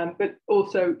environment, but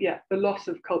also, yeah, the loss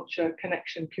of culture,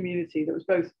 connection, community that was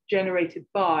both generated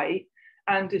by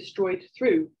and destroyed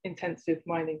through intensive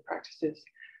mining practices.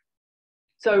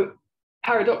 So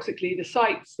paradoxically, the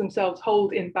sites themselves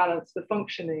hold in balance the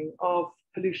functioning of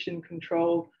pollution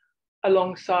control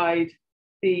alongside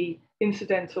the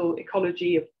incidental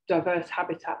ecology of diverse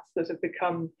habitats that have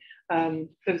become, that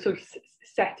are sort of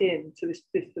set into this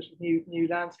sort of new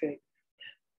landscape.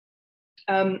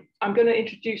 I'm going to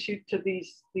introduce you to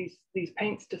these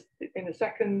paints just in a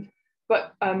second,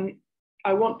 but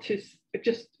I want to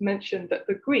just mention that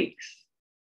the Greeks,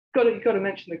 you've got to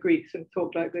mention the Greeks and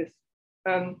talk like this,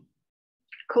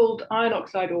 called iron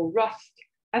oxide or rust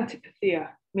antipathia,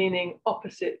 meaning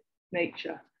opposite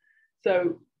nature.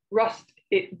 So rust,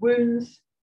 it wounds,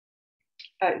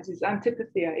 it is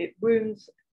antipathia, it wounds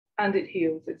and it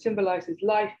heals. It symbolizes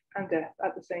life and death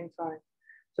at the same time.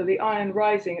 So the iron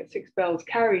rising at 6 bells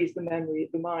carries the memory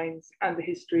of the mines and the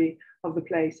history of the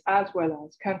place, as well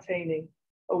as containing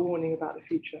a warning about the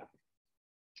future.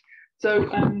 So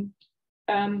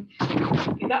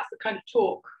that's the kind of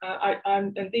talk.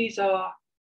 And these are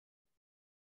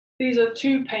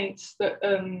 2 paints that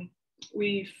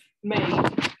we've made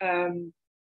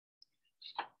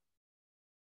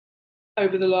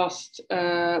over the last,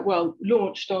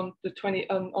 launched on the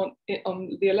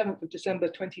 11th of December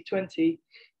 2020.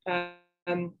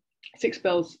 6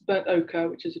 bells burnt ochre,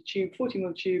 which is a tube,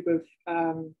 40mm tube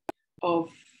of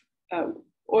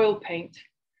oil paint.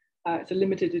 It's a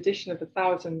limited edition of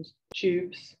 1,000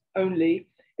 tubes only.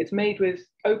 It's made with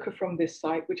ochre from this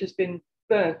site, which has been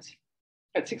burnt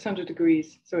at 600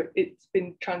 degrees. So it's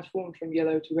been transformed from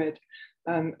yellow to red.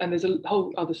 And there's a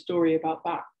whole other story about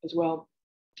that as well.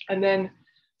 And then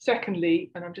secondly,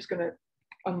 and I'm just going to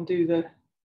undo the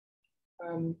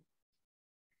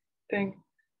thing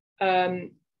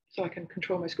so I can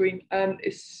control my screen,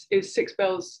 is 6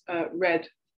 bells red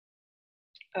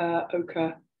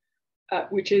ochre,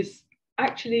 which is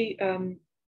actually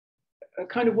a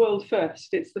kind of world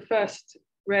first. It's the first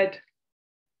red,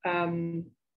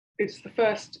 it's the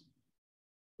first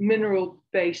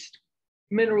mineral-based,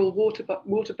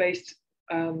 water-based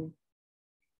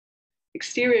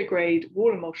exterior grade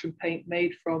wall emulsion paint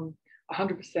made from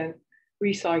 100%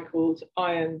 recycled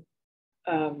iron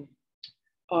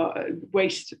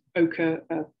waste ochre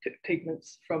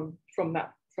pigments from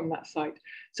that site.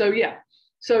 So yeah,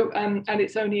 so and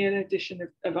it's only an edition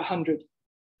of 100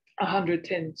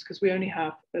 tins, because we only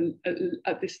have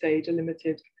at this stage a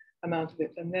limited amount of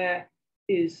it. And there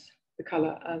is the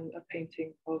colour and a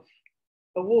painting of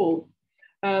a wall.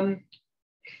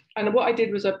 And what I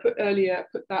did was I put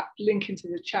that link into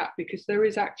the chat, because there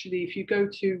is actually, if you go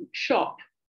to shop,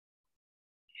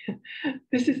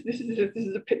 this is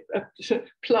a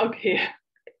plug here.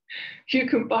 You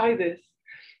can buy this.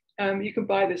 You can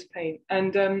buy this paint,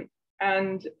 and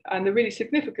the really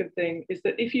significant thing is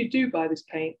that if you do buy this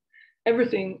paint,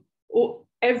 everything, or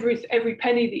every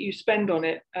penny that you spend on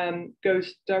it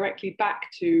goes directly back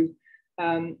to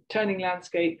Turning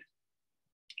Landscape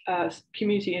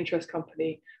Community Interest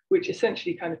Company, which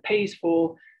essentially kind of pays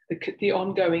for the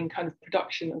ongoing kind of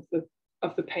production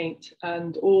of the paint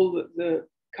and all the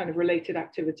kind of related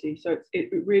activity. So it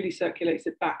really circulates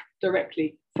it back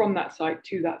directly from that site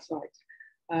to that site.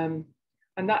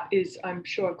 And that is, I'm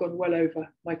sure I've gone well over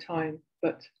my time,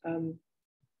 but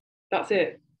that's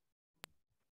it.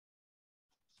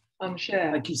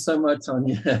 Unshare. Thank you so much,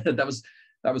 Tania. that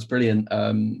was brilliant.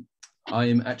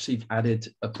 I'm actually added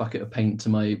a bucket of paint to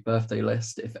my birthday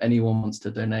list. If anyone wants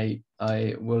to donate,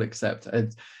 I will accept. I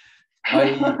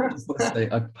just want to say,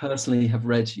 I personally have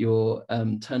read your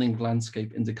Turning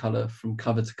Landscape into Colour from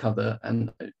cover to cover,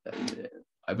 and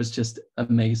I was just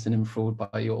amazed and enthralled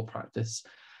by your practice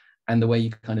and the way you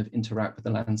kind of interact with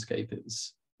the landscape. It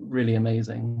was really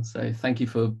amazing. So thank you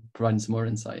for providing some more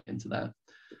insight into that.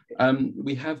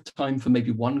 We have time for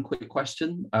maybe one quick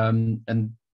question,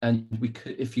 and we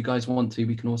could, if you guys want to,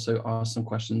 we can also ask some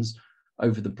questions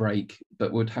over the break,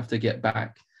 but we'd have to get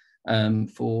back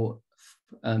for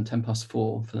 4:10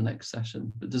 for the next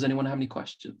session. But does anyone have any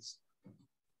questions?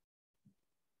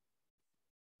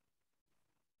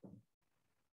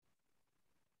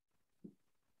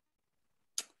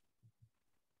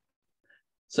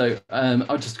 So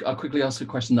I'll quickly ask a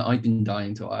question that I've been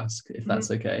dying to ask, if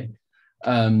that's okay.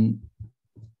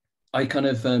 I kind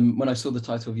of, when I saw the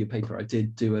title of your paper, I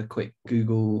did do a quick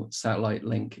Google satellite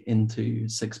link into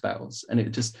Six Bells, and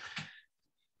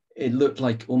it looked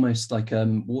like almost like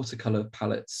watercolor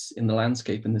palettes in the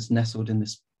landscape, and this nestled in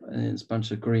this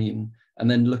bunch of green. And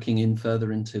then looking in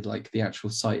further into like the actual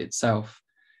site itself,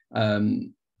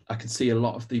 I could see a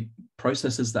lot of the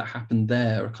processes that happened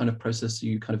there are kind of processes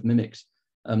you kind of mimicked,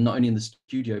 not only in the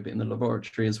studio, but in the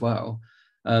laboratory as well.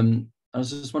 I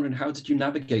was just wondering, how did you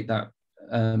navigate that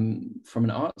from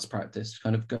an arts practice,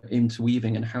 kind of go into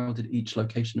weaving, and how did each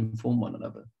location inform one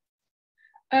another?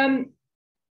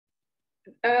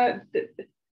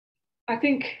 I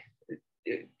think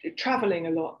traveling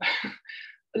a lot,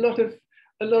 a lot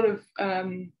of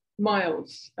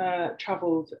miles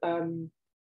traveled.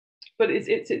 But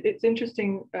it's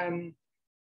interesting.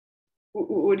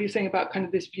 What are you saying about kind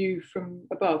of this view from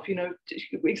above? You know,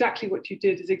 exactly what you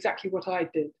did is exactly what I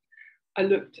did. I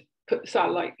put the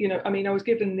satellite. You know, I mean, I was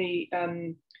given the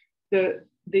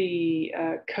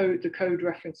code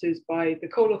references by the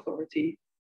Coal Authority,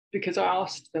 because I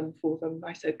asked them for them.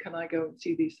 I said, can I go and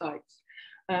see these sites?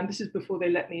 This is before they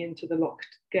let me into the locked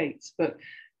gates.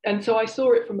 And so I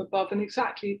saw it from above, and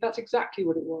that's exactly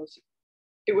what it was.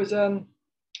 It was a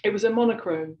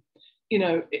monochrome, you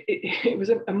know, it was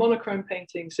a monochrome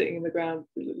painting sitting in the ground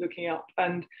looking up,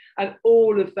 and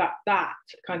all of that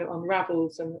kind of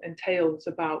unravels and entails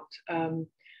about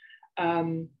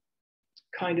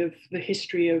kind of the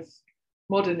history of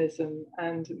modernism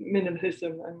and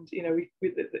minimalism, and you know,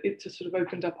 it just sort of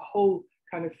opened up a whole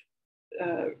kind of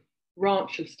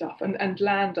ranch of stuff, and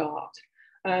land art.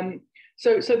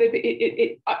 So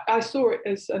I saw it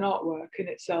as an artwork in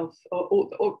itself,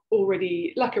 or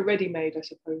already like a ready-made, I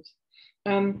suppose.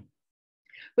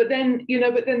 But then, you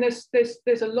know,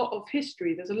 there's a lot of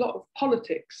history, there's a lot of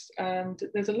politics, and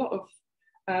there's a lot of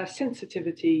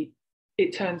sensitivity,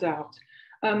 it turns out.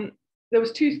 There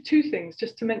was two things,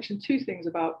 just to mention two things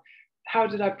about how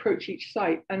did I approach each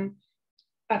site. And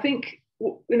I think,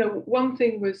 you know, one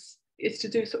thing is to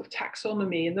do sort of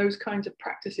taxonomy and those kinds of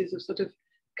practices of sort of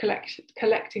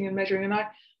collecting and measuring. And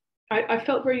I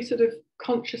felt very sort of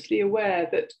consciously aware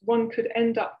that one could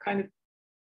end up kind of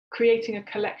creating a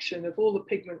collection of all the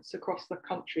pigments across the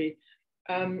country,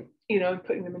 you know, and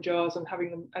putting them in jars and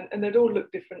having them, and they'd all look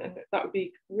different, and that would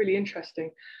be really interesting.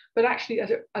 But actually,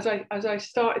 as I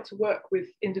started to work with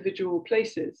individual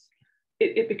places,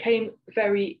 it became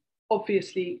very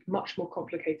obviously much more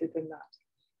complicated than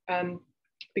that.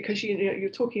 Because you're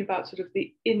talking about sort of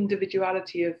the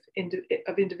individuality of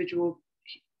individual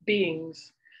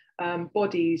beings,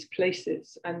 bodies,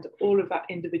 places, and all of that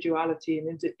individuality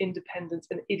and independence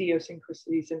and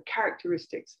idiosyncrasies and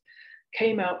characteristics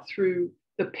came out through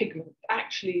the pigment,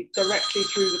 actually directly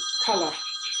through the colour.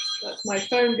 That's my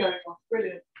phone going off,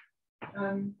 brilliant.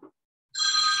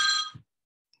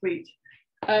 Sweet.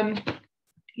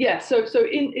 Yeah, so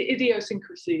in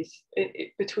idiosyncrasies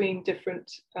between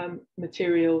different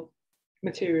materials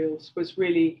was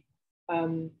really,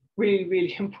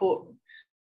 really important,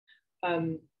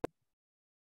 and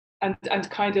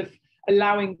kind of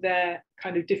allowing their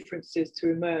kind of differences to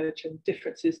emerge and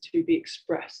differences to be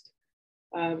expressed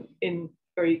in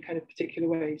very kind of particular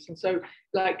ways. And so,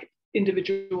 like,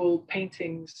 individual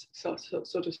paintings sort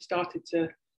of started to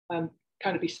kind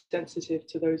of be sensitive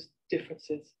to those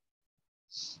differences.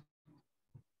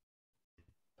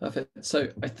 Perfect. So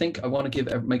I think I want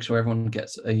to make sure everyone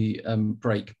gets a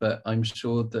break, but I'm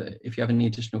sure that if you have any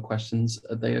additional questions,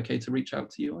 are they okay to reach out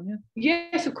to you, Onya?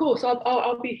 Yes, of course.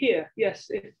 I'll be here. Yes.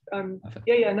 If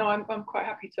yeah. No, I'm quite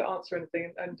happy to answer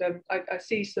anything. And I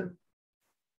see some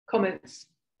comments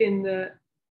in the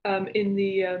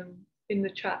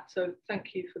chat. So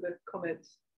thank you for the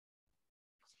comments.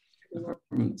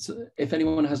 So if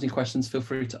anyone has any questions, feel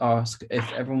free to ask. If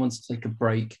everyone wants to take a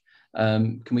break,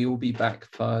 can we all be back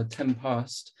for 10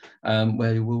 past,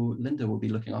 where Linda will be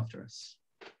looking after us.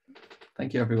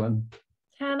 Thank you, everyone.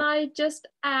 Can I just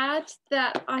add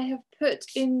that I have put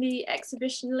in the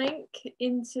exhibition link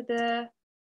into the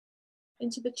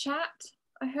chat,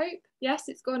 I hope. Yes,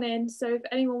 it's gone in. So if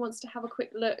anyone wants to have a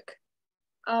quick look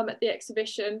at the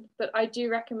exhibition, but I do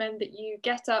recommend that you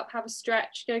get up, have a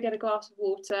stretch, go get a glass of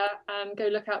water, and go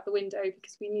look out the window,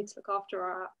 because we need to look after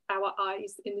our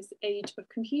eyes in this age of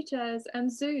computers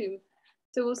and Zoom.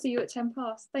 So we'll see you at 10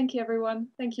 past. Thank you, everyone.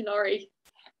 Thank you, Laurie.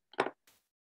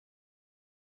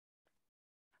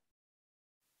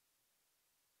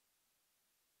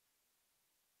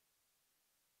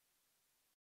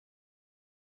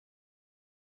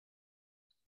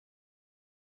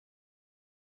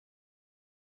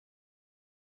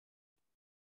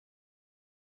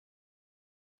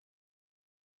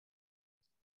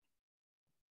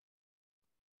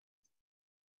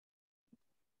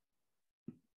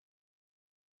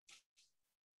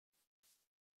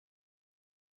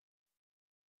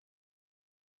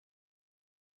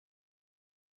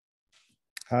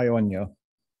 Hi, Onya.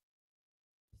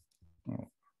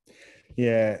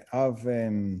 Yeah, I've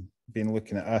been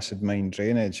looking at acid mine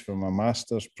drainage for my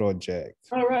master's project.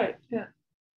 Oh, right, yeah.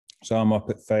 So I'm up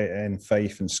in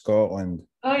Fife in Scotland.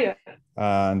 Oh, yeah.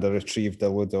 And I retrieved a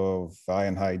load of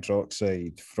iron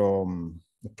hydroxide from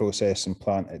the processing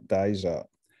plant at Dysart.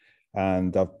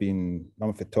 And I'm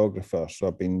a photographer, so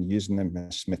I've been using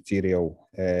this material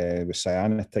with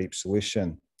cyanotype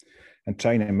solution and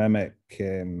trying to mimic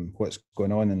what's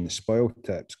going on in the spoil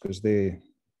tips because they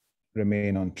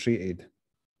remain untreated.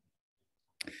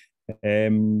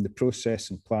 The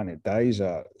processing plant at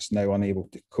Dysart is now unable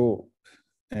to cope,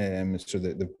 so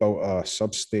that they've built a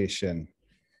substation,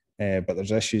 but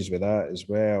there's issues with that as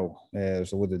well.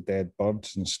 There's a load of dead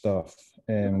birds and stuff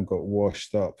got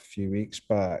washed up a few weeks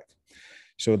back.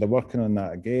 So they're working on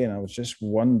that again. I was just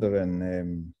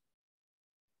wondering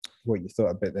what you thought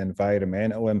about the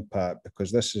environmental impact,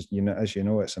 because this is, as you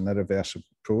know, it's an irreversible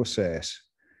process,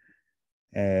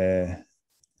 and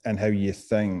how you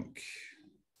think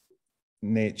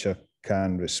nature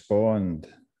can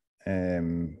respond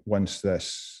once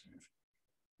this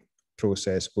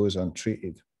process goes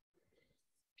untreated.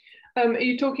 Are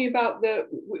you talking about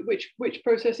which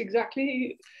process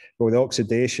exactly? Well, the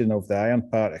oxidation of the iron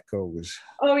particles.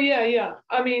 Oh yeah.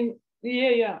 I mean,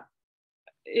 yeah.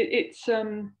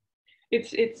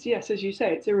 It's yes, as you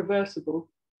say, it's irreversible,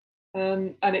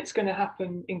 and it's going to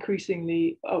happen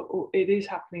increasingly. It is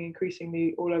happening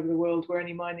increasingly all over the world where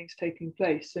any mining is taking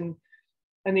place, and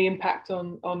the impact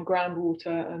on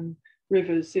groundwater and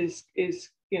rivers is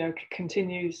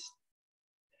continues.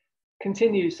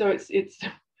 So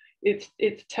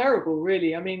it's terrible,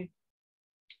 really. I mean,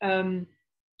 and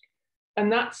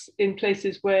that's in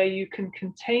places where you can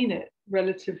contain it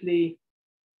relatively,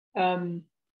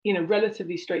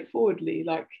 relatively straightforwardly,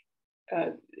 like,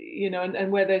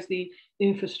 and where there's the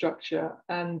infrastructure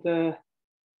and the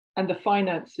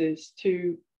finances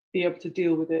to be able to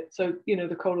deal with it. So,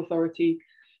 the Coal Authority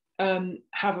have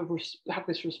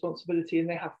this responsibility, and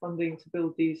they have funding to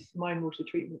build these mine water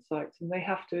treatment sites, and they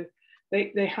have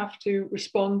to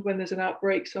respond when there's an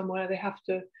outbreak somewhere. They have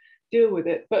to deal with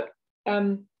it. But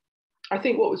I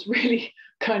think what was really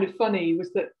kind of funny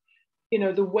was that,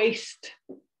 the waste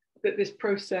that this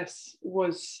process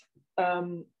was,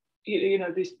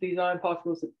 these iron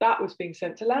particles, that was being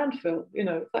sent to landfill.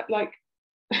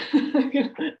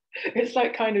 It's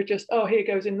like kind of just, oh, here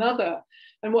goes another.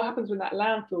 And what happens when that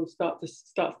landfill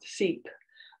starts to seep?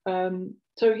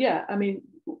 So yeah, I mean,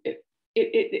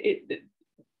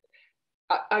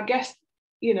 I guess,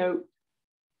 the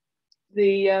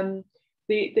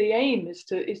aim is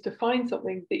to find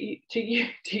something that to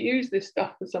use this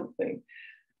stuff for something,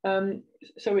 so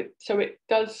it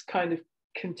does kind of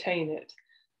contain it.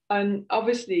 And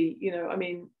obviously, there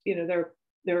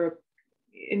are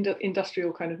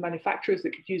industrial kind of manufacturers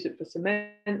that could use it for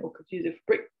cement, or could use it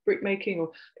for brick making,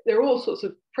 or there are all sorts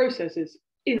of processes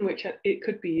in which it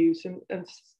could be used, and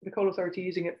the Coal Authority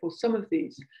using it for some of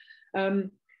these.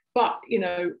 But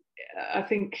I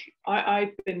think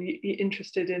I've been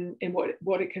interested in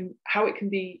how it can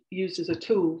be used as a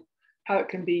tool, how it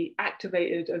can be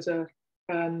activated as a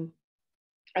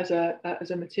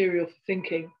material for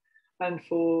thinking, and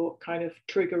for kind of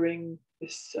triggering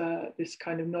this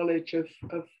kind of knowledge of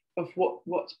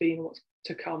what's been, what's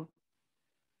to come.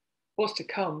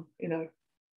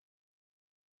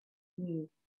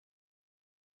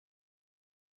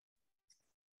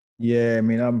 Yeah, I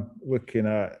mean, I'm looking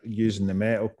at using the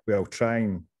metal,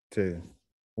 trying to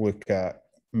look at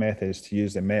methods to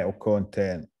use the metal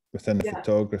content within the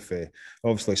photography.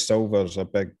 Obviously, silver's a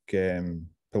big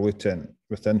pollutant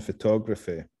within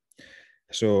photography.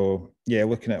 So yeah,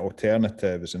 looking at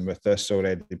alternatives, and with this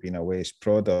already being a waste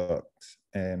product,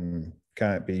 can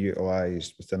it be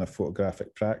utilised within a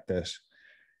photographic practice?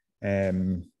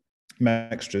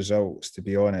 Mixed results, to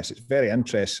be honest. It's very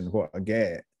interesting what I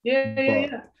get.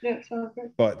 Yeah, sounds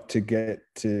great. But to go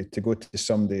to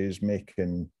somebody who's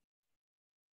making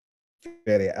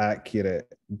very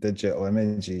accurate digital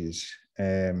images,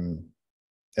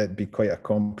 it'd be quite a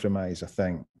compromise, I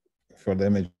think, for the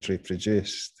imagery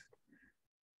produced.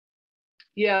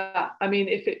 Yeah, I mean,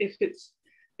 if it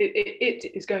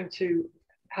is going to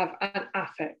have an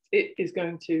affect, it is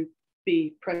going to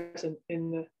be present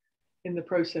in the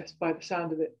process by the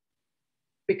sound of it,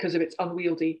 because of its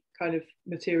unwieldy kind of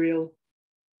material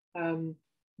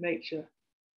nature.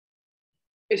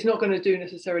 It's not going to do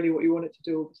necessarily what you want it to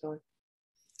do all the time.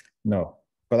 No,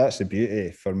 but that's the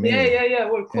beauty for me. Yeah.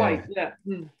 Well, quite. Yeah.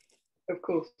 Of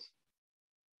course.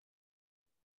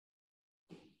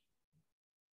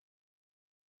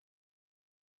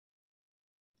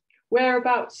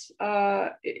 whereabouts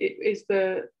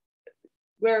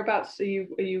whereabouts are you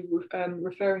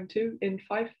referring to in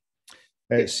Fife?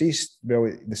 It's East, well,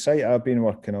 the site I've been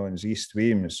working on is East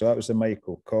Weems, so that was the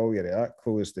Michael Colliery. That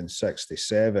closed in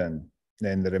 '67.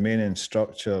 Then the remaining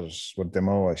structures were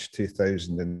demolished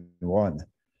 2001.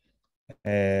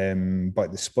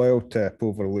 But the spoil tip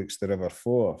overlooks the River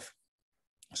Forth.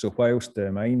 So whilst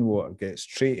the mine water gets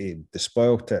treated, the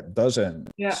spoil tip doesn't.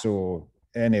 Yeah. So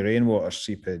any rainwater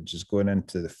seepage is going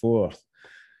into the Forth.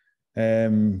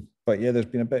 But yeah, there's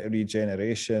been a bit of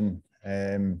regeneration.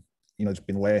 You know, there's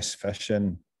been less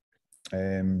fishing,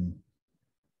 a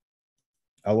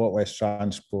lot less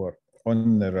transport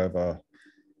on the river.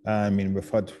 I mean, we've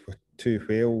had 2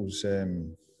 whales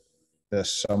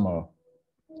this summer.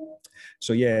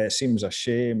 So yeah, it seems a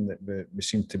shame that we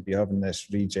seem to be having this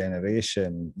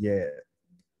regeneration, yet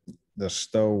there's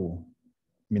still,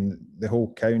 I mean, the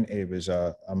whole county was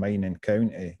a mining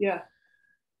county. Yeah.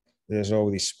 There's all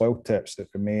these spoil tips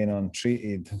that remain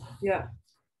untreated. Yeah.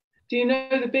 Do you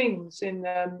know the Bings in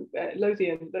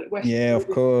Lothian? West Yeah, of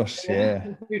course.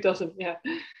 Yeah. Who doesn't? Yeah.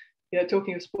 Yeah.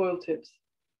 Talking of spoil tips,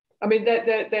 I mean,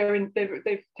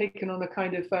 they've taken on a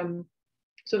kind of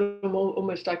sort of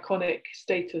almost iconic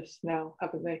status now,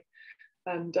 haven't they?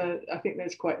 And I think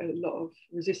there's quite a lot of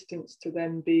resistance to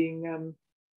them being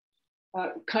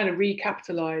kind of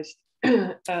recapitalized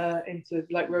into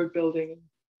like road building.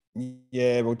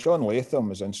 Yeah, well, John Latham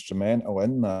was instrumental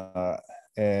in that,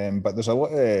 but there's a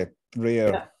lot of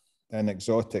rare and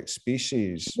exotic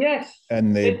species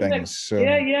in the Bings. So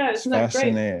it's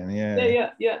fascinating. Great?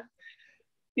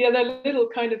 Yeah, they're little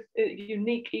kind of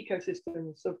unique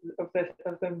ecosystems of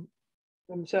them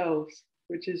themselves,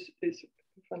 which is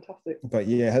fantastic. But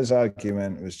yeah, his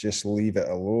argument was just leave it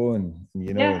alone.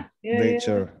 You know,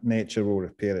 nature will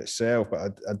repair itself.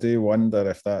 But I do wonder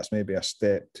if that's maybe a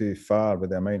step too far with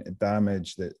the amount of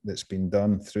damage that's been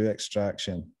done through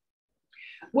extraction.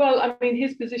 Well, I mean,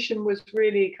 his position was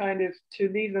really kind of to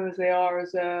leave them as they are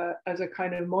as a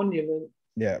kind of monument.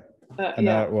 Yeah,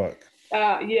 artwork.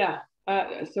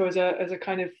 So as a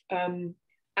kind of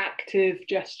active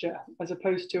gesture, as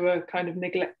opposed to a kind of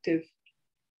neglective,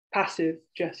 passive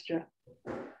gesture.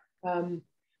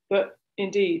 But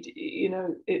indeed, you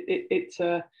know, it's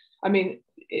I mean,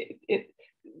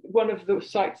 one of the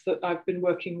sites that I've been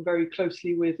working very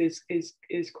closely with is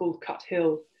called Cut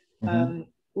Hill,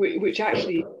 which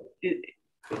actually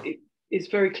is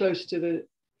very close to the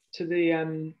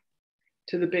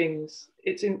Bings.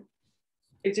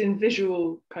 It's in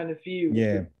visual kind of view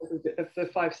of the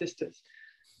Five Sisters,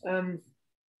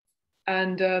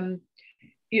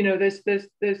 you know, there's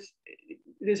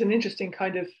an interesting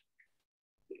kind of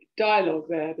dialogue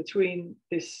there between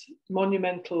this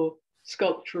monumental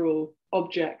sculptural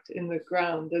object in the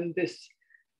ground and this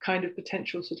kind of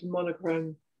potential sort of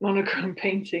monochrome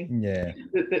painting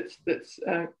that's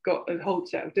got a whole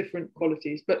set of different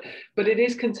qualities, but it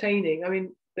is containing. I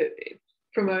mean,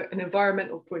 from an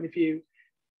environmental point of view,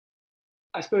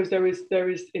 I suppose it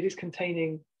is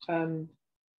containing the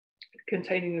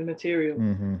material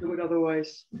that would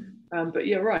otherwise. But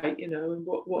yeah, right. You know, and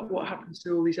what happens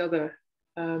to all these other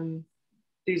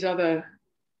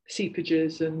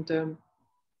seepages and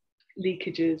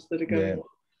leakages that are going on,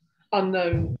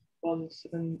 unknown ones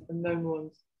and known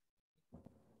ones.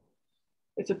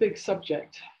 It's a big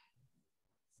subject.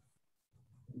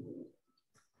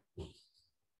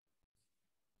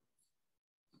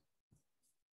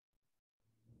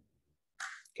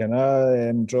 Can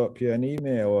I drop you an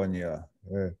email on you?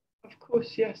 Of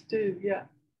course, yes, do, yeah.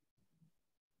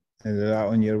 Is that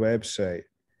on your website?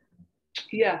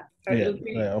 Yeah. Right,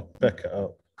 I'll pick it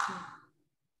up.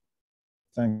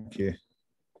 Thank you.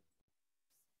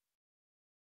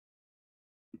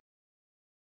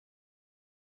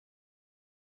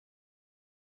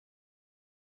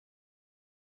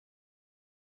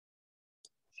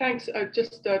 Thanks. I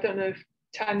don't know if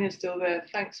Tania's still there.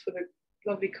 Thanks for the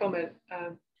lovely comment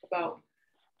about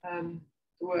the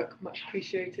work. Much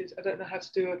appreciated. I don't know how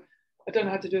to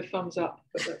do a thumbs up,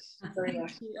 but that's very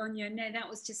nice. Thank you, Onya. No, that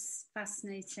was just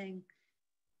fascinating,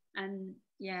 and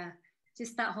yeah,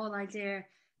 just that whole idea.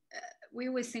 We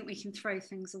always think we can throw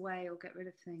things away or get rid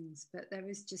of things, but there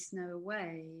is just no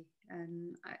way.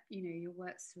 And you know, your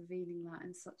work's revealing that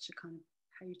in such a kind of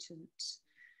potent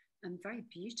and very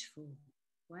beautiful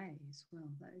way as well.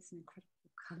 That is an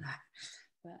incredible colour.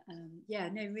 But yeah,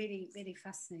 no, really, really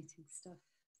fascinating stuff.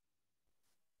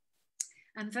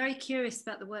 I'm very curious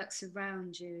about the works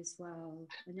around you as well.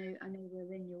 I know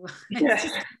we're in your work. Yeah.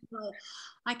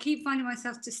 I keep finding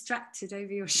myself distracted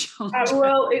over your shoulder.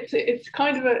 Well, it's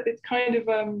kind of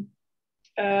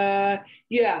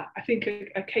yeah, I think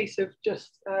a case of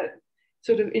just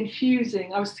sort of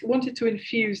infusing. I wanted to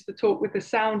infuse the talk with the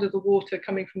sound of the water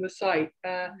coming from the site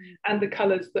and the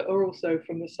colours that are also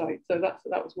from the site. So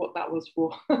that was what that was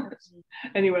for.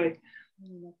 Anyway.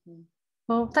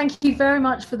 Well, thank you very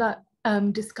much for that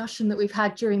discussion that we've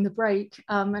had during the break,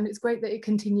 and it's great that it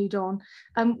continued on.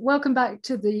 Welcome back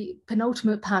to the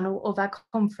penultimate panel of our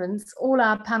conference. All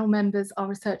our panel members are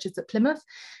researchers at Plymouth.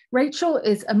 Rachael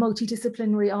is a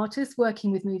multidisciplinary artist working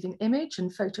with moving image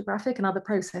and photographic and other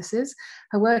processes.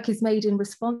 Her work is made in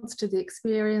response to the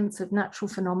experience of natural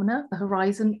phenomena, the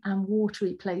horizon and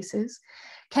watery places.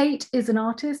 Kate is an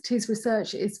artist whose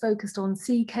research is focused on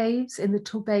sea caves in the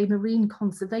Torbay Marine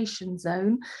Conservation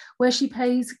Zone, where she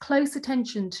pays close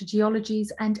attention to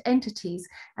geologies and entities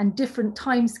and different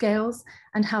timescales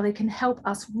and how they can help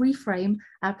us reframe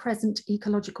our present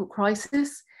ecological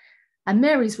crisis. And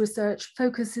Mary's research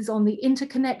focuses on the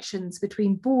interconnections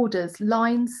between borders,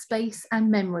 lines, space, and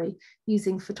memory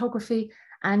using photography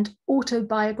and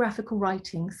autobiographical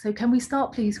writing. So can we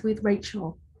start, please, with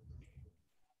Rachael?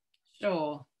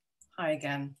 Sure. Hi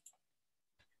again.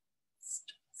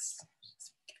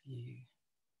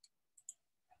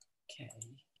 Okay.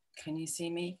 Can you see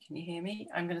me? Can you hear me?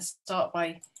 I'm going to start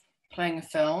by playing a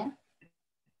film.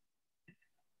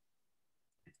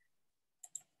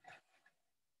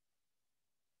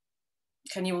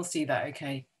 Can you all see that?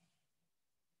 Okay.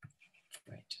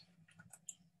 Great.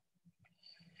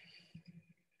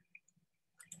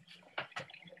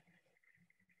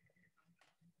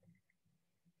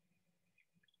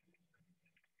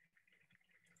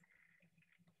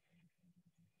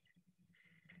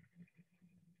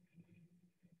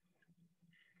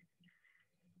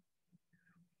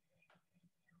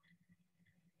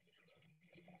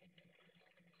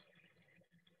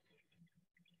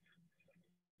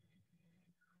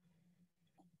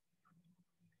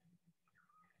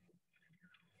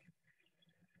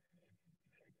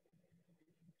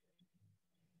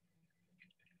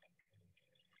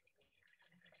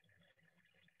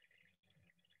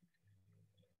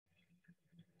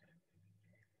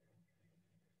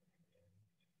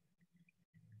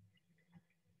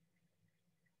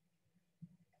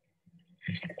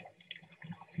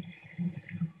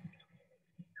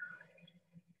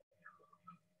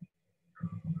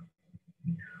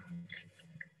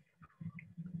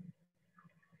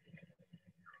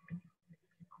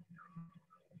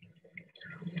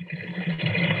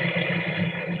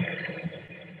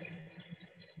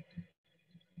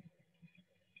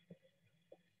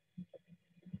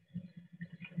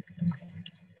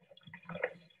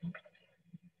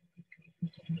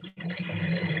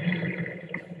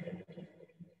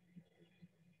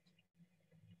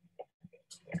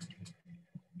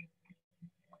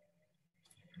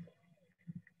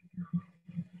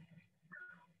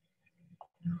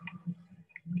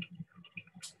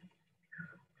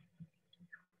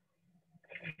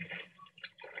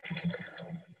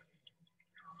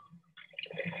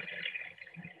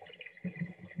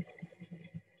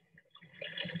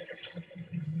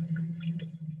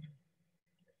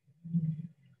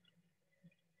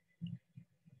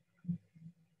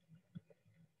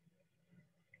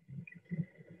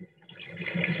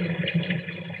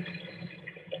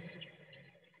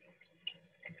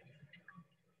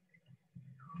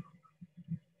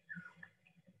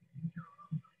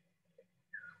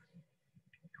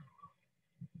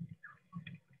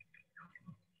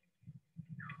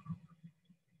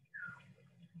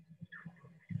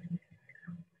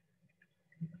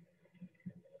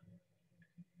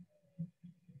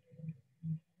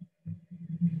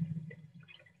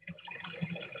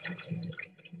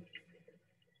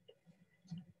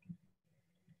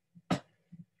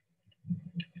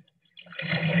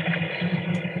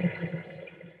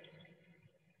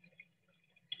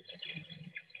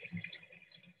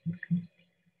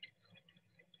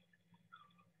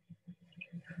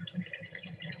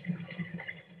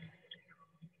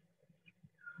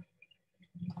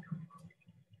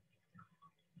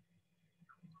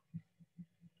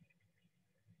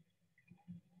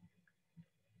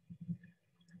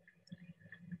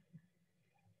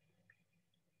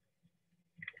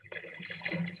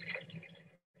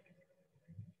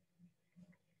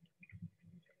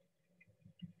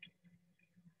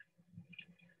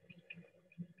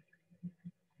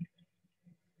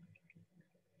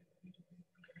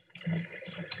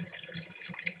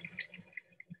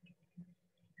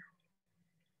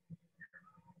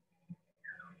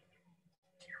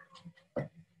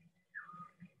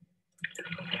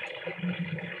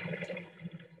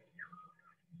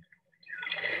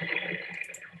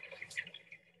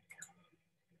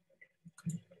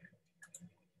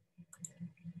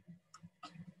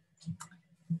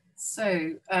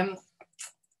 So,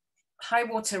 High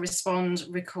Water Respond,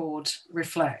 Record,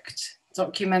 Reflect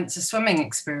documents a swimming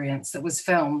experience that was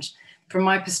filmed from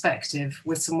my perspective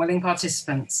with some willing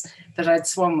participants that I'd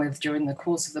swum with during the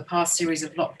course of the past series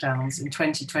of lockdowns in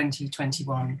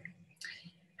 2020-21.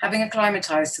 Having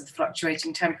acclimatized to the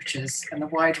fluctuating temperatures and the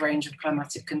wide range of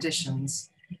climatic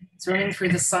conditions, swimming through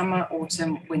the summer,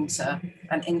 autumn, winter,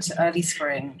 and into early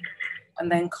spring,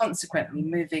 and then consequently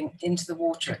moving into the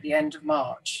water at the end of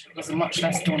March was a much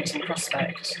less daunting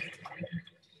prospect.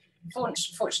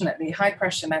 Fortunately, high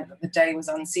pressure meant that the day was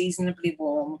unseasonably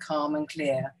warm, calm, and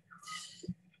clear.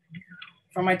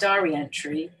 From my diary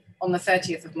entry on the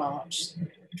 30th of March,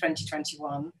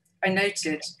 2021, I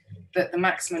noted that the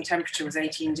maximum temperature was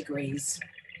 18 degrees,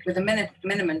 with a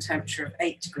minimum temperature of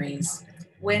 8 degrees,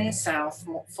 wind south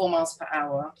 4 miles per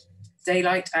hour,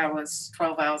 daylight hours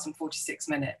 12 hours and 46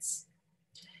 minutes.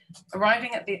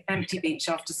 Arriving at the empty beach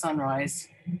after sunrise,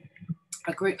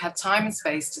 a group had time and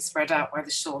space to spread out by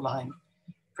the shoreline,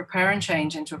 prepare and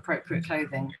change into appropriate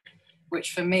clothing,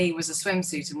 which for me was a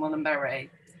swimsuit and woolen beret,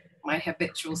 my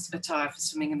habitual attire for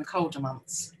swimming in the colder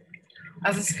months.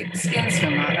 As a skin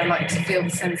swimmer, I like to feel the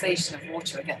sensation of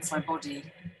water against my body.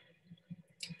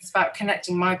 It's about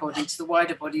connecting my body to the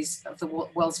wider bodies of the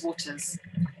world's waters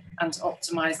and to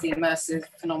optimize the immersive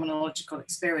phenomenological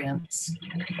experience.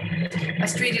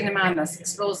 Astrid Nemanas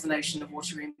explores the notion of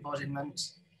water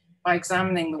embodiment by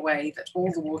examining the way that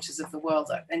all the waters of the world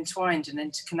are entwined and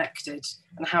interconnected,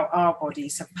 and how our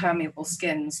bodies have permeable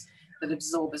skins that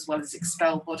absorb as well as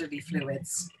expel bodily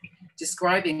fluids,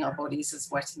 describing our bodies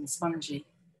as wet and spongy.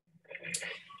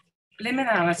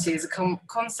 Liminality is a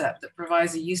concept that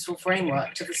provides a useful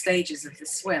framework to the stages of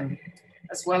this swim,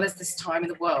 as well as this time in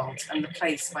the world and the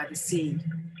place by the sea,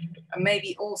 and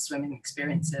maybe all swimming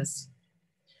experiences.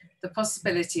 The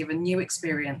possibility of a new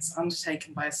experience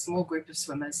undertaken by a small group of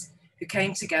swimmers who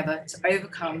came together to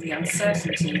overcome the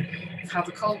uncertainty of how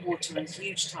the cold water and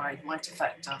huge tide might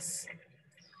affect us.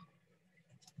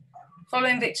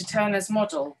 Following Victor Turner's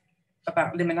model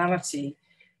about liminality,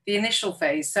 the initial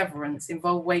phase, severance,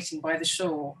 involved waiting by the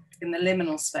shore in the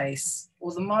liminal space,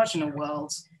 or the marginal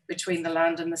world between the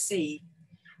land and the sea,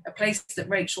 a place that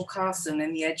Rachael Carson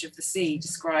in The Edge of the Sea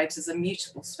describes as a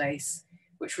mutable space,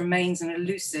 which remains an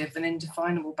elusive and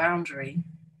indefinable boundary.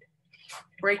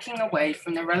 Breaking away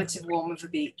from the relative warmth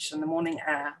of the beach and the morning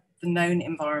air, the known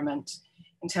environment,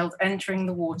 entailed entering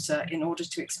the water in order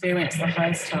to experience the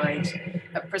highest tide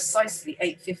at precisely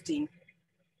 8:15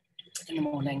 in the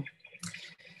morning.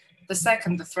 The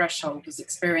second, the threshold, was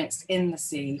experienced in the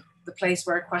sea, the place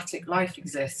where aquatic life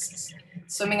exists,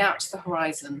 swimming out to the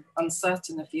horizon,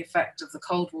 uncertain of the effect of the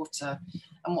cold water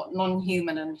and what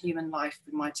non-human and human life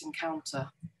we might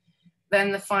encounter.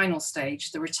 Then the final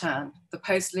stage, the return, the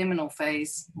post-liminal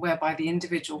phase, whereby the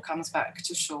individual comes back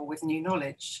to shore with new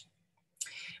knowledge.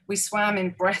 We swam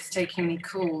in breathtakingly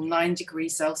cool 9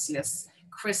 degrees Celsius,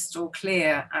 crystal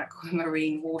clear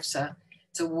aquamarine water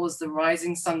towards the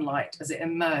rising sunlight as it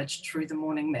emerged through the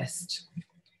morning mist.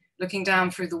 Looking down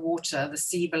through the water, the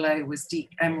sea below was deep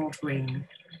emerald green.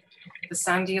 The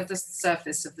sandy of the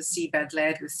surface of the seabed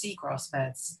layered with seagrass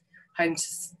beds, home to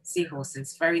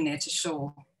seahorses, very near to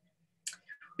shore.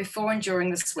 Before and during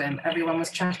the swim, everyone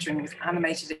was chattering with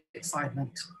animated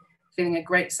excitement, feeling a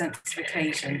great sense of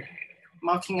occasion,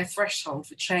 marking a threshold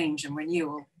for change and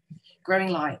renewal, growing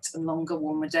light and longer,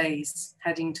 warmer days,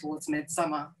 heading towards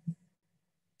midsummer.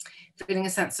 Feeling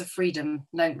a sense of freedom,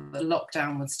 knowing that the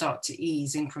lockdown would start to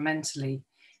ease incrementally,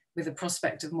 with the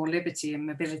prospect of more liberty and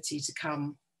mobility to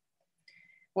come.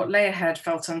 What lay ahead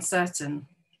felt uncertain,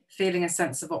 feeling a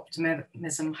sense of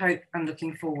optimism, hope, and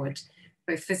looking forward,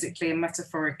 both physically and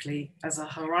metaphorically, as our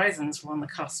horizons were on the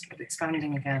cusp of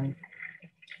expanding again.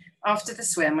 After the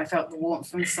swim, I felt the warmth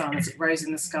from the sun as it rose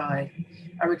in the sky.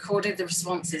 I recorded the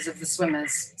responses of the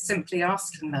swimmers, simply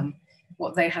asking them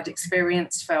what they had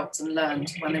experienced, felt, and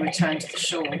learned when they returned to the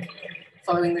shore,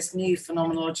 following this new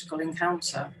phenomenological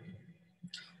encounter.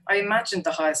 I imagined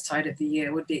the highest tide of the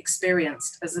year would be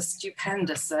experienced as a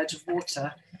stupendous surge of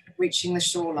water reaching the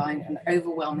shoreline and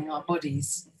overwhelming our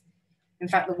bodies. In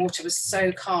fact, the water was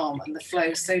so calm and the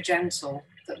flow so gentle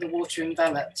that the water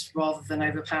enveloped rather than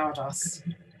overpowered us.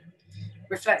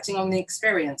 Reflecting on the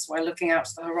experience while looking out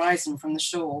to the horizon from the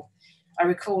shore, I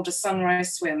recalled a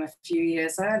sunrise swim a few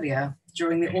years earlier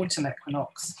during the autumn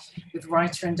equinox with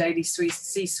writer and daily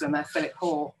sea swimmer Philip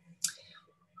Hoare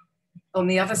on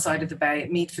the other side of the bay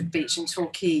at Meadford Beach in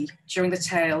Torquay during the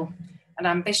Tale, an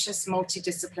ambitious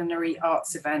multidisciplinary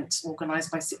arts event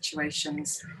organised by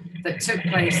Situations that took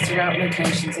place throughout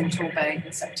locations in Torbay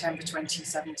in September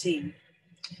 2017.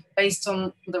 based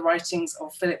on the writings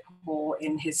of Philip Hoare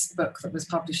in his book that was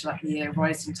published that year,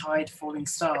 Rising Tide, Falling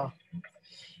Star.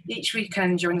 Each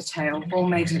weekend during the tale, Hoare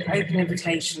made an open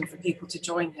invitation for people to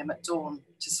join him at dawn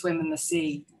to swim in the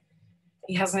sea.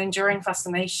 He has an enduring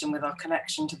fascination with our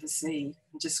connection to the sea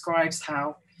and describes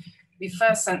how we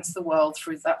first sense the world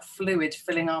through that fluid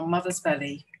filling our mother's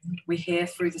belly. We hear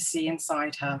through the sea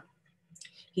inside her.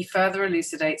 He further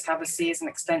elucidates how the sea is an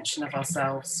extension of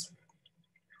ourselves.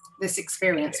 This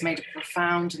experience made a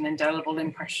profound and indelible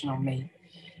impression on me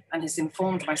and has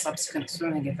informed my subsequent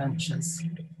swimming adventures.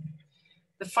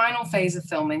 The final phase of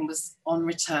filming was on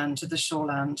return to the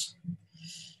shoreland.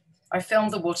 I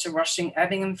filmed the water rushing,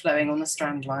 ebbing and flowing on the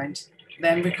strand line,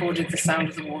 then recorded the sound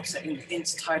of the water in the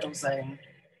intertidal zone.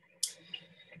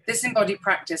 This embodied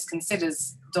practice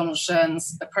considers Donald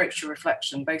Schoen's approach to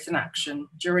reflection, both in action,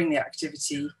 during the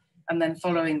activity, and then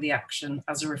following the action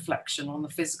as a reflection on the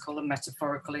physical and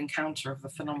metaphorical encounter of the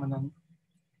phenomenon.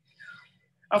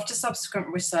 After subsequent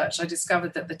research, I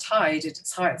discovered that the tide at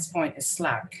its highest point is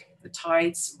slack. The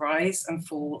tides rise and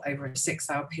fall over a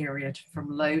 6-hour period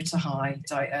from low to high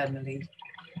diurnally,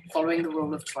 following the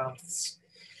rule of 12ths.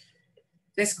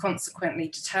 This consequently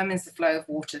determines the flow of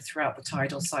water throughout the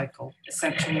tidal cycle,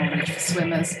 essential knowledge for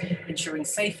swimmers, ensuring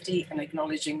safety and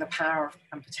acknowledging the power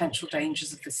and potential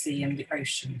dangers of the sea and the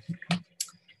ocean.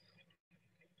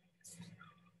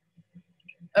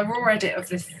 A raw edit of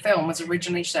this film was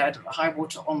originally shared at the High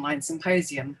Water Online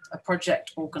Symposium, a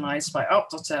project organised by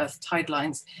Up.Earth,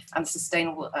 Tidelines and the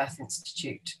Sustainable Earth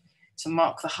Institute to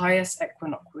mark the highest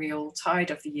equinoctial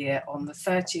tide of the year on the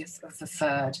 30th of the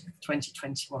 3rd,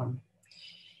 2021.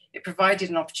 It provided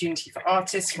an opportunity for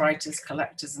artists, writers,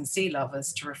 collectors and sea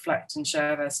lovers to reflect and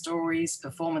share their stories,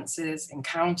 performances,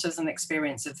 encounters and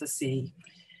experience of the sea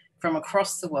from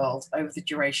across the world over the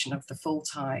duration of the full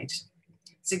tide.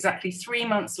 It's exactly 3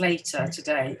 months later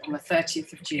today, on the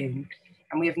 30th of June,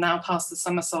 and we have now passed the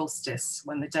summer solstice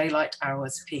when the daylight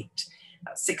hours peaked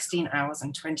at 16 hours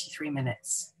and 23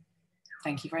 minutes.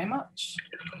 Thank you very much.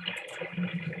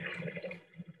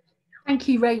 Thank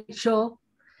you, Rachel.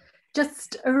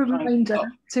 Just a reminder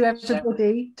to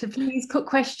everybody to please put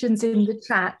questions in the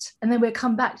chat, and then we'll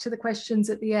come back to the questions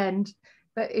at the end.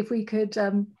 But if we could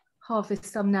harvest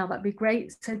some now, that'd be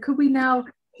great. So could we now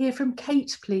hear from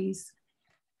Kate, please?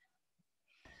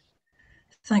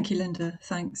 Thank you, Linda.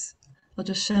 Thanks. I'll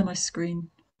just share my screen.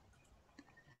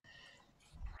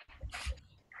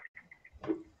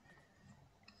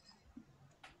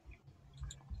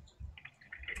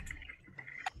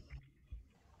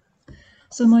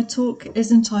 So my talk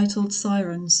is entitled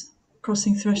Sirens,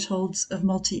 Crossing Thresholds of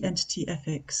Multi-Entity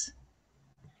Ethics.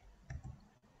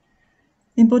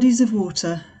 In bodies of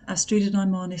water, Astrida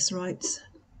Naimanis writes,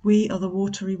 we are the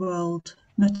watery world,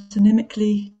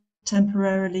 metonymically,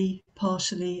 temporarily,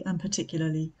 partially and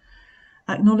particularly.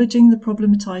 Acknowledging the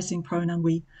problematizing pronoun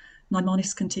we,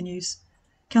 Naimanis continues,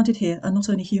 counted here are not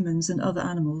only humans and other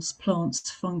animals, plants,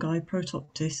 fungi,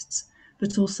 protoctists,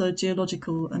 but also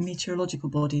geological and meteorological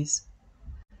bodies.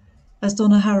 As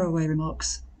Donna Haraway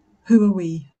remarks, who are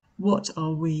we? What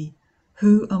are we?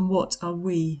 Who and what are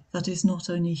we that is not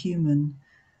only human?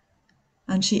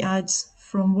 And she adds,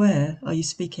 from where are you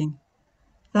speaking?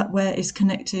 That where is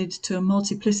connected to a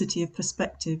multiplicity of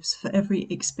perspectives for every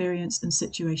experience and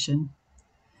situation.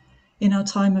 In our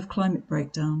time of climate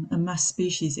breakdown and mass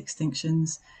species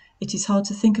extinctions, it is hard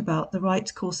to think about the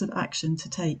right course of action to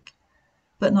take.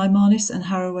 But Naimanis and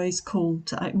Haraway's call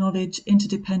to acknowledge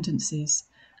interdependencies,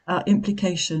 our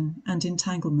implication and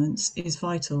entanglements is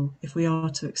vital if we are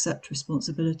to accept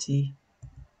responsibility.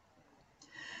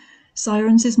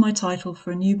 Sirens is my title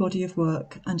for a new body of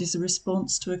work and is a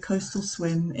response to a coastal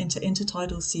swim into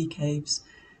intertidal sea caves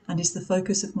and is the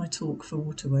focus of my talk for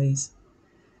Waterways.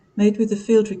 Made with the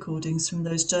field recordings from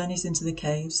those journeys into the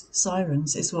caves,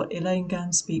 Sirens is what Elaine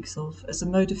Gann speaks of as a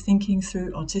mode of thinking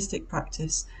through artistic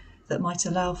practice that might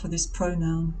allow for this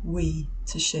pronoun we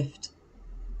to shift.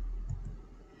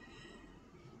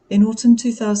 In autumn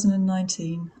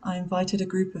 2019, I invited a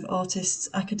group of artists,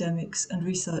 academics and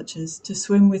researchers to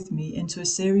swim with me into a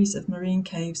series of marine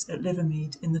caves at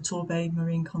Livermead in the Torbay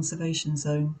Marine Conservation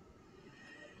Zone.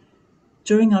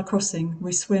 During our crossing,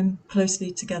 we swim closely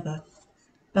together,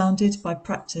 bounded by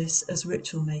practice as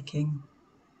ritual making,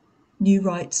 new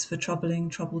rites for troubling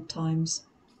troubled times.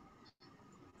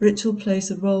 Ritual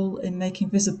plays a role in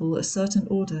making visible a certain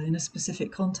order in a specific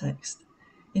context,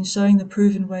 in showing the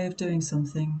proven way of doing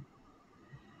something.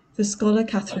 For scholar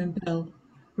Catherine Bell,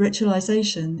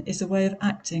 ritualization is a way of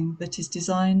acting that is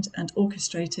designed and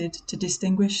orchestrated to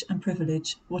distinguish and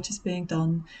privilege what is being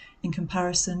done in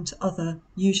comparison to other,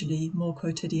 usually more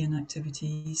quotidian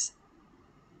activities.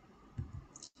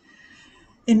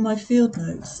 In my field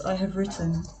notes, I have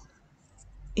written,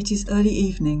 "It is early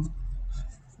evening.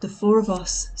 The four of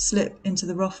us slip into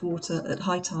the rough water at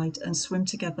high tide and swim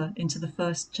together into the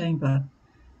first chamber.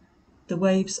 The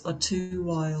waves are too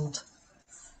wild.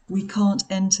 We can't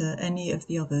enter any of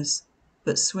the others,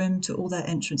 but swim to all their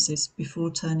entrances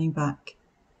before turning back.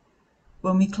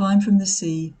 When we climb from the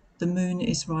sea, the moon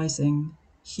is rising,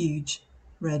 huge,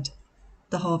 red,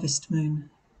 the harvest moon.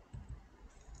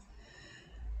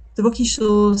 The rocky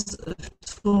shores of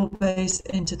Torbay's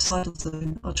intertidal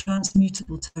zone are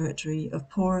transmutable territory of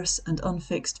porous and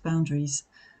unfixed boundaries,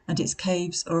 and its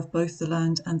caves are of both the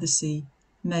land and the sea,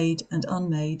 made and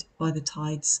unmade by the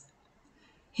tides.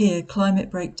 Here, climate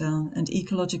breakdown and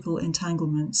ecological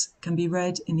entanglements can be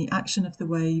read in the action of the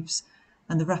waves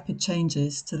and the rapid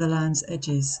changes to the land's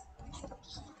edges.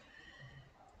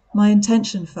 My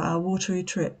intention for our watery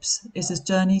trips is as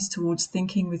journeys towards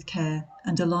thinking with care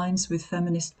and aligns with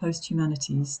feminist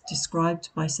post-humanities described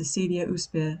by Cecilia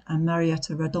Usbir and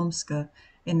Marietta Radomska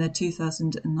in their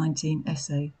 2019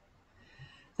 essay.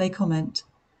 They comment,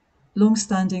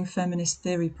 long-standing feminist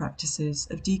theory practices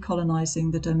of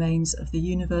decolonizing the domains of the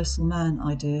universal man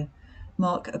idea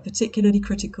mark a particularly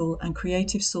critical and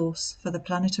creative source for the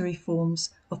planetary forms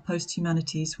of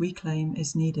post-humanities we claim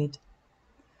is needed.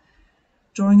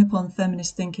 Drawing upon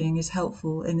feminist thinking is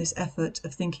helpful in this effort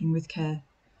of thinking with care.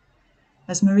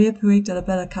 As Maria Puig de la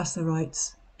Bella Casa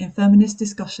writes, in feminist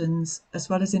discussions, as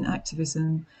well as in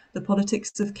activism, the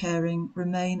politics of caring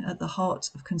remain at the heart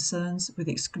of concerns with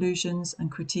exclusions and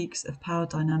critiques of power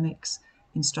dynamics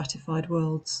in stratified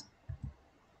worlds.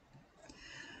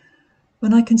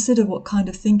 When I consider what kind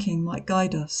of thinking might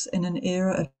guide us in an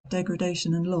era of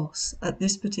degradation and loss at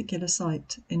this particular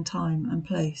site in time and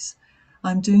place,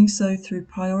 I'm doing so through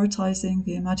prioritizing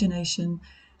the imagination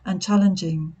and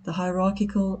challenging the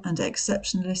hierarchical and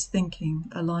exceptionalist thinking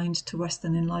aligned to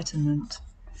Western Enlightenment.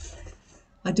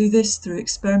 I do this through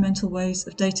experimental ways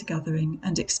of data gathering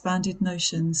and expanded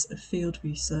notions of field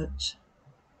research.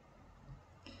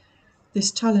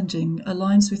 This challenging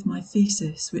aligns with my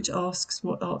thesis, which asks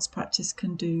what arts practice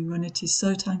can do when it is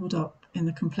so tangled up in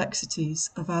the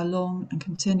complexities of our long and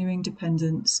continuing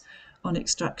dependence on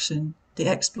extraction, the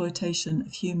exploitation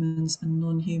of humans and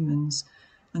non-humans,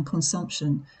 and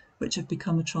consumption, which have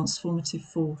become a transformative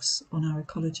force on our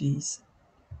ecologies.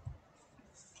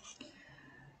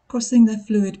 Crossing their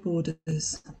fluid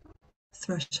borders,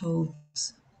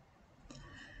 thresholds.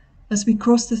 As we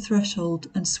cross the threshold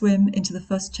and swim into the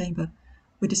first chamber,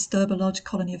 we disturb a large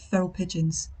colony of feral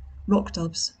pigeons, rock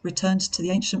doves returned to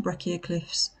the ancient breccia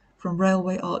cliffs from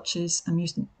railway arches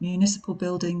and municipal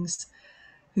buildings,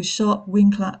 whose sharp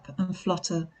wing clap and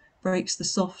flutter breaks the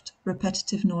soft,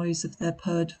 repetitive noise of their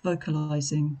purred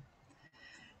vocalizing.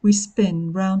 We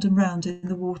spin round and round in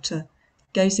the water,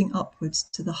 gazing upwards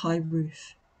to the high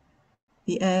roof.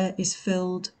 The air is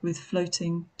filled with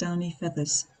floating, downy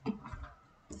feathers.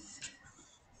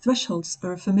 Thresholds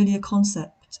are a familiar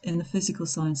concept in the physical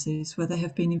sciences where they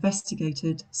have been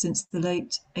investigated since the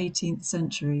late 18th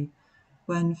century,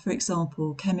 when, for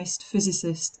example, chemist,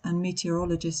 physicist, and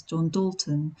meteorologist John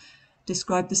Dalton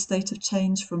described the state of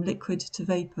change from liquid to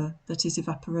vapour that is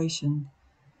evaporation.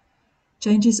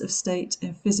 Changes of state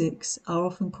in physics are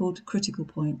often called critical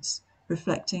points,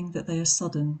 reflecting that they are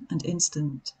sudden and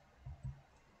instant.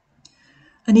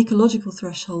 An ecological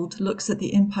threshold looks at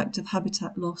the impact of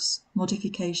habitat loss,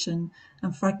 modification,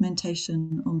 and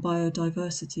fragmentation on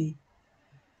biodiversity.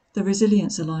 The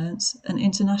Resilience Alliance, an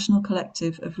international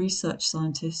collective of research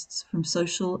scientists from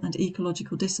social and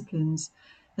ecological disciplines,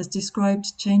 has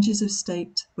described changes of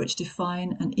state which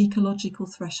define an ecological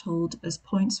threshold as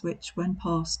points which, when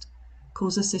passed,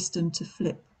 cause a system to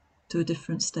flip to a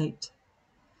different state.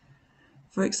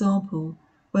 For example,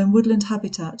 when woodland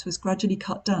habitat was gradually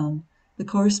cut down, the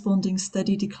corresponding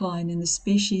steady decline in the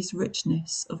species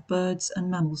richness of birds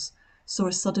and mammals saw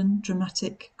a sudden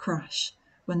dramatic crash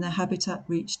when their habitat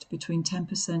reached between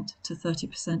 10% to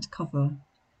 30% cover.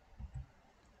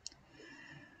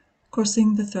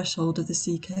 Crossing the threshold of the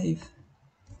sea cave.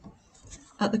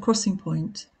 At the crossing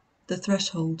point, the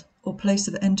threshold or place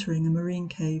of entering a marine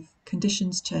cave,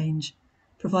 conditions change,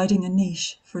 providing a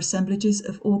niche for assemblages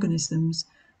of organisms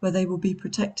where they will be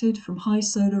protected from high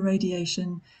solar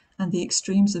radiation and the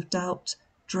extremes of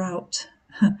drought,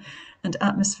 and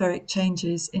atmospheric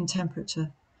changes in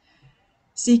temperature.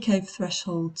 Sea cave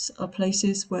thresholds are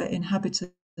places where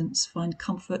inhabitants find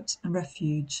comfort and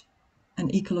refuge,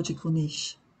 an ecological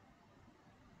niche.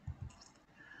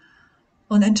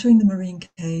 On entering the marine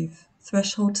cave,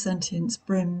 threshold sentience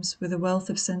brims with a wealth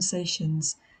of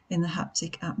sensations in the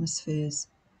haptic atmospheres.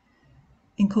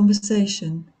 In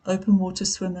conversation, open water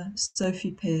swimmer Sophie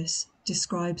Pearce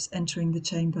describes entering the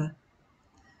chamber.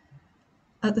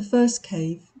 At the first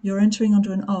cave, you're entering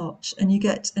under an arch and you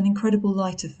get an incredible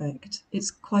light effect.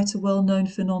 It's quite a well-known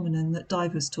phenomenon that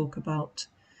divers talk about.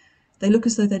 They look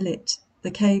as though they're lit. The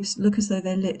caves look as though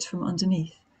they're lit from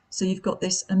underneath. So you've got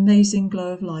this amazing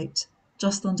glow of light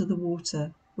just under the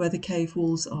water where the cave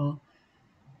walls are.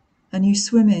 And you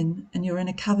swim in and you're in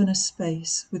a cavernous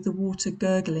space with the water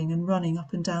gurgling and running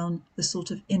up and down the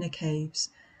sort of inner caves.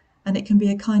 And it can be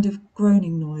a kind of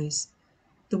groaning noise.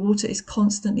 The water is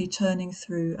constantly churning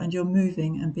through and you're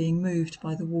moving and being moved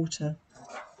by the water.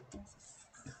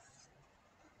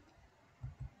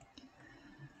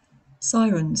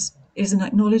 Sirens is an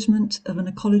acknowledgement of an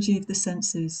ecology of the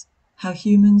senses, how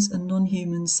humans and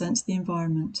non-humans sense the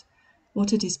environment,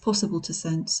 what it is possible to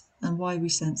sense, and why we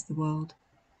sense the world.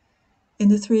 In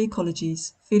the three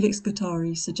ecologies, Felix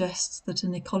Guattari suggests that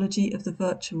an ecology of the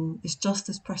virtual is just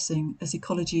as pressing as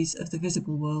ecologies of the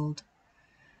visible world.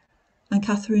 And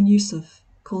Catherine Yusuf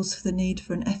calls for the need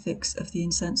for an ethics of the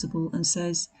insensible and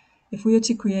says, if we are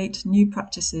to create new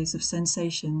practices of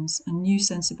sensations and new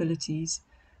sensibilities,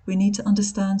 we need to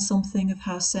understand something of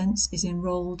how sense is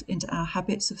enrolled into our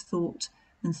habits of thought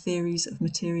and theories of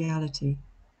materiality.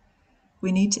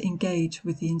 We need to engage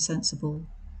with the insensible,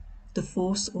 the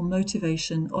force or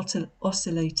motivation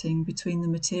oscillating between the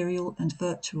material and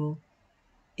virtual,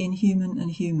 inhuman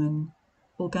and human,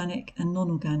 organic and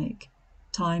non-organic,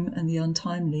 time and the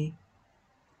untimely.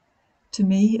 To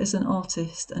me, as an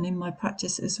artist and in my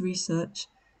practice as research,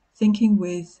 thinking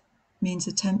with means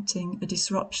attempting a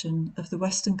disruption of the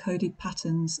Western-coded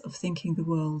patterns of thinking the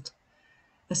world,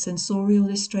 a sensorial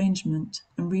estrangement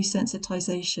and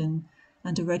resensitization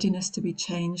and a readiness to be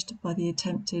changed by the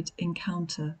attempted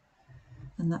encounter.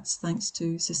 And that's thanks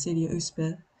to Cecilia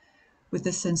Usber, with the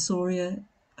sensoria,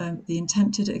 the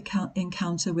attempted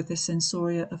encounter with the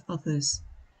sensoria of others.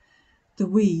 The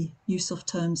we use of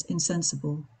terms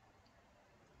insensible.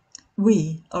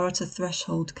 We are at a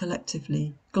threshold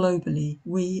collectively, globally.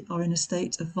 We are in a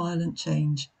state of violent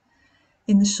change.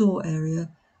 In the shore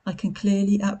area, I can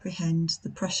clearly apprehend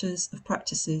the pressures of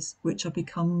practices which are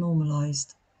become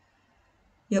normalized.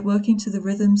 Yet working to the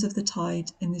rhythms of the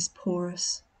tide in this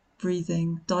porous,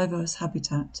 breathing, diverse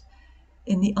habitat,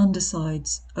 in the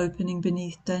undersides opening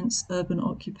beneath dense urban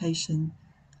occupation,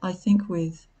 I think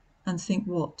with and think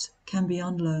what can be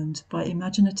unlearned by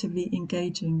imaginatively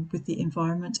engaging with the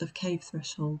environment of cave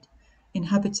threshold,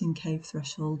 inhabiting cave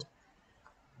threshold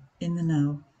in the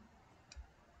now.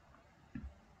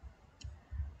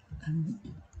 And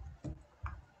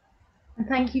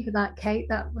thank you for that, Kate.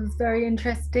 That was very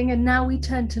interesting. And now we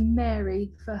turn to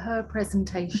Mary for her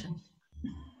presentation.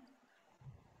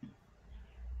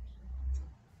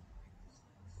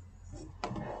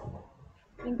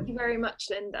 Thank you very much,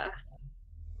 Linda.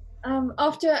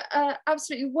 After an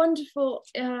absolutely wonderful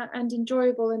and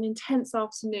enjoyable and intense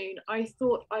afternoon, I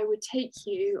thought I would take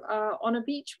you on a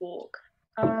beach walk.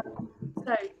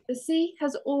 So the sea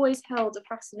has always held a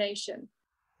fascination.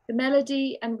 The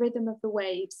melody and rhythm of the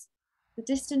waves, the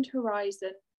distant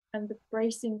horizon and the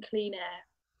bracing clean air.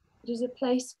 It is a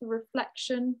place for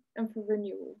reflection and for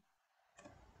renewal.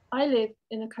 I live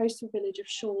in the coastal village of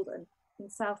Shaldon in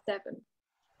South Devon.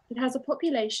 It has a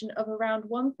population of around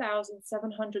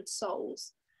 1,700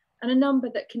 souls, and a number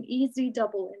that can easily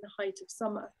double in the height of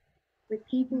summer, with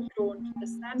people drawn to the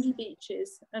sandy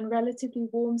beaches and relatively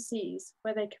warm seas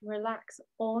where they can relax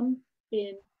on,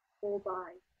 in, or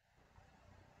by.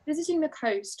 Visiting the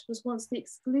coast was once the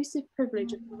exclusive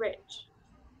privilege of the rich,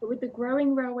 but with the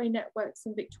growing railway networks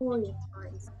in Victorian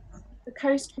times, the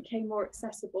coast became more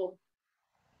accessible.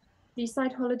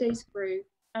 Seaside holidays grew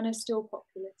and are still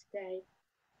popular today.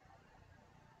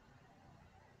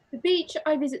 The beach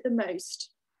I visit the most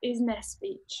is Ness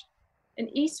Beach, an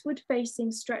eastward-facing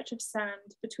stretch of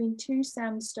sand between two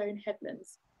sandstone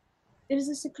headlands. It is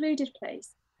a secluded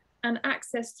place and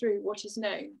accessed through what is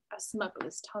known as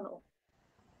Smuggler's Tunnel.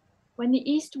 When the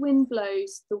east wind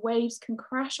blows, the waves can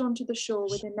crash onto the shore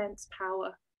with immense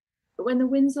power, but when the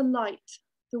winds are light,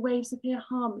 the waves appear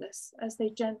harmless as they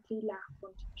gently lap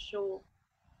onto the shore.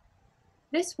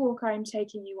 This walk I am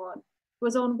taking you on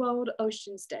was on World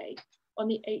Oceans Day, on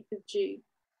the 8th of June,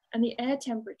 and the air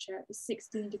temperature was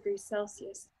 16 degrees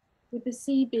Celsius, with the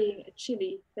sea being a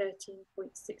chilly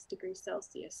 13.6 degrees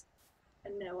Celsius.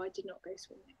 And no, I did not go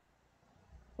swimming.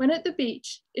 When at the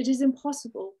beach, it is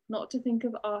impossible not to think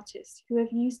of artists who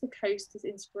have used the coast as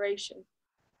inspiration,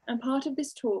 and part of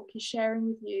this talk is sharing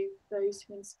with you those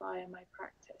who inspire my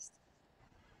practice.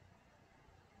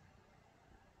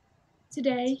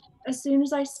 Today, as soon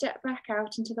as I step back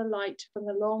out into the light from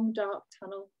the long, dark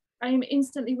tunnel, I am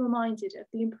instantly reminded of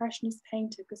the Impressionist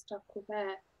painter Gustave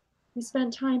Courbet, who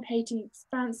spent time painting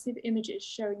expansive images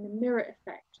showing the mirror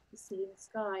effect of the sea and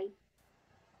sky.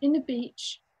 In the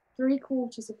beach,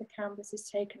 3/4 of the canvas is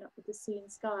taken up with the sea and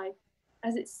sky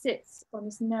as it sits on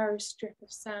this narrow strip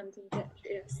of sand and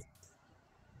detritus.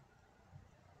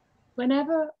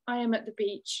 Whenever I am at the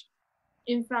beach,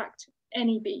 in fact,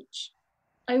 any beach,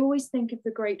 I always think of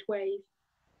the Great Wave,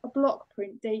 a block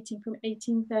print dating from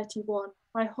 1831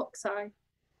 by Hoxie.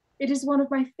 It is one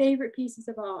of my favourite pieces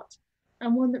of art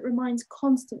and one that reminds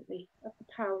constantly of the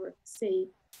power of the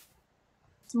sea.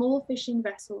 Small fishing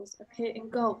vessels appear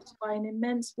engulfed by an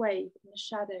immense wave in the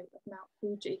shadow of Mount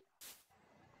Fuji.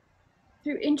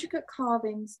 Through intricate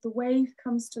carvings, the wave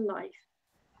comes to life,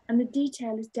 and the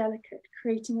detail is delicate,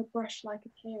 creating a brush-like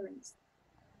appearance.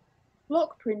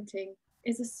 Block printing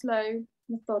is a slow,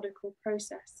 methodical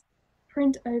process,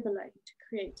 print overlay to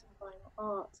create final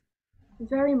art,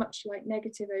 very much like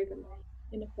negative overlay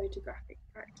in a photographic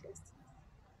practice.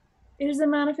 It is a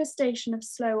manifestation of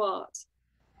slow art,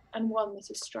 and one that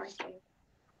is striking.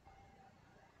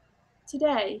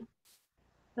 Today,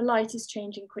 the light is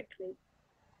changing quickly,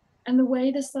 and the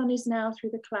way the sun is now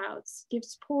through the clouds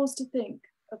gives pause to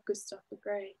think of Gustave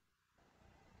Courbet,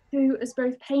 who, as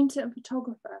both painter and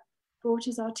photographer, brought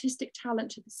his artistic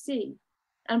talent to the sea,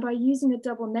 and by using a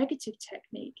double negative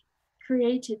technique,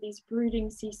 created these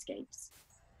brooding seascapes.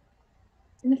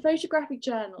 In the Photographic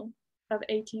Journal of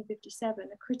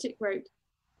 1857, a critic wrote,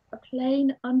 "A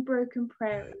plain, unbroken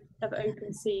prairie of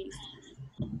open seas,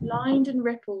 lined and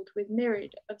rippled with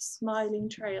myriad of smiling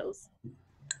trails,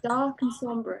 dark and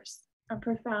sombrous and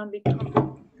profoundly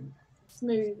comforting,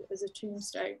 smooth as a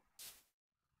tombstone."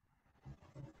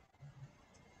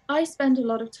 I spend a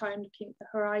lot of time looking at the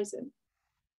horizon.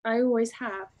 I always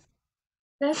have.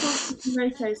 Therefore,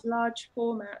 Kishimoto's large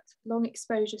format, long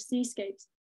exposure seascapes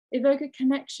evoke a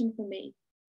connection for me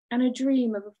and a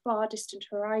dream of a far distant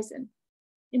horizon,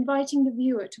 inviting the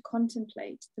viewer to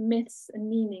contemplate the myths and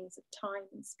meanings of time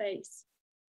and space.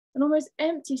 An almost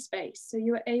empty space, so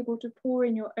you are able to pour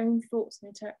in your own thoughts and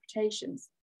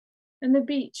interpretations. And the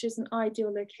beach is an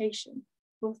ideal location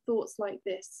for thoughts like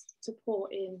this to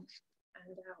pour in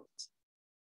and out.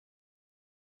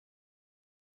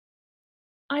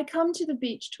 I come to the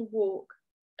beach to walk,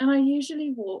 and I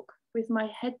usually walk with my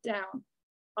head down,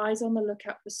 eyes on the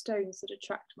lookout for stones that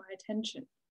attract my attention.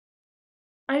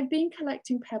 I've been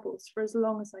collecting pebbles for as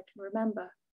long as I can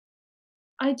remember.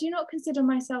 I do not consider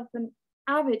myself an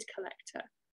avid collector,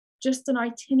 just an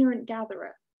itinerant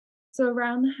gatherer. So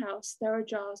around the house, there are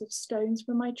jars of stones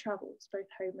from my travels, both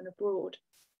home and abroad.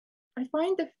 I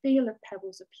find the feel of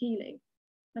pebbles appealing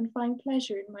and find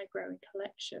pleasure in my growing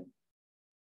collection.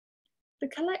 The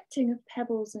collecting of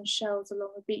pebbles and shells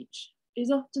along a beach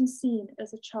is often seen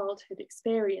as a childhood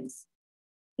experience.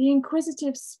 The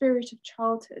inquisitive spirit of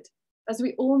childhood, as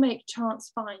we all make chance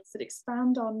finds that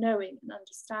expand our knowing and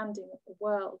understanding of the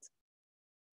world.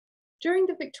 During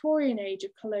the Victorian age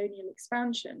of colonial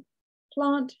expansion,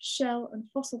 plant, shell,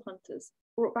 and fossil hunters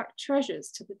brought back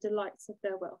treasures to the delights of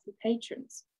their wealthy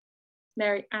patrons.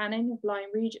 Mary Anning of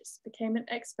Lyme Regis became an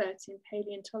expert in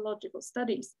paleontological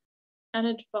studies and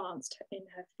advanced in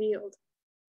her field.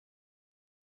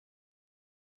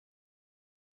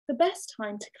 The best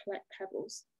time to collect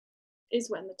pebbles is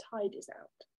when the tide is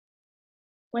out,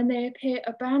 when they appear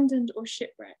abandoned or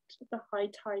shipwrecked at the high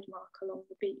tide mark along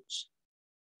the beach.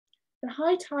 The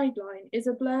high tide line is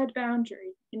a blurred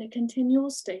boundary in a continual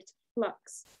state of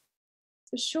flux.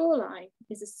 The shoreline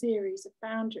is a series of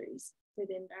boundaries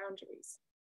within boundaries.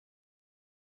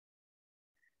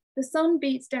 The sun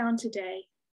beats down today,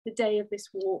 the day of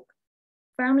this walk.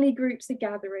 Family groups are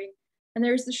gathering, and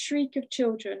there is the shriek of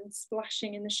children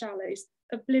splashing in the shallows,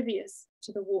 oblivious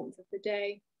to the warmth of the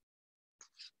day.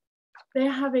 They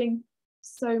are having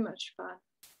so much fun.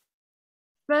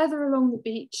 Further along the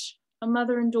beach, a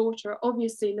mother and daughter are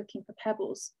obviously looking for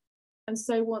pebbles, and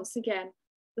so once again,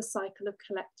 the cycle of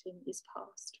collecting is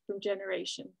passed from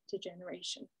generation to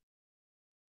generation.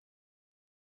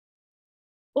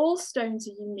 All stones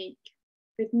are unique,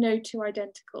 with no two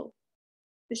identical.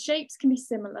 The shapes can be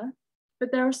similar,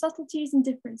 but there are subtleties and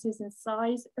differences in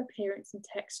size, appearance, and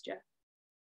texture.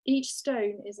 Each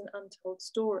stone is an untold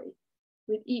story,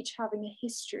 with each having a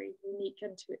history unique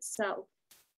unto itself.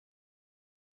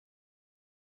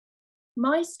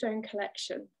 My stone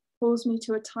collection pulls me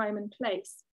to a time and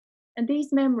place, and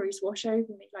these memories wash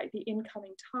over me like the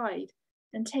incoming tide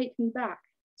and take me back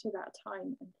to that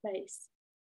time and place.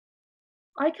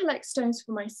 I collect stones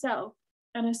for myself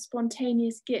and as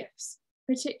spontaneous gifts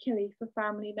particularly for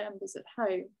family members at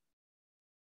home.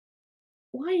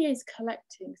 Why is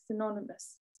collecting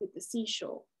synonymous with the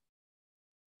seashore?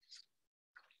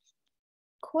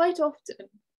 Quite often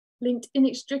linked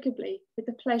inextricably with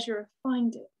the pleasure of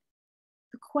finding,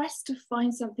 the quest to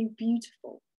find something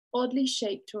beautiful, oddly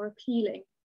shaped or appealing.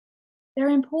 Their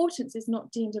importance is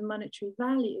not deemed a monetary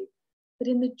value, but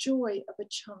in the joy of a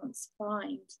chance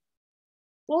find.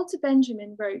 Walter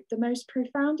Benjamin wrote, "The most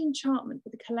profound enchantment for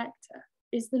the collector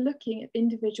is the looking at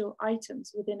individual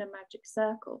items within a magic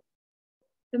circle.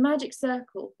 The magic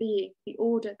circle being the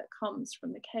order that comes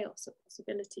from the chaos of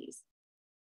possibilities."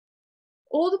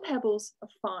 All the pebbles are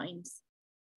finds,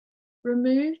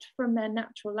 removed from their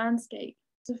natural landscape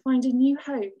to find a new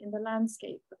home in the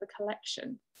landscape of a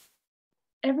collection.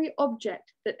 Every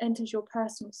object that enters your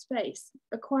personal space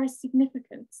acquires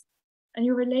significance, and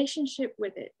your relationship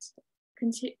with it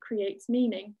creates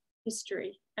meaning,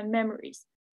 history, and memories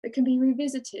that can be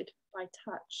revisited by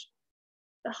touch.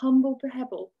 The humble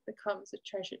pebble becomes a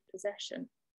treasured possession.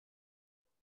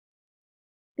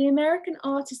 The American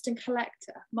artist and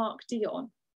collector, Mark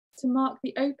Dion, to mark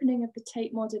the opening of the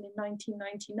Tate Modern in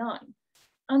 1999,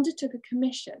 undertook a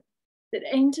commission that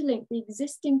aimed to link the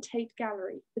existing Tate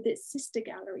Gallery with its sister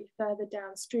gallery further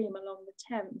downstream along the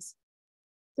Thames.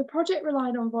 The project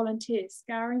relied on volunteers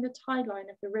scouring the tideline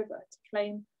of the river to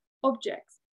claim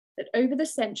objects that over the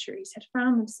centuries had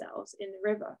found themselves in the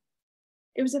river.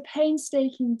 It was a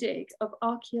painstaking dig of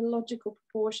archaeological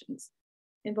proportions,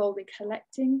 involving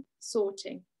collecting,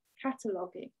 sorting,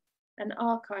 cataloguing, and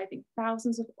archiving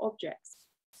thousands of objects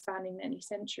spanning many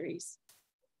centuries.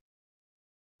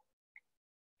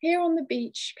 Here on the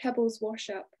beach, pebbles wash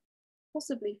up,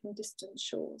 possibly from distant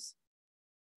shores,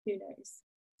 who knows,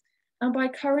 and by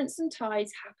currents and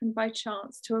tides happen by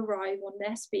chance to arrive on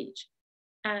their beach,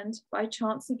 and by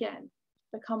chance again,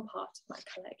 become part of my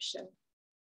collection.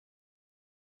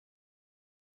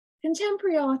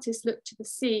 Contemporary artists look to the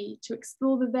sea to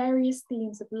explore the various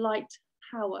themes of light,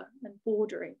 power, and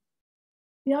bordering.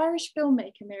 The Irish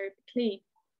filmmaker Mary Pearson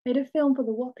made a film for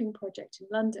the Wapping Project in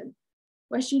London,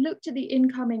 where she looked at the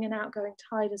incoming and outgoing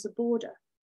tide as a border,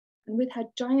 and with her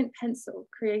giant pencil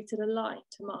created a line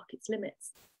to mark its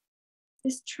limits.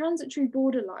 This transitory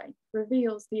borderline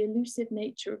reveals the elusive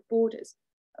nature of borders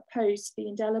opposed to the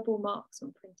indelible marks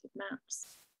on printed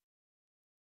maps.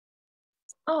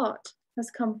 Art has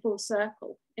come full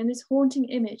circle in this haunting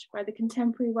image by the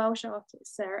contemporary Welsh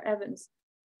artist Sarah Evans,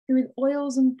 who with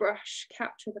oils and brush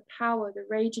capture the power of the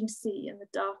raging sea and the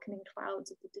darkening clouds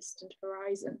of the distant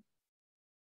horizon.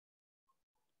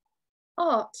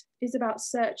 Art is about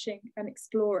searching and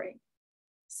exploring,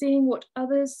 seeing what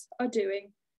others are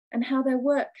doing and how their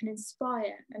work can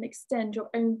inspire and extend your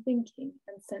own thinking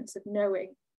and sense of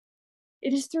knowing.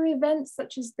 It is through events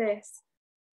such as this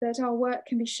that our work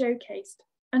can be showcased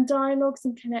and dialogues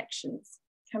and connections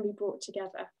can be brought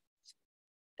together.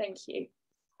 Thank you.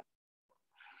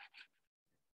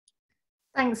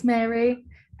 Thanks, Mary.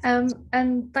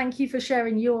 And thank you for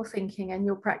sharing your thinking and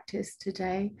your practice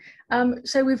today.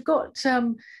 So we've got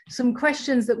some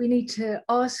questions that we need to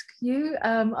ask you.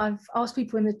 I've asked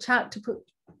people in the chat to put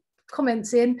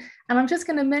comments in, and I'm just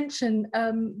going to mention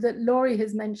that Laurie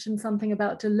has mentioned something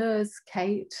about Deleuze,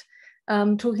 Kate,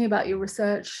 talking about your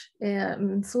research,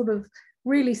 sort of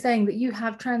really saying that you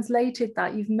have translated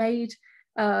that, you've made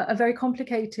a very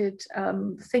complicated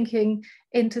thinking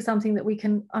into something that we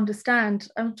can understand.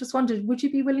 I just wondered, would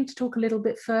you be willing to talk a little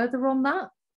bit further on that?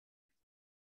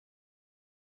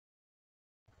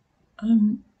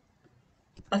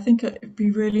 I think it'd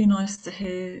be really nice to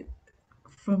hear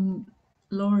from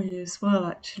Laurie as well,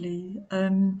 actually.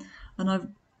 And I've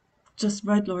just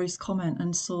read Laurie's comment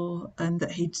and saw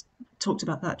that he'd talked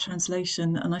about that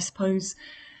translation, and I suppose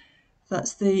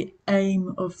that's the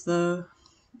aim of the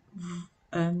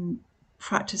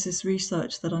practices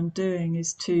research that I'm doing,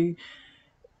 is to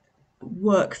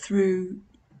work through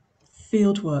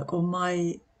fieldwork, or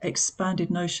my expanded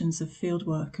notions of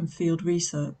fieldwork and field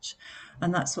research,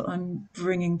 and that's what I'm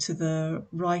bringing to the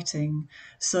writing.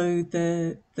 So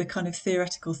the kind of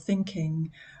theoretical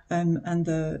thinking and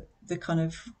the kind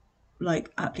of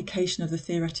like application of the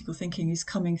theoretical thinking is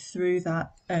coming through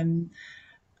that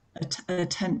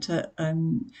attempt at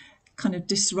kind of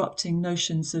disrupting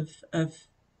notions of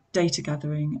data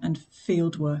gathering and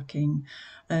field working.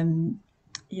 And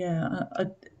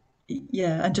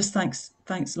just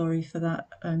thanks Laurie for that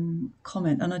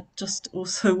comment. And I just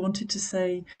also wanted to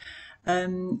say a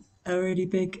really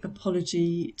big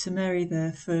apology to Mary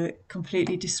there for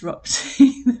completely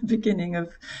disrupting the beginning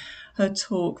of her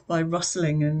talk by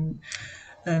rustling, and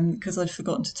because I'd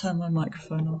forgotten to turn my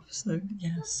microphone off. So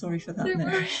yeah, sorry for that,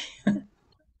 Mary.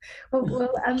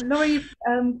 Well, Laurie's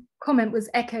comment was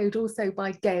echoed also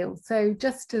by Gail. So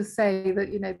just to say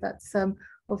that, you know, that's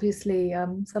obviously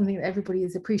something that everybody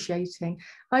is appreciating.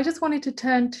 I just wanted to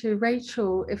turn to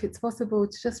Rachael, if it's possible.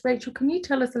 To just, Rachael, can you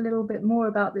tell us a little bit more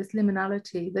about this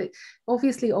liminality that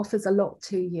obviously offers a lot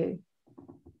to you?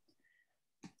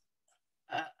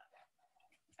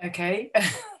 Okay.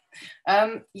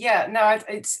 Yeah, no,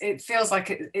 it feels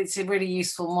like it's a really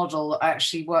useful model. I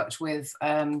actually worked with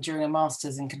during a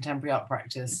master's in contemporary art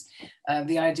practice,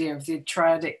 the idea of the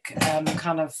triadic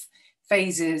kind of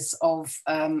phases of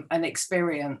an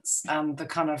experience, and the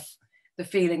kind of the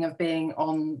feeling of being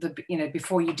on the, you know,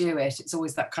 before you do it, it's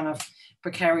always that kind of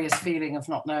precarious feeling of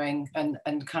not knowing, and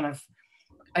kind of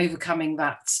overcoming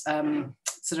that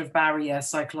sort of barrier,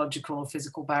 psychological or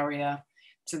physical barrier,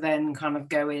 to then kind of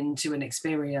go into an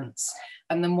experience.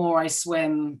 And the more I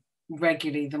swim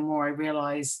regularly, the more I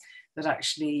realize that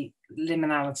actually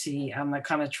liminality and the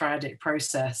kind of triadic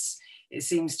process, it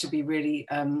seems to be really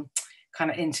kind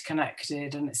of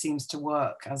interconnected, and it seems to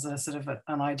work as a sort of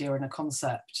an idea and a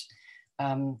concept,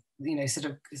 you know, sort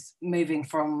of moving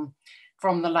from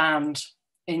the land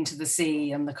into the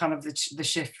sea, and the kind of the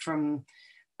shift from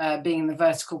being in the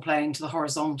vertical plane to the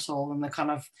horizontal, and the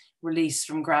kind of release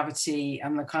from gravity,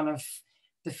 and the kind of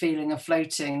the feeling of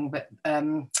floating. But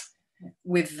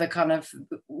with the kind of,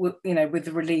 you know, with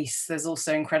the release, there's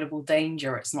also incredible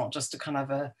danger. It's not just a kind of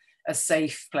a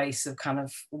safe place of kind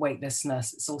of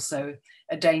weightlessness, it's also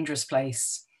a dangerous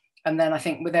place. And then I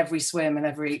think with every swim and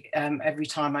every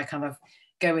time I kind of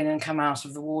go in and come out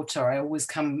of the water, I always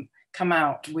come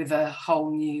out with a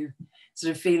whole new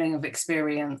sort of feeling of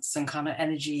experience and kind of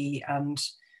energy and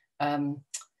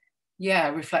yeah,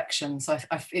 reflection. So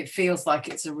it feels like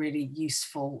it's a really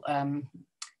useful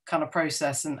kind of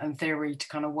process and theory to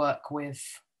kind of work with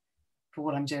for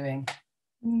what I'm doing,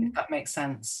 if that makes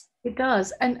sense. It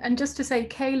does. And just to say,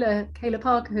 Kayla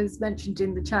Parker has mentioned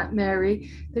in the chat, Mary,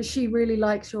 that she really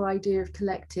likes your idea of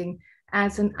collecting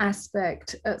as an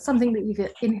aspect, something that you've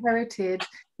inherited,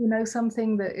 you know,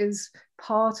 something that is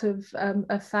part of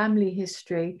a family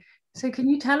history. So can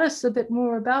you tell us a bit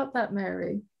more about that,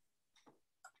 Mary?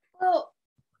 Well,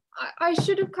 I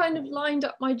should have kind of lined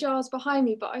up my jars behind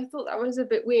me, but I thought that was a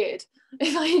bit weird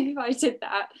if I did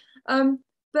that.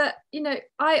 But, you know,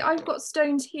 I've got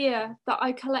stones here that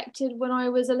I collected when I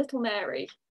was a little Mary,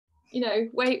 you know,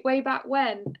 way back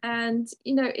when. And,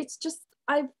 you know, it's just,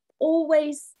 I've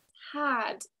always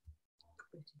had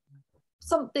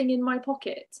something in my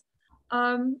pocket.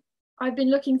 I've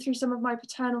been looking through some of my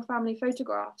paternal family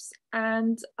photographs,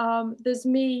 and there's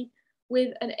me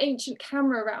with an ancient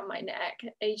camera around my neck,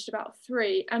 aged about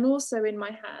 3, and also in my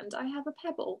hand, I have a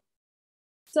pebble.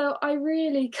 So I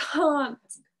really can't,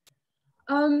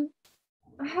 I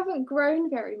haven't grown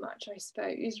very much, I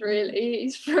suppose,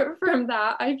 really, from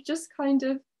that. I've just kind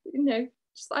of, you know,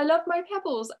 I love my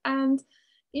pebbles. And,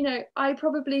 you know, I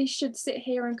probably should sit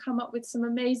here and come up with some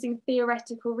amazing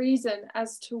theoretical reason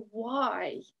as to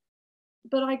why,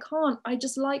 but I can't. I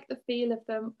just like the feel of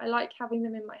them. I like having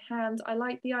them in my hand. I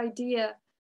like the idea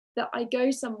that I go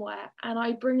somewhere and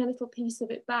I bring a little piece of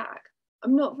it back.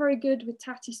 I'm not very good with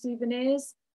tatty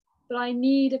souvenirs, but I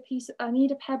need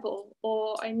a pebble,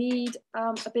 or I need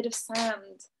a bit of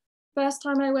sand. First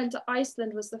time I went to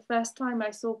Iceland was the first time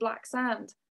I saw black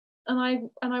sand. And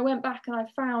I went back and I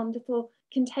found little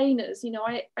containers. You know,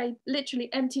 I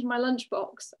literally emptied my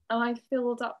lunchbox and I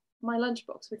filled up my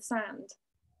lunchbox with sand,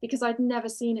 because I'd never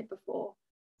seen it before.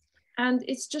 And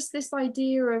it's just this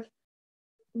idea of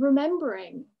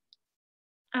remembering.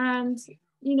 And,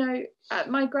 you know, at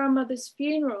my grandmother's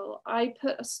funeral, I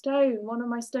put a stone, one of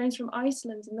my stones from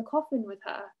Iceland, in the coffin with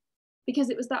her, because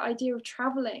it was that idea of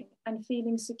traveling and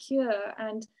feeling secure.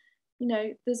 And, you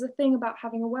know, there's a thing about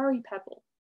having a worry pebble.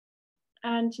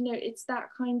 And, you know, it's that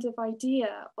kind of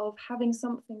idea of having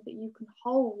something that you can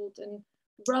hold and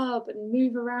rub and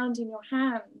move around in your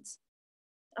hands.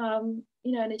 You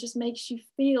know, and it just makes you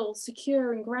feel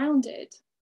secure and grounded.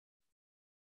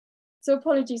 So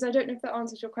apologies, I don't know if that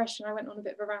answers your question. I went on a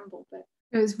bit of a ramble, but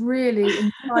it was really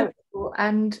insightful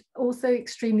and also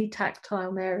extremely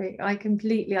tactile, Mary. I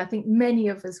think many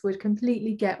of us would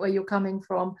completely get where you're coming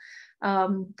from.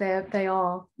 They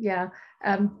are, yeah.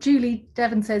 Julie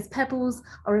Devon says pebbles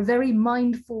are a very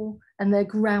mindful, and they're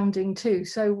grounding too.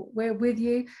 So we're with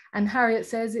you. And Harriet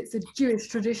says it's a Jewish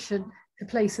tradition to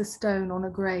place a stone on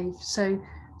a grave. So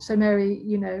Mary,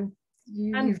 you know,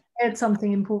 you've said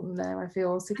something important there, I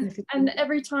feel, significant. And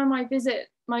every time I visit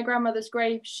my grandmother's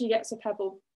grave, she gets a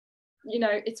pebble. You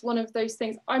know, it's one of those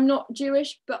things. I'm not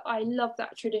Jewish, but I love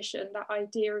that tradition, that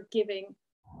idea of giving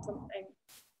something.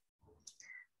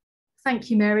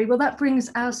 Thank you, Mary. Well, that brings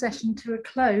our session to a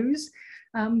close.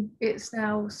 It's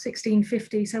now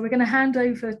 16:50, so we're going to hand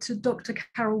over to Dr.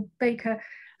 Carole Baker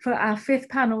for our 5th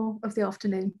panel of the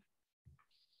afternoon.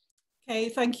 Okay,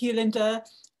 thank you, Linda.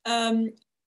 I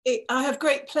have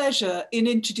great pleasure in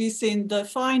introducing the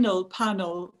final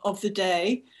panel of the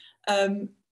day,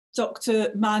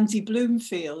 Dr. Mandy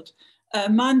Bloomfield.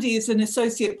 Mandy is an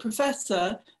associate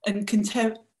professor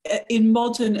in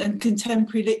modern and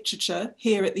contemporary literature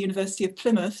here at the University of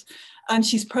Plymouth, and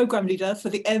she's program leader for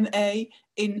the MA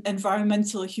in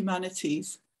Environmental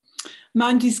Humanities.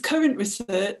 Mandy's current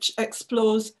research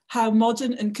explores how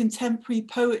modern and contemporary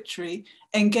poetry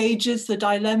engages the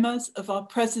dilemmas of our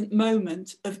present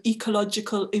moment of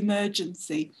ecological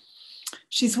emergency.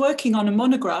 She's working on a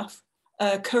monograph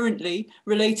currently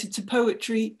related to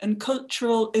poetry and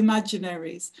cultural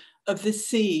imaginaries of the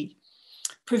sea,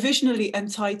 provisionally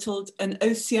entitled An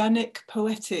Oceanic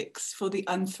Poetics for the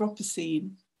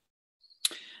Anthropocene.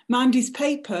 Mandy's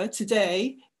paper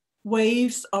today,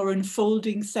 Waves Are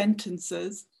Unfolding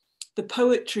Sentences, the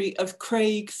poetry of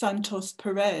Craig Santos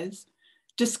Perez,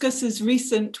 discusses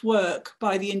recent work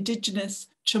by the indigenous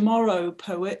Chamorro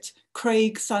poet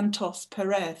Craig Santos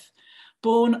Perez,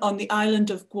 born on the island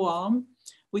of Guam,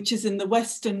 which is in the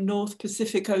western North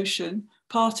Pacific Ocean,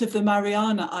 part of the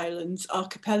Mariana Islands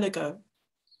archipelago.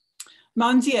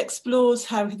 Mandy explores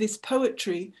how this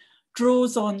poetry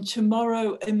draws on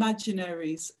Chamorro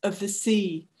imaginaries of the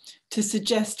sea to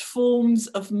suggest forms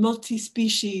of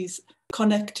multi-species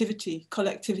collectivity,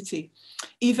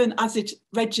 even as it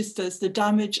registers the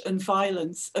damage and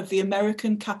violence of the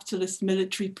American capitalist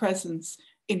military presence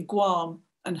in Guam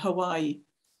and Hawaii.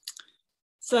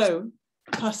 So,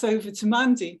 pass over to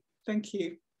Mandy. Thank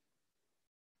you.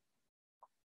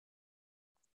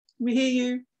 We hear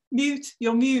you. Mute,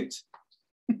 you're mute.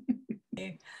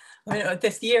 I mean,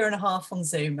 this 1.5 years on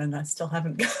Zoom and I still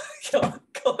haven't got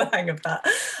the hang of that.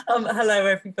 Hello,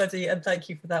 everybody, and thank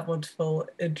you for that wonderful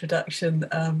introduction,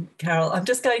 Carole. I'm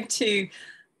just going to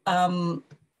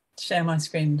share my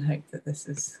screen and hope that this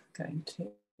is going to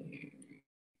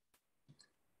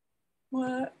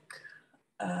work.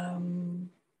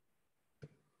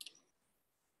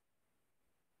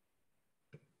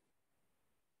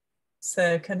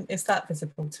 So is that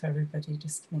visible to everybody?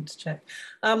 Just want to check.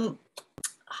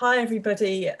 Hi,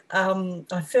 everybody.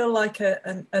 I feel like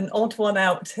an odd one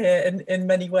out here in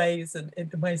many ways, and in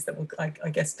the ways that will, I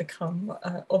guess, become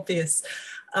obvious.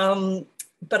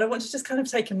 But I want to just kind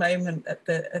of take a moment at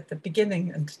the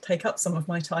beginning and take up some of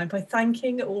my time by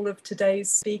thanking all of today's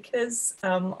speakers.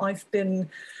 I've been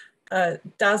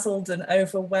dazzled and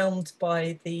overwhelmed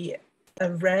by the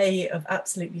array of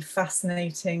absolutely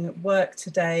fascinating work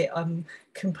today. I'm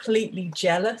completely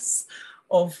jealous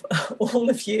of all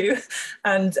of you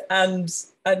and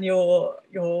your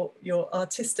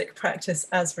artistic practice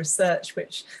as research,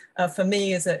 which for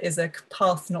me is a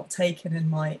path not taken in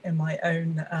my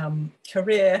own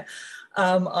career.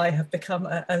 I have become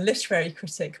a literary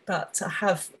critic, but I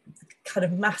have kind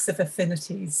of massive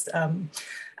affinities and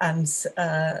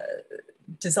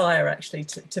desire actually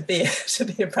to be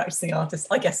a practicing artist.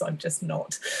 I guess I'm just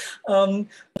not. But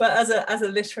as a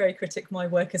literary critic, my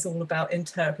work is all about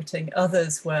interpreting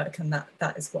others' work, and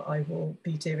that is what I will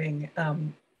be doing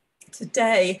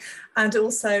today. And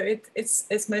also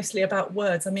it's mostly about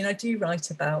words. I mean, I do write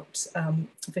about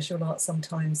visual art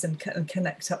sometimes and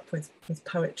connect up with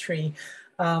poetry,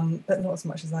 but not as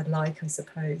much as I'd like, I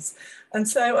suppose. And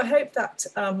so I hope that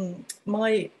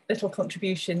my little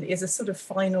contribution is a sort of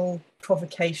final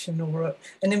provocation or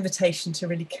an invitation to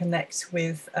really connect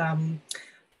with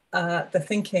the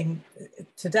thinking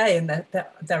today, and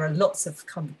there are lots of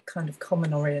kind of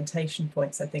common orientation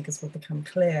points, I think, as will become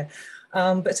clear.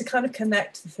 But to kind of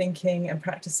connect the thinking and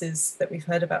practices that we've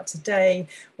heard about today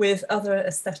with other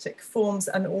aesthetic forms,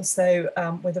 and also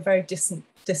with a very distant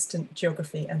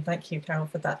geography. And thank you, Carole,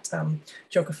 for that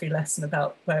geography lesson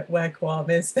about where Guam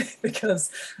is,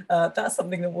 because that's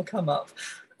something that will come up.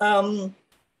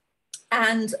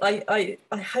 And I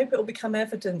hope it will become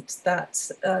evident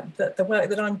that, that the work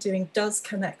that I'm doing does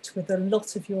connect with a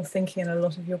lot of your thinking and a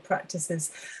lot of your practices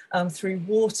through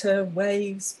water,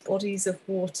 waves, bodies of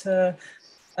water,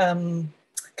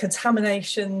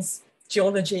 contaminations,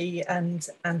 geology, and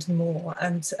more.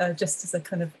 And just as a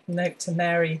kind of note to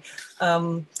Mary,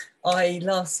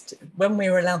 when we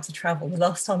were allowed to travel, the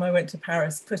last time I went to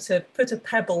Paris, put a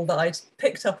pebble that I'd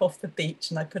picked up off the beach,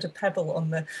 and I put a pebble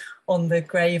on the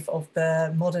grave of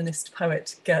the modernist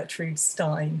poet Gertrude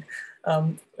Stein,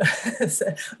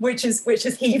 which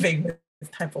is heaving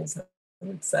with pebbles, I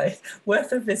would say.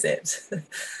 Worth a visit.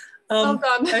 Well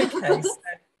done. Okay.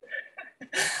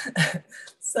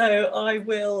 So I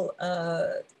will,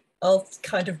 I'll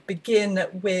kind of begin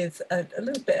with a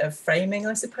little bit of framing,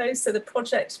 I suppose. So the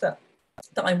project that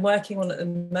I'm working on at the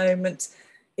moment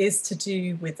is to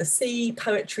do with the sea,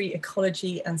 poetry,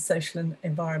 ecology, and social and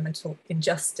environmental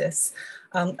injustice.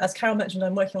 As Carole mentioned,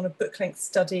 I'm working on a book-length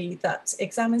study that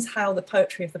examines how the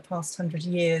poetry of the past 100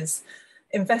 years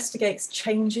investigates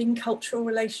changing cultural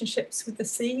relationships with the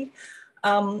sea,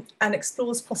 and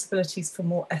explores possibilities for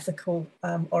more ethical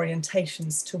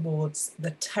orientations towards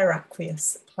the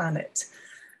terraqueous planet.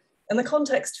 And the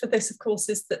context for this, of course,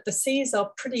 is that the seas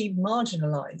are pretty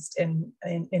marginalized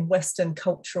in Western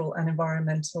cultural and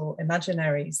environmental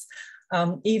imaginaries,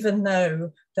 even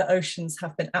though the oceans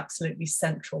have been absolutely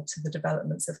central to the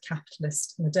developments of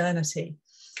capitalist modernity.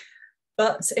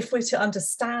 But if we're to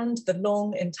understand the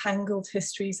long entangled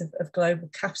histories of global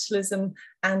capitalism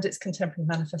and its contemporary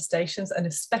manifestations, and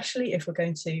especially if we're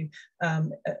going to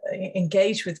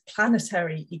engage with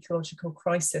planetary ecological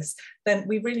crisis, then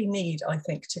we really need, I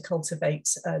think, to cultivate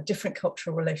different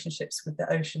cultural relationships with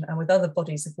the ocean and with other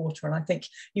bodies of water. And I think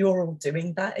you're all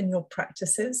doing that in your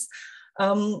practices.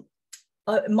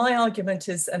 My argument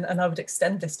is, and I would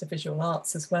extend this to visual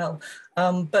arts as well,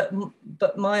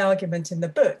 but my argument in the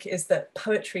book is that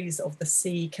poetries of the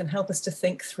sea can help us to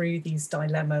think through these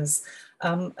dilemmas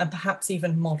and perhaps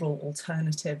even model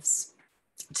alternatives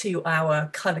to our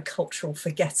kind of cultural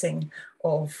forgetting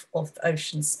of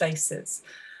ocean spaces.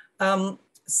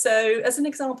 So as an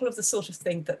example of the sort of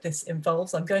thing that this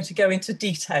involves, I'm going to go into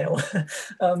detail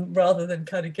rather than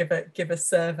kind of give a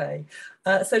survey.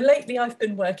 So lately I've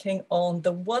been working on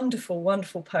the wonderful,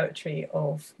 wonderful poetry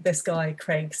of this guy,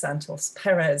 Craig Santos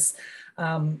Perez.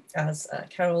 As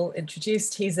Carole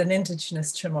introduced, he's an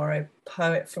Indigenous Chamorro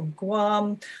poet from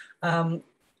Guam.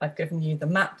 I've given you the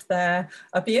map there.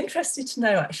 I'd be interested to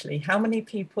know actually how many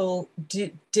people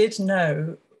did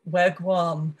know where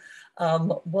Guam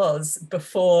was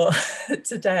before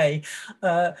today.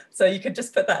 So you could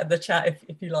just put that in the chat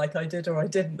if you like, I did or I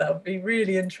didn't. That would be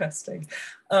really interesting.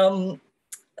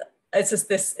 It's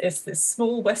this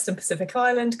small Western Pacific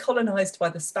island colonized by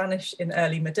the Spanish in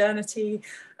early modernity,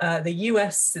 the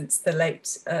US since the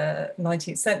late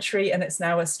 19th century, and it's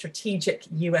now a strategic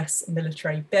US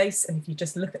military base. And if you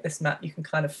just look at this map, you can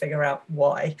kind of figure out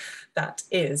why that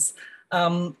is.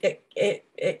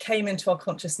 It came into our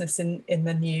consciousness in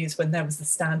the news when there was the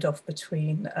standoff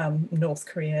between North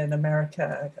Korea and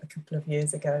America a couple of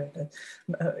years ago,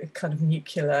 a kind of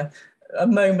a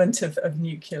moment of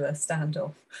nuclear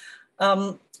standoff.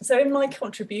 So in my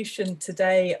contribution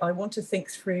today, I want to think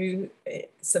through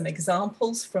some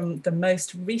examples from the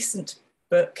most recent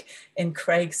book in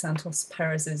Craig Santos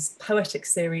Perez's poetic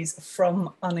series,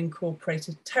 From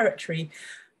Unincorporated Territory,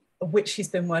 which he's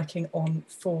been working on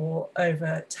for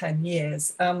over 10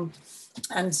 years. And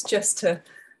just to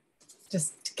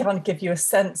kind of give you a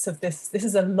sense of this, this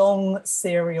is a long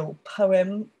serial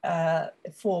poem,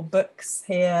 4 books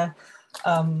here.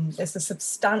 It's a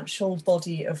substantial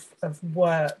body of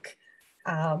work,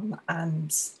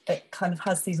 and it kind of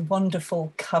has these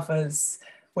wonderful covers,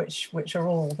 which are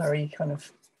all very kind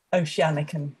of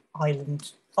oceanic and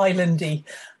islandy.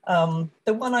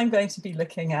 The one I'm going to be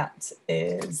looking at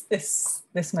is this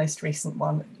most recent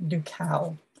one,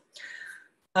 Lucao.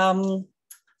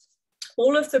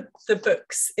 All of the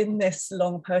books in this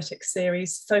long poetic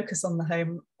series focus on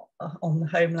the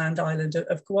homeland island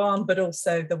of Guam, but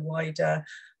also the wider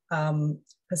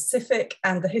Pacific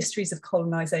and the histories of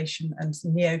colonization and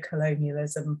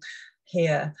neo-colonialism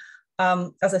here.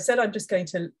 As I said, I'm just going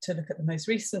to look at the most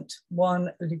recent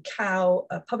one, Lucao,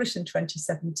 published in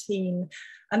 2017.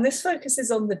 And this focuses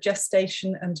on the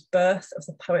gestation and birth of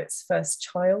the poet's first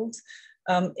child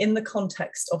in the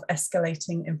context of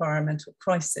escalating environmental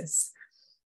crisis.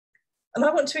 And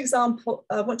I want to examine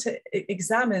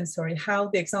how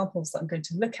the examples that I'm going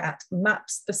to look at map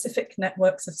specific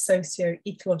networks of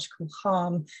socio-ecological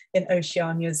harm in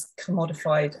Oceania's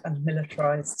commodified and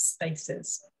militarized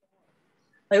spaces.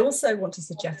 I also want to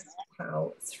suggest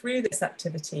how, through this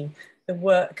activity, the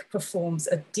work performs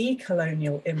a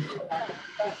decolonial input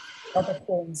with other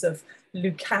forms of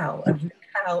Lucao. And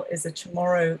Lucao is a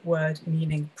Chamorro word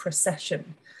meaning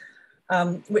procession,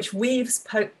 which weaves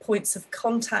points of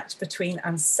contact between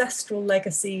ancestral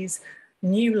legacies,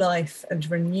 new life, and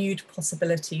renewed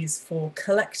possibilities for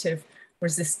collective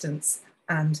resistance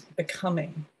and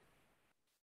becoming.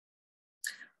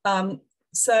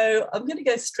 So I'm going to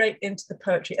go straight into the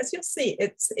poetry. As you'll see,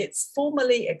 it's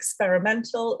formally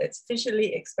experimental, it's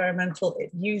visually experimental,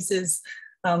 it uses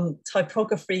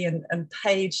typography and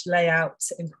page layout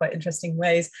in quite interesting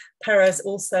ways. Perez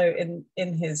also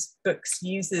in his books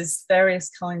uses various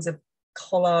kinds of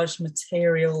collage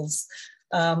materials.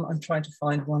 I'm trying to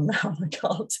find one now, I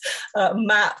can't.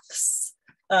 Maps,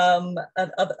 and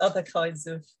other kinds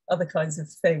of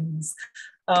things.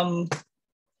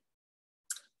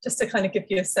 Just to kind of give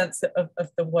you a sense of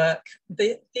the work.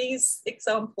 These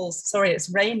examples, sorry,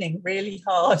 it's raining really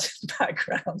hard in the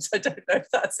background. I don't know if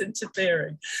that's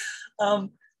interfering.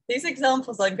 These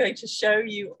examples I'm going to show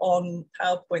you on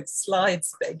PowerPoint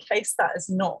slides, but in case that is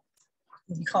not,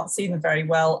 you can't see them very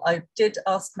well, I did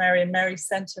ask Mary, and Mary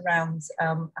sent around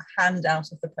a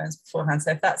handout of the poems beforehand.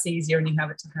 So if that's easier and you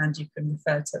have it to hand, you can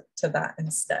refer to that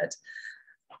instead.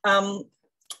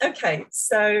 Okay,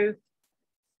 so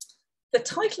the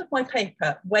title of my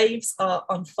paper, Waves Are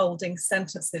Unfolding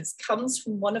Sentences, comes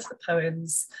from one of the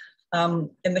poems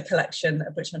in the collection,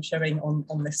 of which I'm showing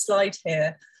on this slide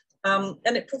here. And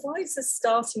it provides a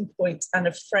starting point and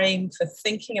a frame for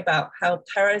thinking about how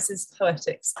Perez's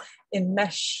poetics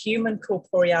enmesh human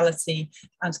corporeality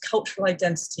and cultural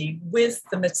identity with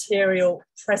the material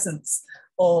presence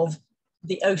of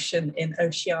the ocean in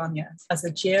Oceania as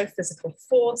a geophysical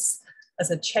force,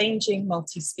 as a changing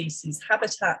multi-species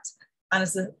habitat, and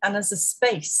as a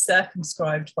space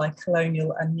circumscribed by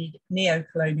colonial and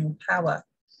neo-colonial power.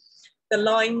 The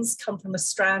lines come from a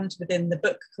strand within the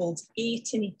book called E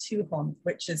Tini Tuhon,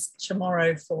 which is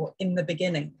Chamorro for In the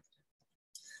Beginning.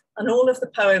 And all of the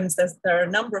poems, there are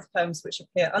a number of poems which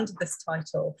appear under this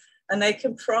title, and they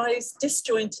comprise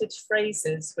disjointed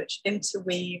phrases which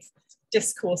interweave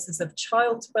discourses of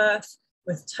childbirth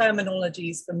with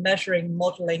terminologies for measuring,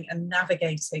 modeling, and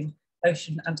navigating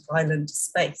ocean and island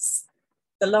space.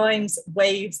 The lines,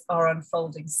 waves are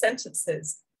unfolding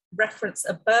sentences, reference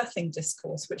a birthing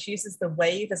discourse, which uses the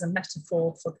wave as a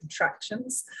metaphor for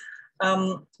contractions.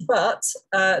 But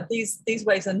these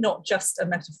waves are not just a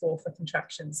metaphor for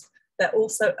contractions. They're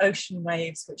also ocean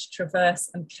waves which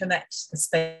traverse and connect the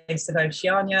space of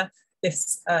Oceania,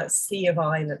 this sea of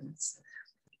islands.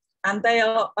 And they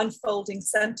are unfolding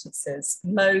sentences,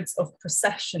 modes of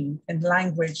procession in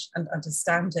language and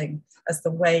understanding as the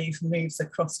wave moves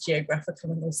across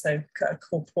geographical and also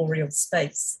corporeal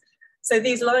space. So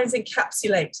these lines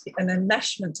encapsulate an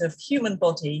enmeshment of human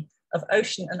body, of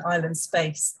ocean and island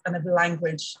space, and of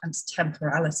language and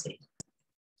temporality.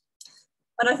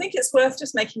 And I think it's worth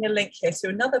just making a link here to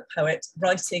another poet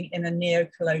writing in a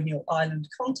neo-colonial island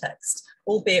context,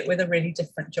 albeit with a really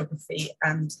different geography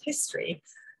and history.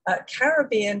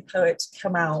 Caribbean poet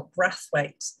Kamal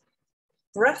Brathwaite.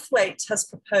 Brathwaite has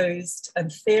proposed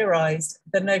and theorized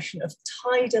the notion of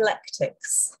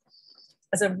tidialectics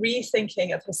as a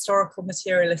rethinking of historical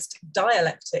materialist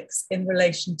dialectics in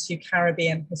relation to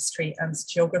Caribbean history and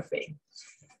geography.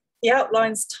 He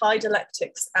outlines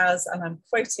tidialectics as, and I'm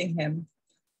quoting him,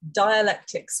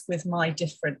 dialectics with my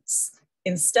difference.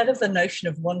 Instead of the notion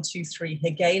of 1, 2, 3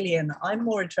 Hegelian, I'm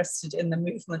more interested in the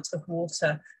movement of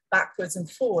water backwards and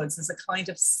forwards as a kind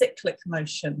of cyclic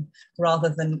motion rather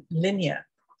than linear.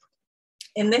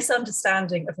 In this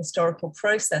understanding of historical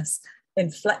process,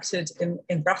 inflected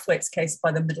in Brathwaite's case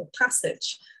by the Middle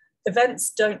Passage,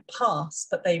 events don't pass,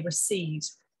 but they recede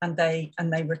and they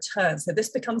return. So this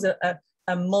becomes a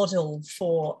model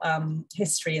for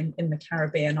history in the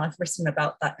Caribbean. I've written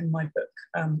about that in my book,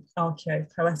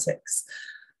 Archaeopoetics.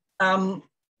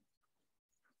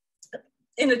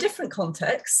 In a different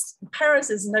context,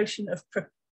 Perez's notion of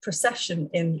procession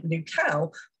in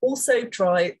Lucao also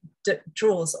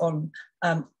draws on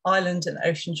island and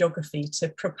ocean geography to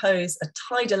propose a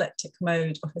tidialectic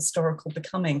mode of historical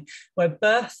becoming, where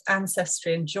birth,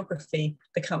 ancestry, and geography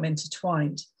become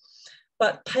intertwined.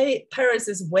 But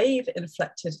Perez's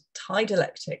wave-inflected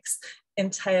tidialectics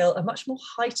entail a much more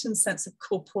heightened sense of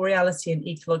corporeality and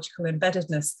ecological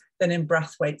embeddedness than in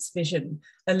Brathwaite's vision,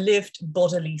 a lived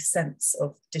bodily sense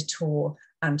of detour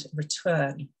and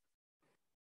return.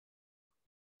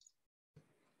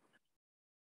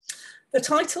 The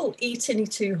title E Tini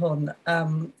Tuhon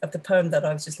of the poem that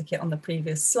I was just looking at on the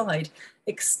previous slide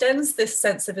extends this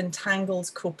sense of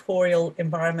entangled corporeal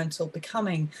environmental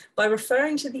becoming by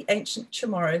referring to the ancient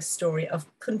Chamorro story of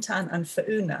Puntan and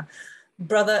Fauna,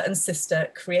 brother and sister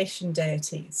creation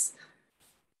deities.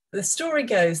 The story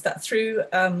goes that through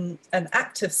an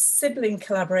act of sibling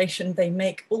collaboration, they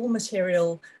make all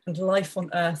material and life on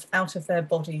earth out of their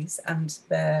bodies and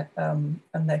their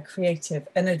creative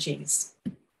energies.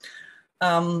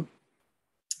 So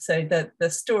the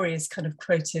story is kind of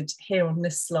quoted here on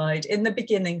this slide. In the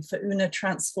beginning, Fauna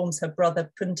transforms her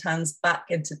brother Puntan's back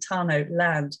into Tano,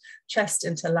 land, chest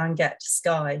into Langet,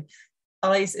 sky,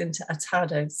 eyes into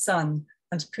Atado, sun,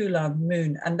 and Pulan,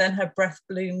 moon, and then her breath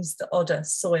blooms the Oda,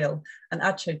 soil, and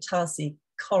Acho Tasi,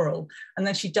 coral, and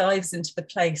then she dives into the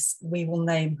place we will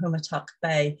name Humatuk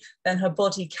Bay. Then her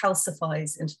body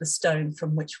calcifies into the stone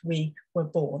from which we were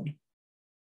born.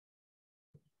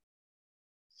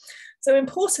 So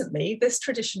importantly, this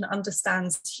tradition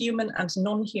understands human and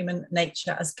non-human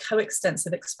nature as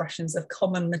coextensive expressions of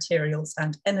common materials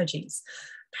and energies.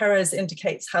 Perez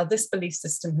indicates how this belief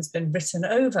system has been written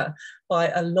over by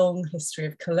a long history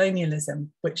of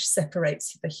colonialism, which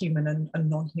separates the human and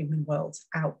non-human worlds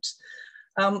out.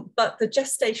 But the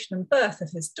gestation and birth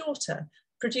of his daughter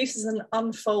produces an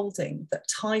unfolding that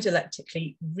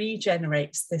dialectically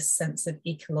regenerates this sense of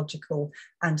ecological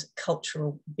and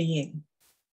cultural being.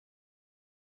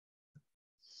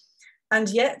 And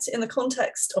yet, in the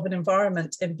context of an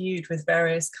environment imbued with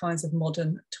various kinds of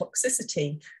modern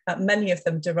toxicity, many of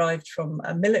them derived from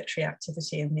military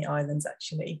activity in the islands,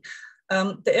 actually,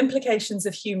 the implications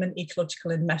of human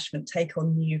ecological enmeshment take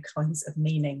on new kinds of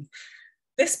meaning.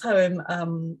 This poem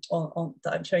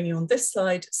that I'm showing you on this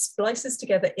slide splices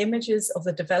together images of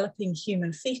the developing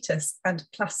human fetus and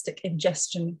plastic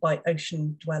ingestion by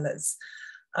ocean dwellers,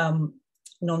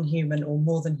 non-human or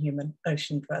more than human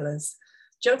ocean dwellers.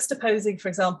 Juxtaposing, for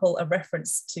example, a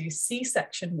reference to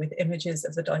C-section with images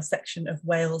of the dissection of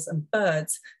whales and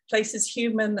birds places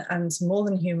human and more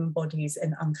than human bodies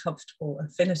in uncomfortable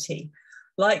affinity.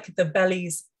 Like the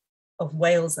bellies of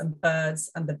whales and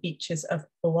birds and the beaches of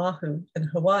Oahu in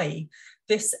Hawaii,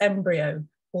 this embryo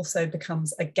also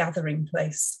becomes a gathering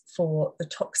place for the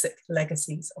toxic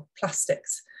legacies of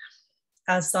plastics.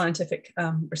 As scientific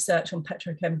research on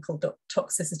petrochemical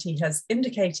toxicity has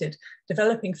indicated,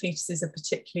 developing fetuses are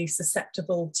particularly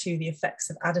susceptible to the effects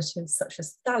of additives such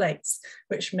as phthalates,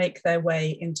 which make their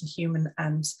way into human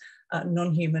and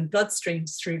non-human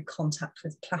bloodstreams through contact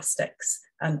with plastics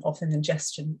and often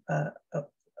ingestion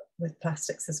with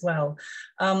plastics as well.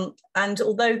 And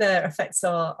although their effects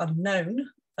are unknown,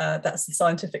 that's the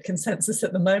scientific consensus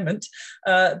at the moment,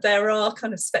 there are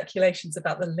kind of speculations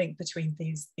about the link between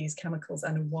these chemicals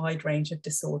and a wide range of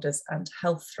disorders and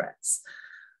health threats.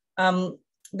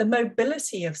 The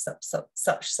mobility of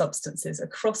such substances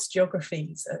across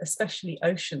geographies, especially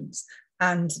oceans,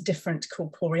 and different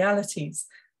corporealities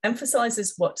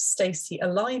emphasizes what Stacey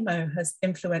Alaimo has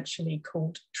influentially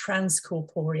called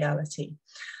transcorporeality.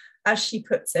 As she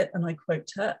puts it, and I quote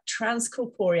her,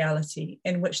 transcorporeality,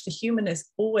 in which the human is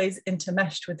always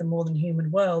intermeshed with the more than human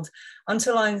world,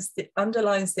 underlines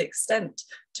the extent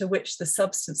to which the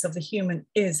substance of the human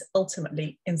is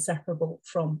ultimately inseparable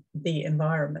from the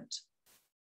environment.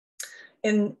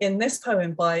 In this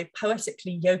poem, by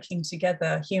poetically yoking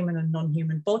together human and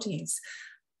non-human bodies,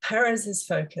 Perez's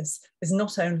focus is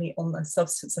not only on the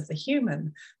substance of the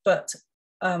human, but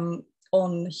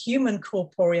on human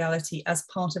corporeality as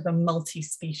part of a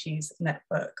multi-species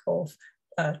network of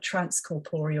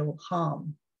transcorporeal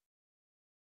harm.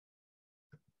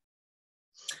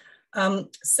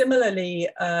 Similarly,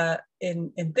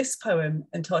 in this poem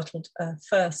entitled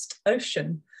First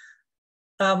Ocean,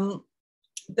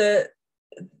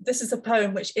 this is a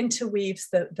poem which interweaves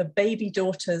the baby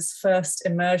daughter's first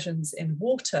immersions in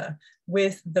water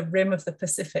with the Rim of the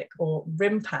Pacific, or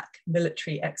RIMPAC,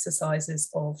 military exercises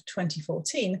of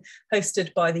 2014,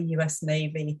 hosted by the US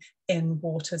Navy in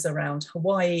waters around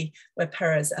Hawaii, where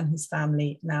Perez and his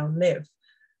family now live.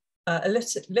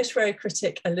 Literary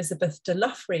critic Elizabeth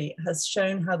DeLuffrey has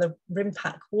shown how the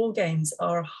RIMPAC war games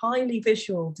are a highly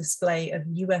visual display of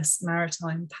US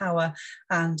maritime power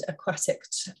and aquatic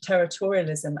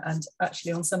territorialism. And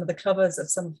actually on some of the covers of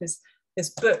some of his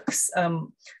books,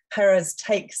 Perez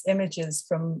takes images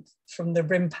from the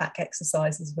RIMPAC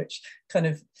exercises, which kind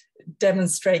of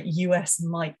demonstrate US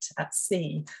might at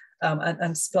sea,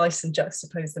 and splice and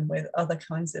juxtapose them with other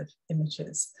kinds of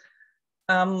images.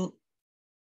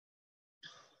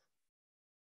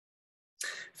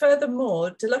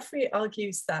 Furthermore, DeLuffrey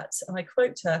argues that, and I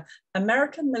quote her,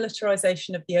 American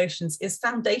militarization of the oceans is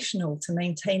foundational to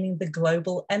maintaining the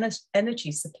global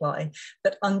energy supply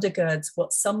that undergirds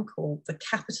what some call the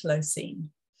Capitalocene.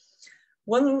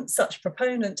 One such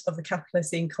proponent of the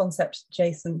Capitalocene concept,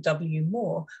 Jason W.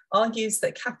 Moore, argues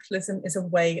that capitalism is a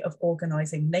way of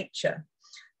organizing nature.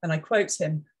 And I quote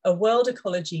him, a world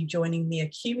ecology joining the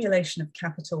accumulation of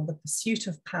capital, the pursuit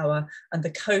of power, and the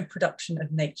co-production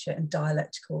of nature in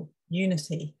dialectical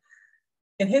unity.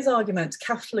 In his argument,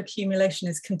 capital accumulation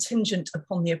is contingent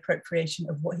upon the appropriation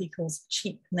of what he calls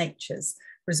cheap natures,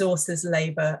 resources,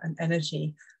 labor, and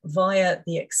energy, via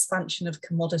the expansion of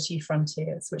commodity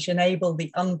frontiers, which enable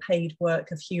the unpaid work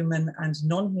of human and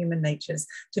non-human natures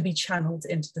to be channeled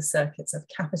into the circuits of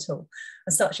capital.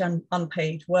 And such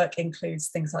unpaid work includes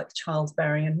things like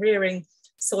childbearing and rearing,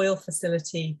 soil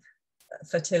facility,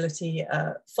 fertility,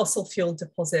 fossil fuel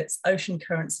deposits, ocean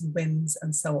currents and winds,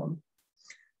 and so on.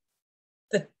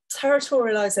 The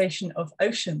territorialization of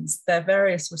oceans, their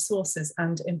various resources,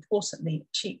 and importantly,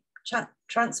 cheap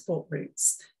transport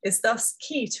routes, is thus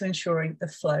key to ensuring the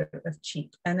flow of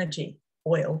cheap energy,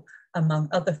 oil, among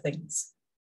other things.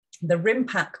 The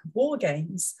RIMPAC war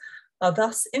games are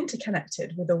thus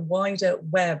interconnected with a wider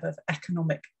web of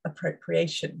economic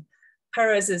appropriation.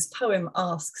 Perez's poem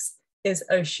asks, is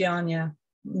Oceania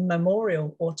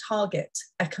memorial or target,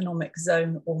 economic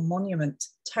zone or monument,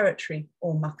 territory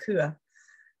or makua?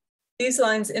 These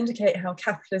lines indicate how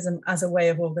capitalism as a way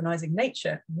of organising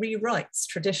nature rewrites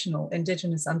traditional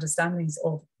indigenous understandings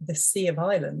of the Sea of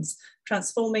Islands,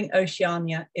 transforming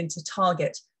Oceania into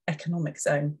target, economic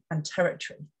zone and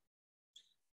territory.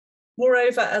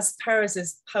 Moreover, as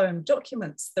Perez's poem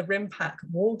documents, the RIMPAC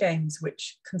war games,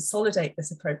 which consolidate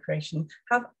this appropriation,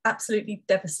 have absolutely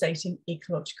devastating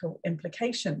ecological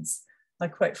implications. I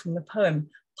quote from the poem,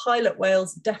 "Pilot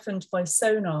whales deafened by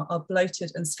sonar are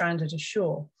bloated and stranded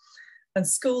ashore, and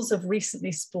schools of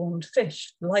recently spawned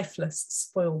fish, lifeless,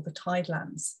 spoil the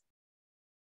tidelands."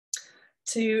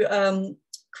 To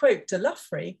quote de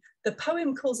Luffrey, the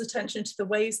poem calls attention to the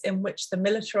ways in which the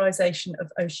militarization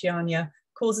of Oceania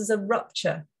causes a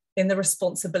rupture in the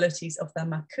responsibilities of the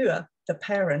makua, the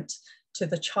parent, to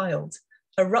the child,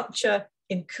 a rupture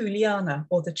in kuleana,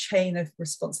 or the chain of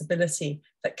responsibility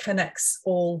that connects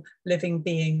all living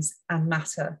beings and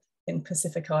matter in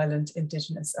Pacific Island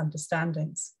indigenous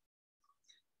understandings.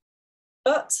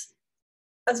 But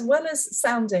as well as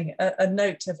sounding a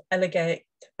note of elegiac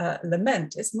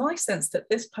lament, it's my sense that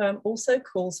this poem also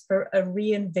calls for a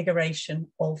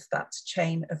reinvigoration of that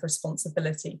chain of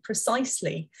responsibility,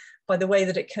 precisely by the way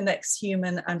that it connects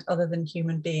human and other than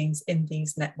human beings in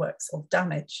these networks of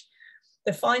damage.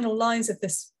 The final lines of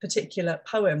this particular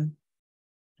poem,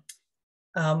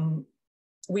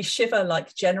 we shiver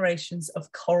like generations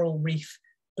of coral reef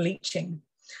bleaching,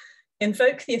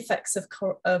 invoke the effects of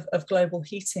global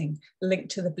heating linked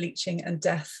to the bleaching and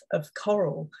death of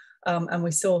coral. And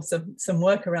we saw some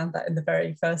work around that in the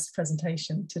very first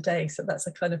presentation today. So that's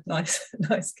a kind of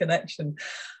nice connection.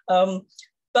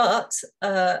 But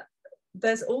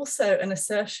there's also an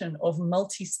assertion of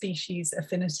multi-species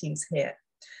affinities here.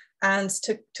 And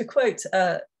to quote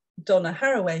Donna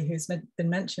Haraway, who's been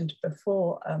mentioned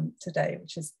before today,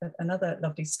 which is another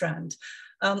lovely strand.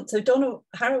 So Donna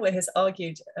Haraway has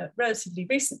argued relatively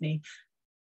recently,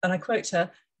 and I quote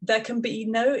her, "There can be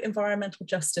no environmental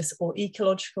justice or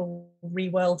ecological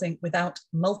reworlding without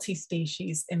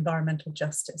multi-species environmental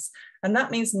justice." And that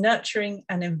means nurturing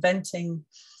and inventing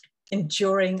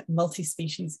enduring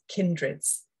multi-species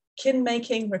kindreds. Kin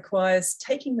making requires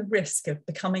taking the risk of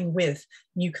becoming with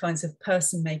new kinds of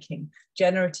person making,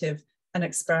 generative and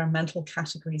experimental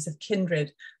categories of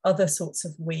kindred, other sorts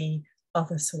of we,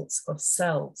 other sorts of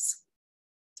selves.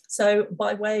 So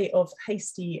by way of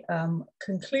hasty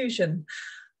conclusion,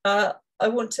 I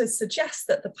want to suggest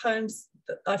that the poems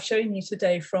that I've shown you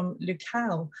today from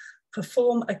Lukau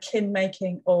perform a kin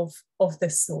making of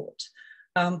this sort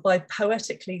by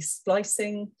poetically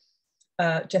splicing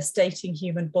gestating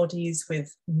human bodies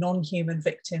with non-human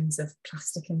victims of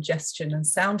plastic ingestion and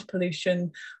sound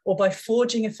pollution, or by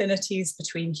forging affinities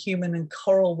between human and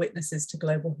coral witnesses to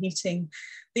global heating.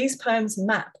 These poems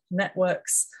map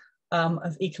networks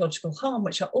of ecological harm,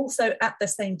 which are also at the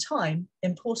same time,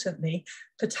 importantly,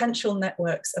 potential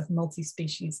networks of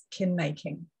multi-species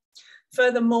kin-making.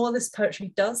 Furthermore, this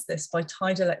poetry does this by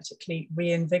dialectically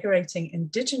reinvigorating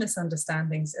indigenous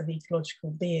understandings of ecological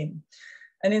being.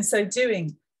 And in so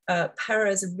doing,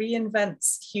 Perez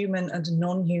reinvents human and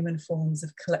non-human forms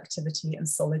of collectivity and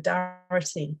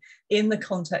solidarity in the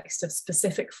context of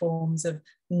specific forms of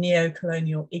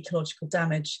neo-colonial ecological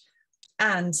damage,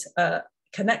 and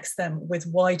connects them with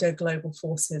wider global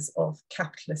forces of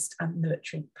capitalist and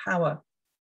military power.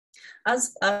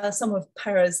 As some of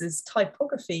Perez's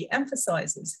typography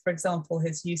emphasizes, for example,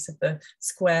 his use of the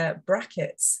square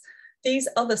brackets, these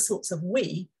other sorts of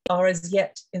we are as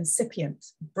yet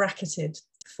incipient, bracketed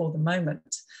for the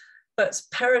moment. But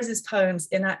Perez's poems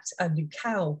enact a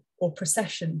lukau, or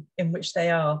procession, in which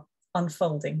they are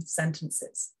unfolding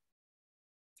sentences.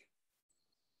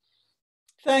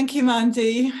 Thank you,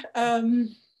 Mandy.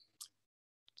 Thank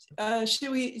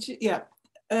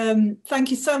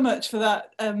you so much for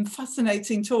that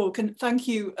fascinating talk, and thank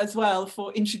you as well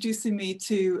for introducing me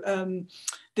to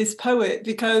this poet,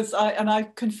 because I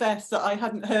confess that I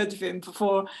hadn't heard of him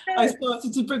before I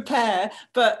started to prepare,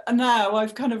 but now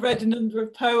I've kind of read a number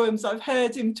of poems. I've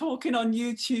heard him talking on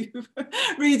YouTube,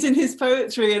 reading his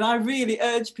poetry, and I really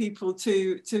urge people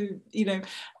to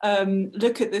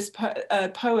look at this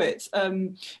poet.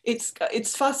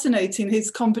 It's fascinating,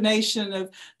 his combination of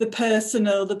the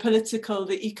personal, the political,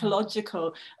 the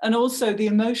ecological, and also the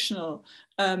emotional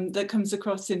that comes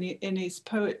across in his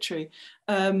poetry.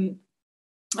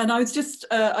 And I was just,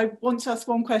 I want to ask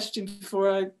one question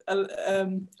before I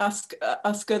ask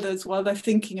others while they're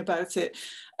thinking about it.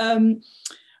 I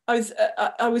was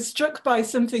struck by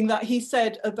something that he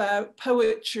said about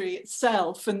poetry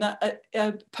itself, and that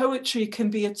poetry can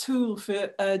be a tool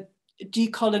for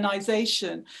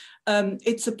decolonization.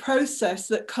 It's a process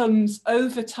that comes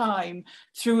over time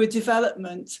through a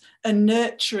development and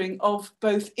nurturing of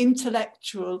both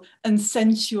intellectual and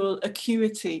sensual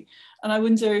acuity. And I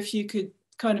wonder if you could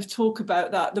kind of talk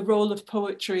about that, the role of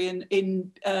poetry in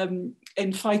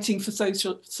fighting for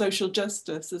social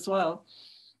justice as well.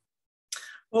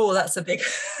 Oh, that's a big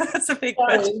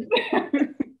question.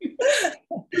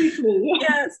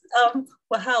 Yes.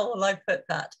 Well, how will I put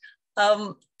that?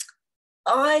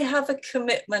 I have a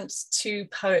commitment to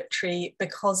poetry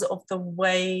because of the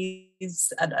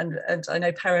ways, and I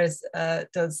know Perez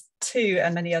does too,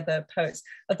 and many other poets,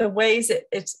 of the ways it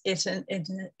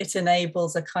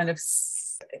enables a kind of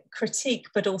critique,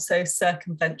 but also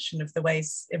circumvention of the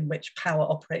ways in which power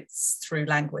operates through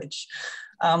language.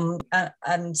 I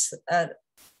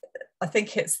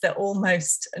think it's the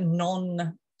almost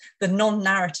the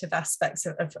non-narrative aspects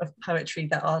of poetry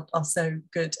that are so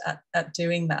good at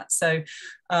doing that. So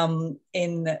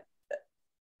in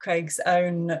Craig's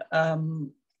own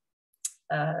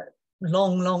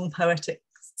long poetic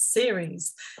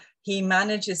series, he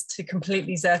manages to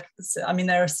completely, I mean,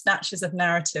 there are snatches of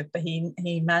narrative, but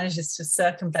he manages to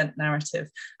circumvent narrative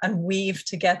and weave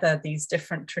together these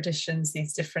different traditions,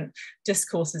 these different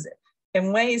discourses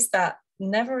in ways that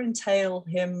never entail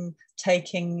him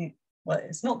taking, well,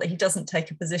 it's not that he doesn't take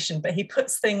a position, but he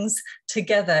puts things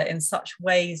together in such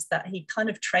ways that he kind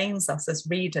of trains us as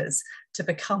readers to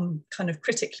become kind of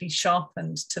critically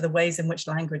sharpened to the ways in which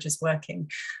language is working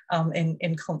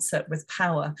in concert with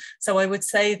power. So I would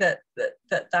say that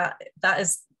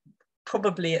is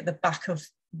probably at the back of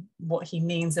what he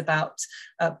means about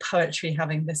poetry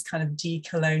having this kind of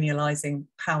decolonializing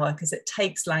power, because it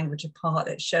takes language apart.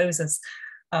 It shows us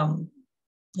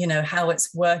how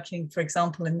it's working. For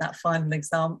example, in that final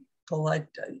example,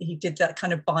 he did that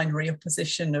kind of binary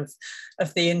opposition of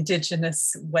the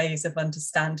indigenous ways of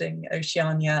understanding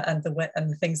Oceania and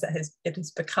the things that it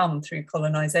has become through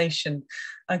colonization,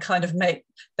 and kind of make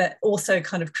that also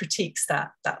kind of critiques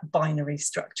that binary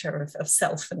structure of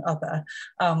self and other.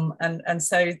 And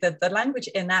so the language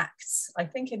enacts, I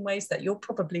think, in ways that you're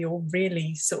probably all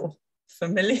really sort of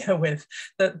familiar with.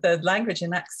 The language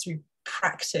enacts through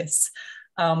practice,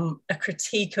 a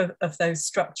critique of those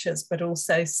structures, but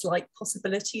also slight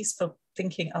possibilities for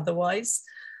thinking otherwise.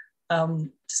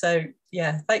 So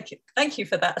yeah, thank you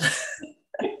for that.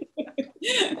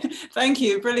 Thank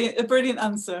you, a brilliant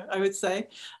answer, I would say.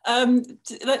 I'll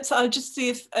just see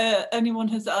if anyone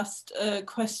has asked a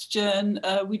question.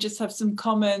 We just have some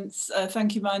comments.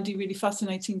 Thank you, Mandy, really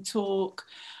fascinating talk.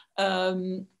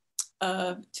 To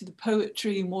the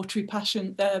poetry and watery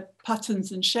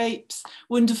patterns and shapes,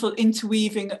 wonderful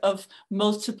interweaving of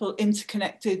multiple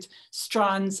interconnected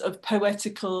strands of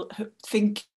poetical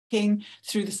thinking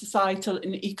through the societal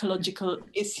and ecological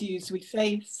issues we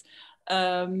face.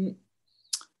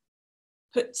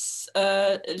 Puts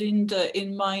Linda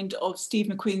in mind of Steve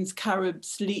McQueen's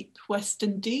Carib's Leap,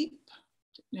 Western Deep.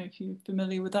 Don't know if you're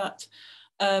familiar with that.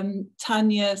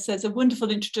 Tania says, a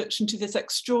wonderful introduction to this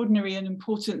extraordinary and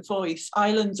important voice.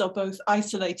 Islands are both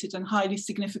isolated and highly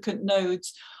significant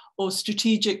nodes or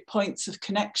strategic points of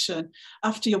connection.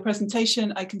 After your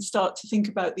presentation, I can start to think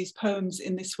about these poems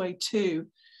in this way too.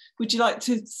 Would you like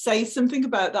to say something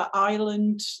about that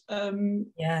island?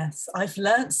 Yes, I've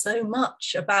learned so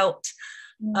much about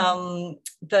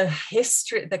the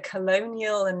history, the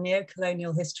colonial and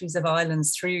neo-colonial histories of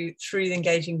islands through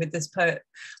engaging with this poet.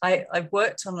 I've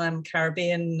worked on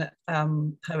Caribbean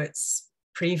poets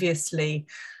previously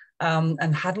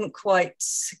and hadn't quite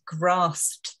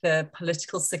grasped the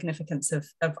political significance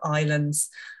of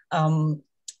islands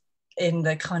in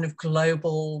the kind of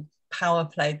global power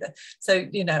play. So,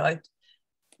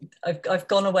 I've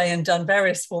gone away and done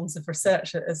various forms of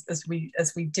research as we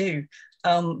do,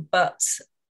 but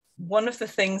one of the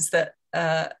things that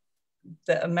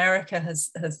that America has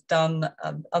done,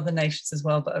 other nations as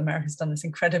well, but America's done this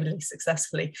incredibly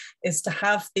successfully, is to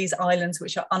have these islands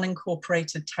which are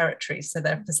unincorporated territories. So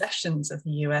they're possessions of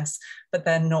the US, but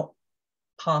they're not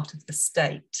part of the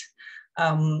state.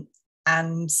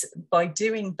 And by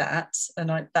doing that, and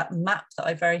that map that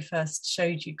I very first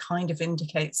showed you kind of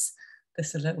indicates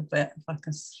this a little bit, if I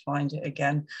can find it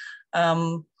again.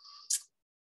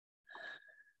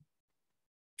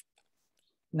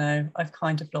 No, I've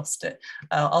kind of lost it.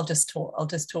 I'll just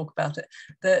talk about it.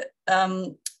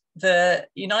 The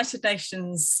United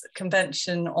Nations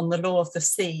Convention on the Law of the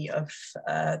Sea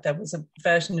there was a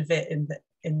version of it in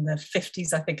the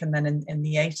 50s, I think, and then in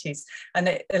the 80s. And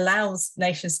it allows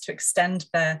nations to extend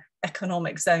their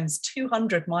economic zones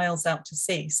 200 miles out to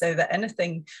sea, so that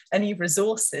any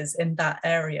resources in that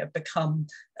area become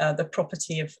the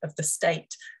property of the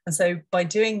state. And so by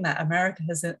doing that, America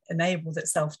has enabled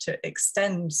itself to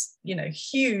extend,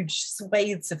 huge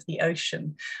swathes of the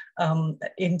ocean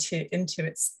into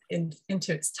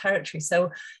its territory.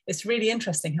 So it's really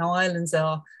interesting how islands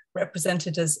are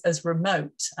represented as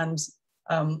remote. And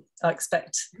I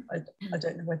expect, I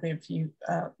don't know whether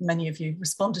many of you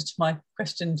responded to my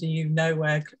question, do you know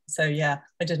where? So yeah,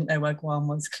 I didn't know where Guam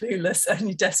was, clueless,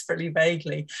 only desperately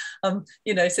vaguely. So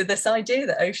this idea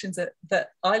that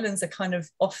islands are kind of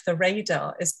off the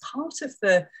radar is part of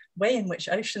the way in which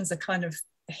oceans are kind of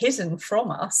hidden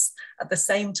from us at the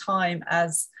same time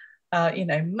as,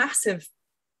 massive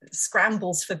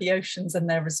scrambles for the oceans and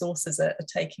their resources are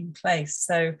taking place.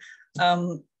 So,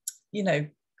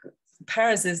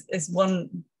 Perez is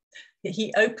one,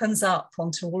 he opens up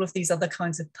onto all of these other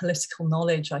kinds of political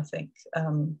knowledge, I think.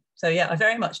 So yeah, I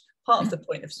very much, part of the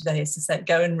point of today is to say,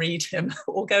 go and read him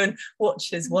or go and watch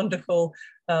his wonderful,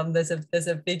 there's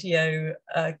a video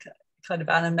kind of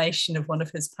animation of one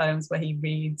of his poems where he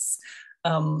reads,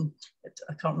 I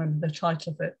can't remember the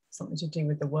title of it, something to do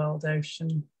with the world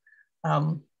ocean.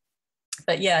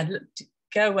 But yeah,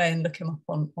 go away and look him up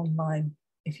online.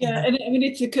 Yeah, and I mean,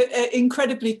 it's an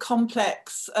incredibly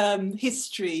complex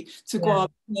history to Guam.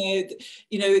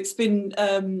 It's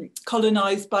been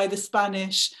colonized by the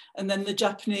Spanish, and then the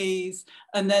Japanese,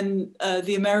 and then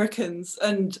the Americans,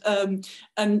 and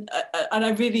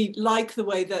I really like the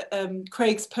way that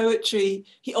Craig's poetry,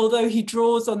 although he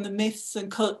draws on the myths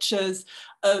and cultures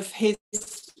of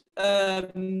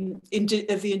of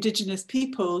the indigenous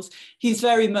peoples, he's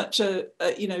very much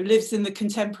lives in the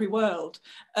contemporary world,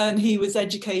 and he was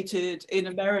educated in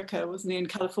America, wasn't he, in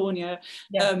California?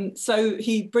 Yeah. So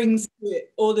he brings to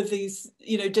it all of these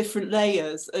different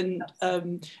layers, and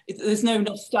there's no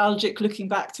nostalgic looking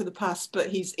back to the past, but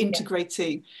he's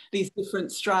integrating these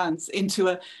different strands into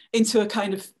a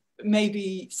kind of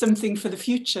maybe something for the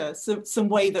future, so some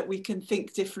way that we can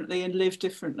think differently and live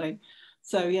differently.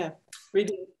 So yeah,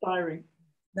 really inspiring.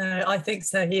 No, I think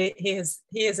so. He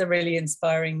is a really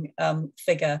inspiring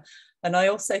figure, and I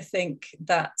also think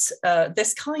that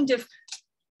this kind of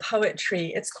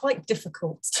poetry, it's quite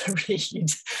difficult to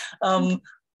read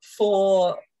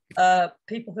for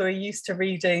people who are used to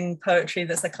reading poetry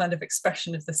that's a kind of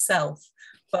expression of the self.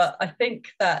 But I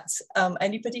think that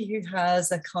anybody who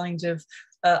has a kind of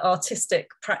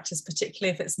artistic practice,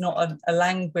 particularly if it's not a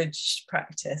language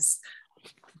practice,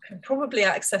 can probably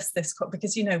access this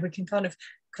because we can kind of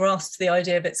grasp the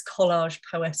idea of its collage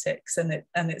poetics and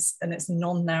its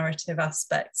non-narrative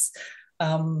aspects,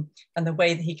 and the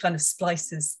way that he kind of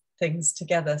splices things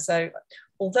together. So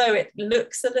although it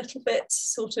looks a little bit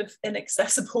sort of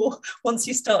inaccessible, once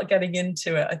you start getting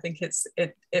into it, I think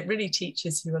it really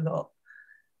teaches you a lot.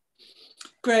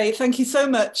 Great, thank you so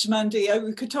much, Mandy.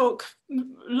 We could talk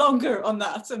longer on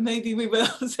that, and maybe we will.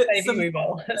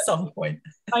 At some point.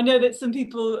 I know that some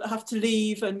people have to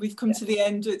leave, and we've come to the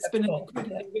end. It's been an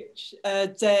incredibly rich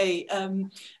day.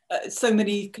 So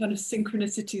many kind of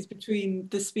synchronicities between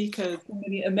the speakers, so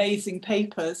many amazing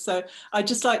papers. So I'd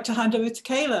just like to hand over to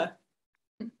Kayla.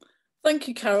 Thank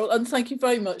you, Carole, and thank you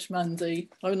very much,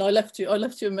 Mandy. I mean, I left you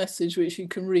a message which you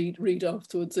can read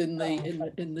afterwards in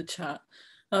the chat.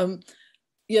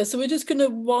 Yeah, so we're just going to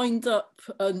wind up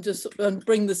and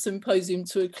bring the symposium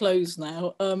to a close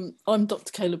now. I'm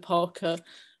Dr. Kayla Parker.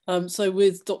 So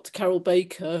with Dr. Carole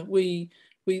Baker, we're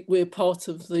part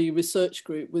of the research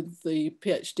group with the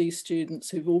PhD students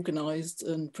who've organised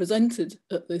and presented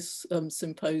at this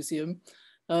symposium.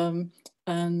 Our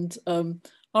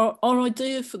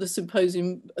idea for the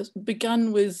symposium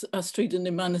began with Astrida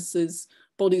Nimanis's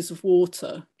Bodies of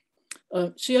Water.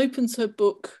 She opens her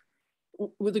book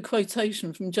with a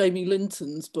quotation from Jamie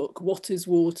Linton's book, What is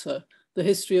Water? The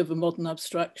History of a Modern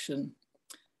Abstraction.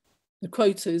 The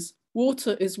quote is,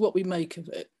 "Water is what we make of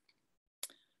it."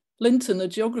 Linton, a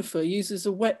geographer, uses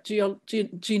a wet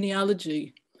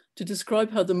genealogy to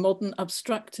describe how the modern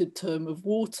abstracted term of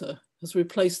water has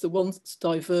replaced the once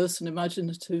diverse and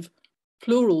imaginative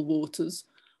plural waters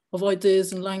of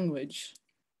ideas and language.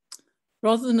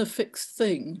 Rather than a fixed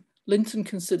thing, Linton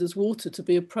considers water to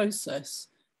be a process,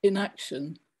 in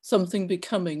action, something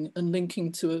becoming and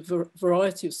linking to a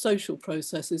variety of social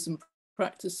processes and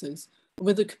practices,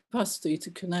 with a capacity to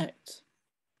connect.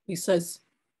 He says,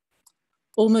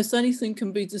 almost anything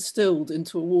can be distilled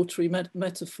into a watery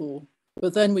metaphor,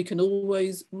 but then we can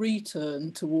always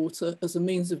return to water as a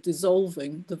means of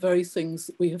dissolving the very things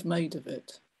that we have made of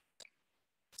it.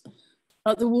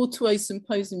 At the Waterways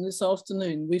Symposium this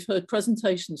afternoon, we've heard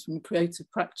presentations from creative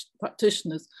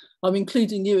practitioners, I'm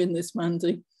including you in this,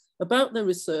 Mandy, about their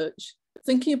research,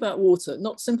 thinking about water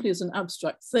not simply as an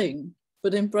abstract thing,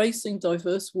 but embracing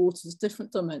diverse water's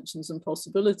different dimensions and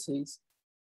possibilities,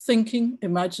 thinking,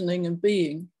 imagining and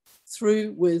being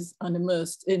through, with and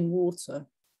immersed in water.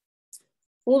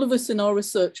 All of us in our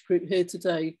research group here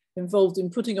today involved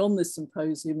in putting on this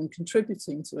symposium and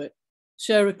contributing to it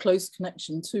share a close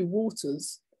connection to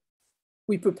waters.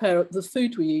 We prepare the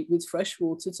food we eat with fresh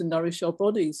water to nourish our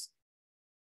bodies.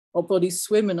 Our bodies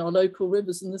swim in our local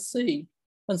rivers and the sea,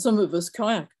 and some of us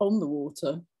kayak on the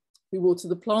water. We water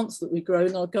the plants that we grow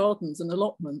in our gardens and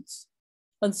allotments,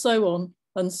 and so on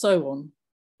and so on.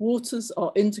 Waters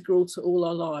are integral to all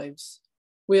our lives.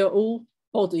 We are all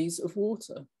bodies of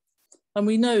water, and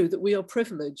we know that we are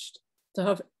privileged to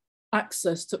have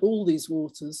access to all these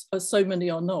waters, as so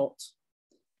many are not.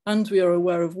 And we are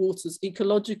aware of water's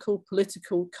ecological,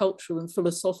 political, cultural and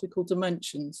philosophical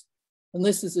dimensions, and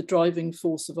this is a driving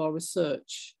force of our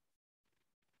research.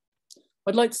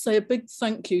 I'd like to say a big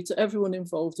thank you to everyone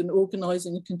involved in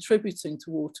organising and contributing to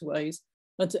Waterways,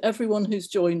 and to everyone who's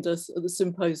joined us at the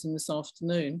symposium this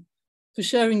afternoon, for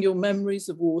sharing your memories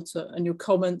of water and your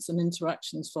comments and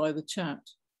interactions via the chat.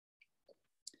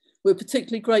 We're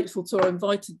particularly grateful to our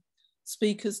invited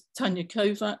speakers, Tania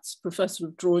Kovats, Professor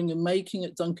of Drawing and Making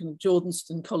at Duncan of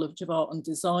Jordanstone College of Art and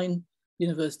Design,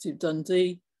 University of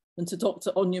Dundee, and to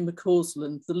Dr. Onya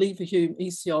McCausland, the Leverhulme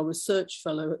ECR Research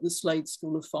Fellow at the Slade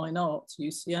School of Fine Art,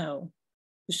 UCL,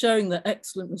 for sharing their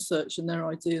excellent research and their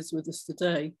ideas with us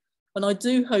today. And I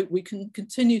do hope we can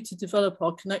continue to develop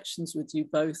our connections with you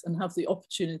both and have the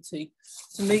opportunity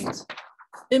to meet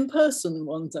in person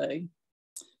one day.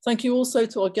 Thank you also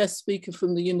to our guest speaker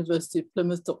from the University of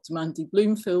Plymouth, Dr. Mandy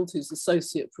Bloomfield, who's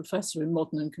Associate Professor in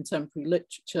Modern and Contemporary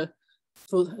Literature,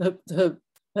 for her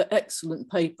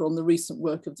excellent paper on the recent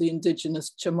work of the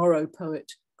Indigenous Chamorro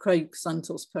poet, Craig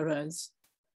Santos Perez.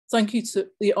 Thank you to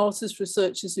the artist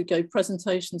researchers who gave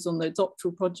presentations on their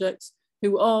doctoral projects,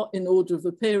 who are, in order of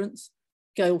appearance,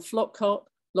 Gail Flockhart,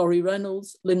 Laurie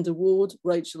Reynolds, Linda Ward,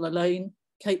 Rachael Allain,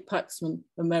 Kate Paxman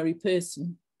and Mary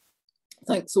Pearson.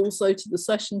 Thanks also to the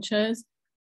session chairs,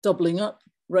 doubling up,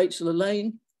 Rachael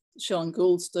Allain, Sian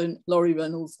Gouldstone, Laurie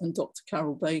Reynolds and Dr.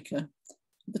 Carole Baker.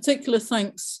 In particular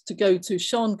thanks to go to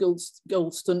Sian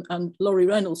Gouldstone and Laurie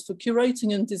Reynolds for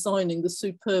curating and designing the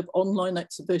superb online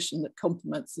exhibition that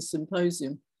complements the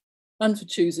symposium, and for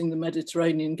choosing the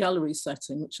Mediterranean gallery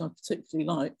setting, which I particularly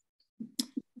like.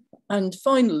 And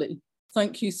finally,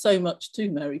 thank you so much to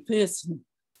Mary Pearson,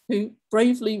 who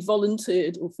bravely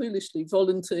volunteered, or foolishly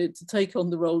volunteered, to take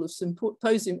on the role of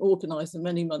symposium organiser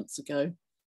many months ago.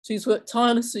 She's worked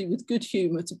tirelessly with good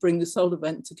humour to bring this whole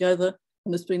event together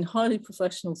and has been highly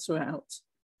professional throughout.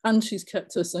 And she's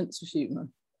kept her sense of humour.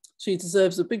 She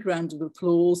deserves a big round of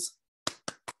applause.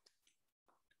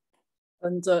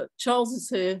 And Charles is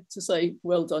here to say,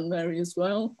 well done, Mary, as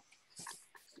well.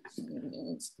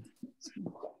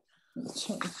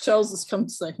 Charles has come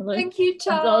to say hello. Thank you,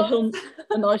 Charles.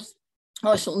 And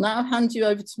I shall now hand you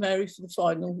over to Mary for the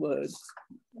final word.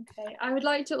 Okay, I would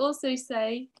like to also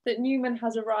say that Newman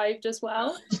has arrived as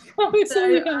well.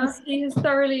 He has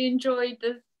thoroughly enjoyed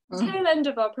the tail end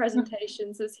of our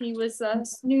presentations as he was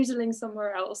snoozling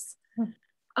somewhere else.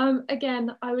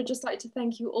 Again, I would just like to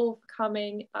thank you all for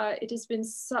coming. It has been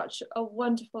such a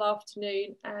wonderful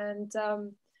afternoon, and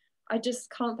I just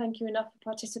can't thank you enough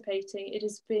for participating. It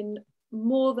has been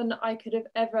more than I could have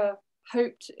ever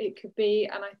hoped it could be,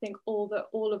 and I think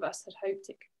all of us had hoped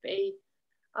it could be.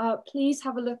 Please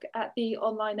have a look at the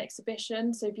online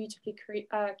exhibition, so beautifully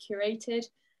curated.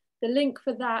 The link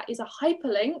for that is a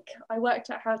hyperlink. I worked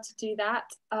out how to do that,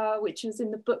 which was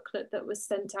in the booklet that was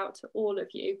sent out to all of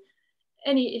you.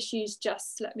 Any issues,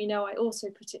 just let me know. I also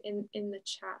put it in the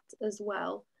chat as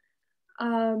well.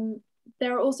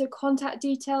 There are also contact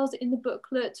details in the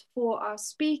booklet for our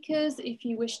speakers if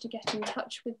you wish to get in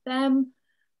touch with them.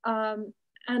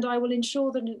 and I will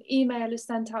ensure that an email is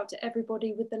sent out to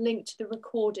everybody with the link to the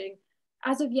recording.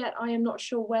 As of yet, I am not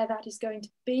sure where that is going to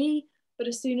be, but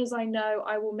as soon as I know,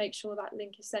 I will make sure that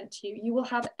link is sent to you. You will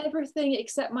have everything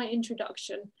except my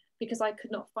introduction, because I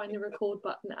could not find the record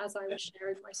button as I was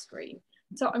sharing my screen.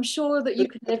 So I'm sure that you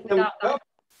could live without that.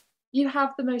 You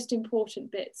have the most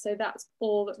important bit, so that's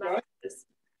all that matters.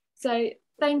 So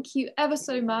thank you ever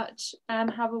so much,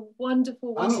 and have a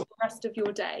wonderful, wonderful rest of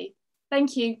your day.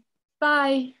 Thank you.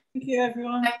 Bye. Thank you,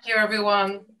 everyone. Thank you,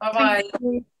 everyone. Bye-bye.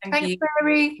 Thanks,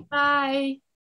 Mary. Bye.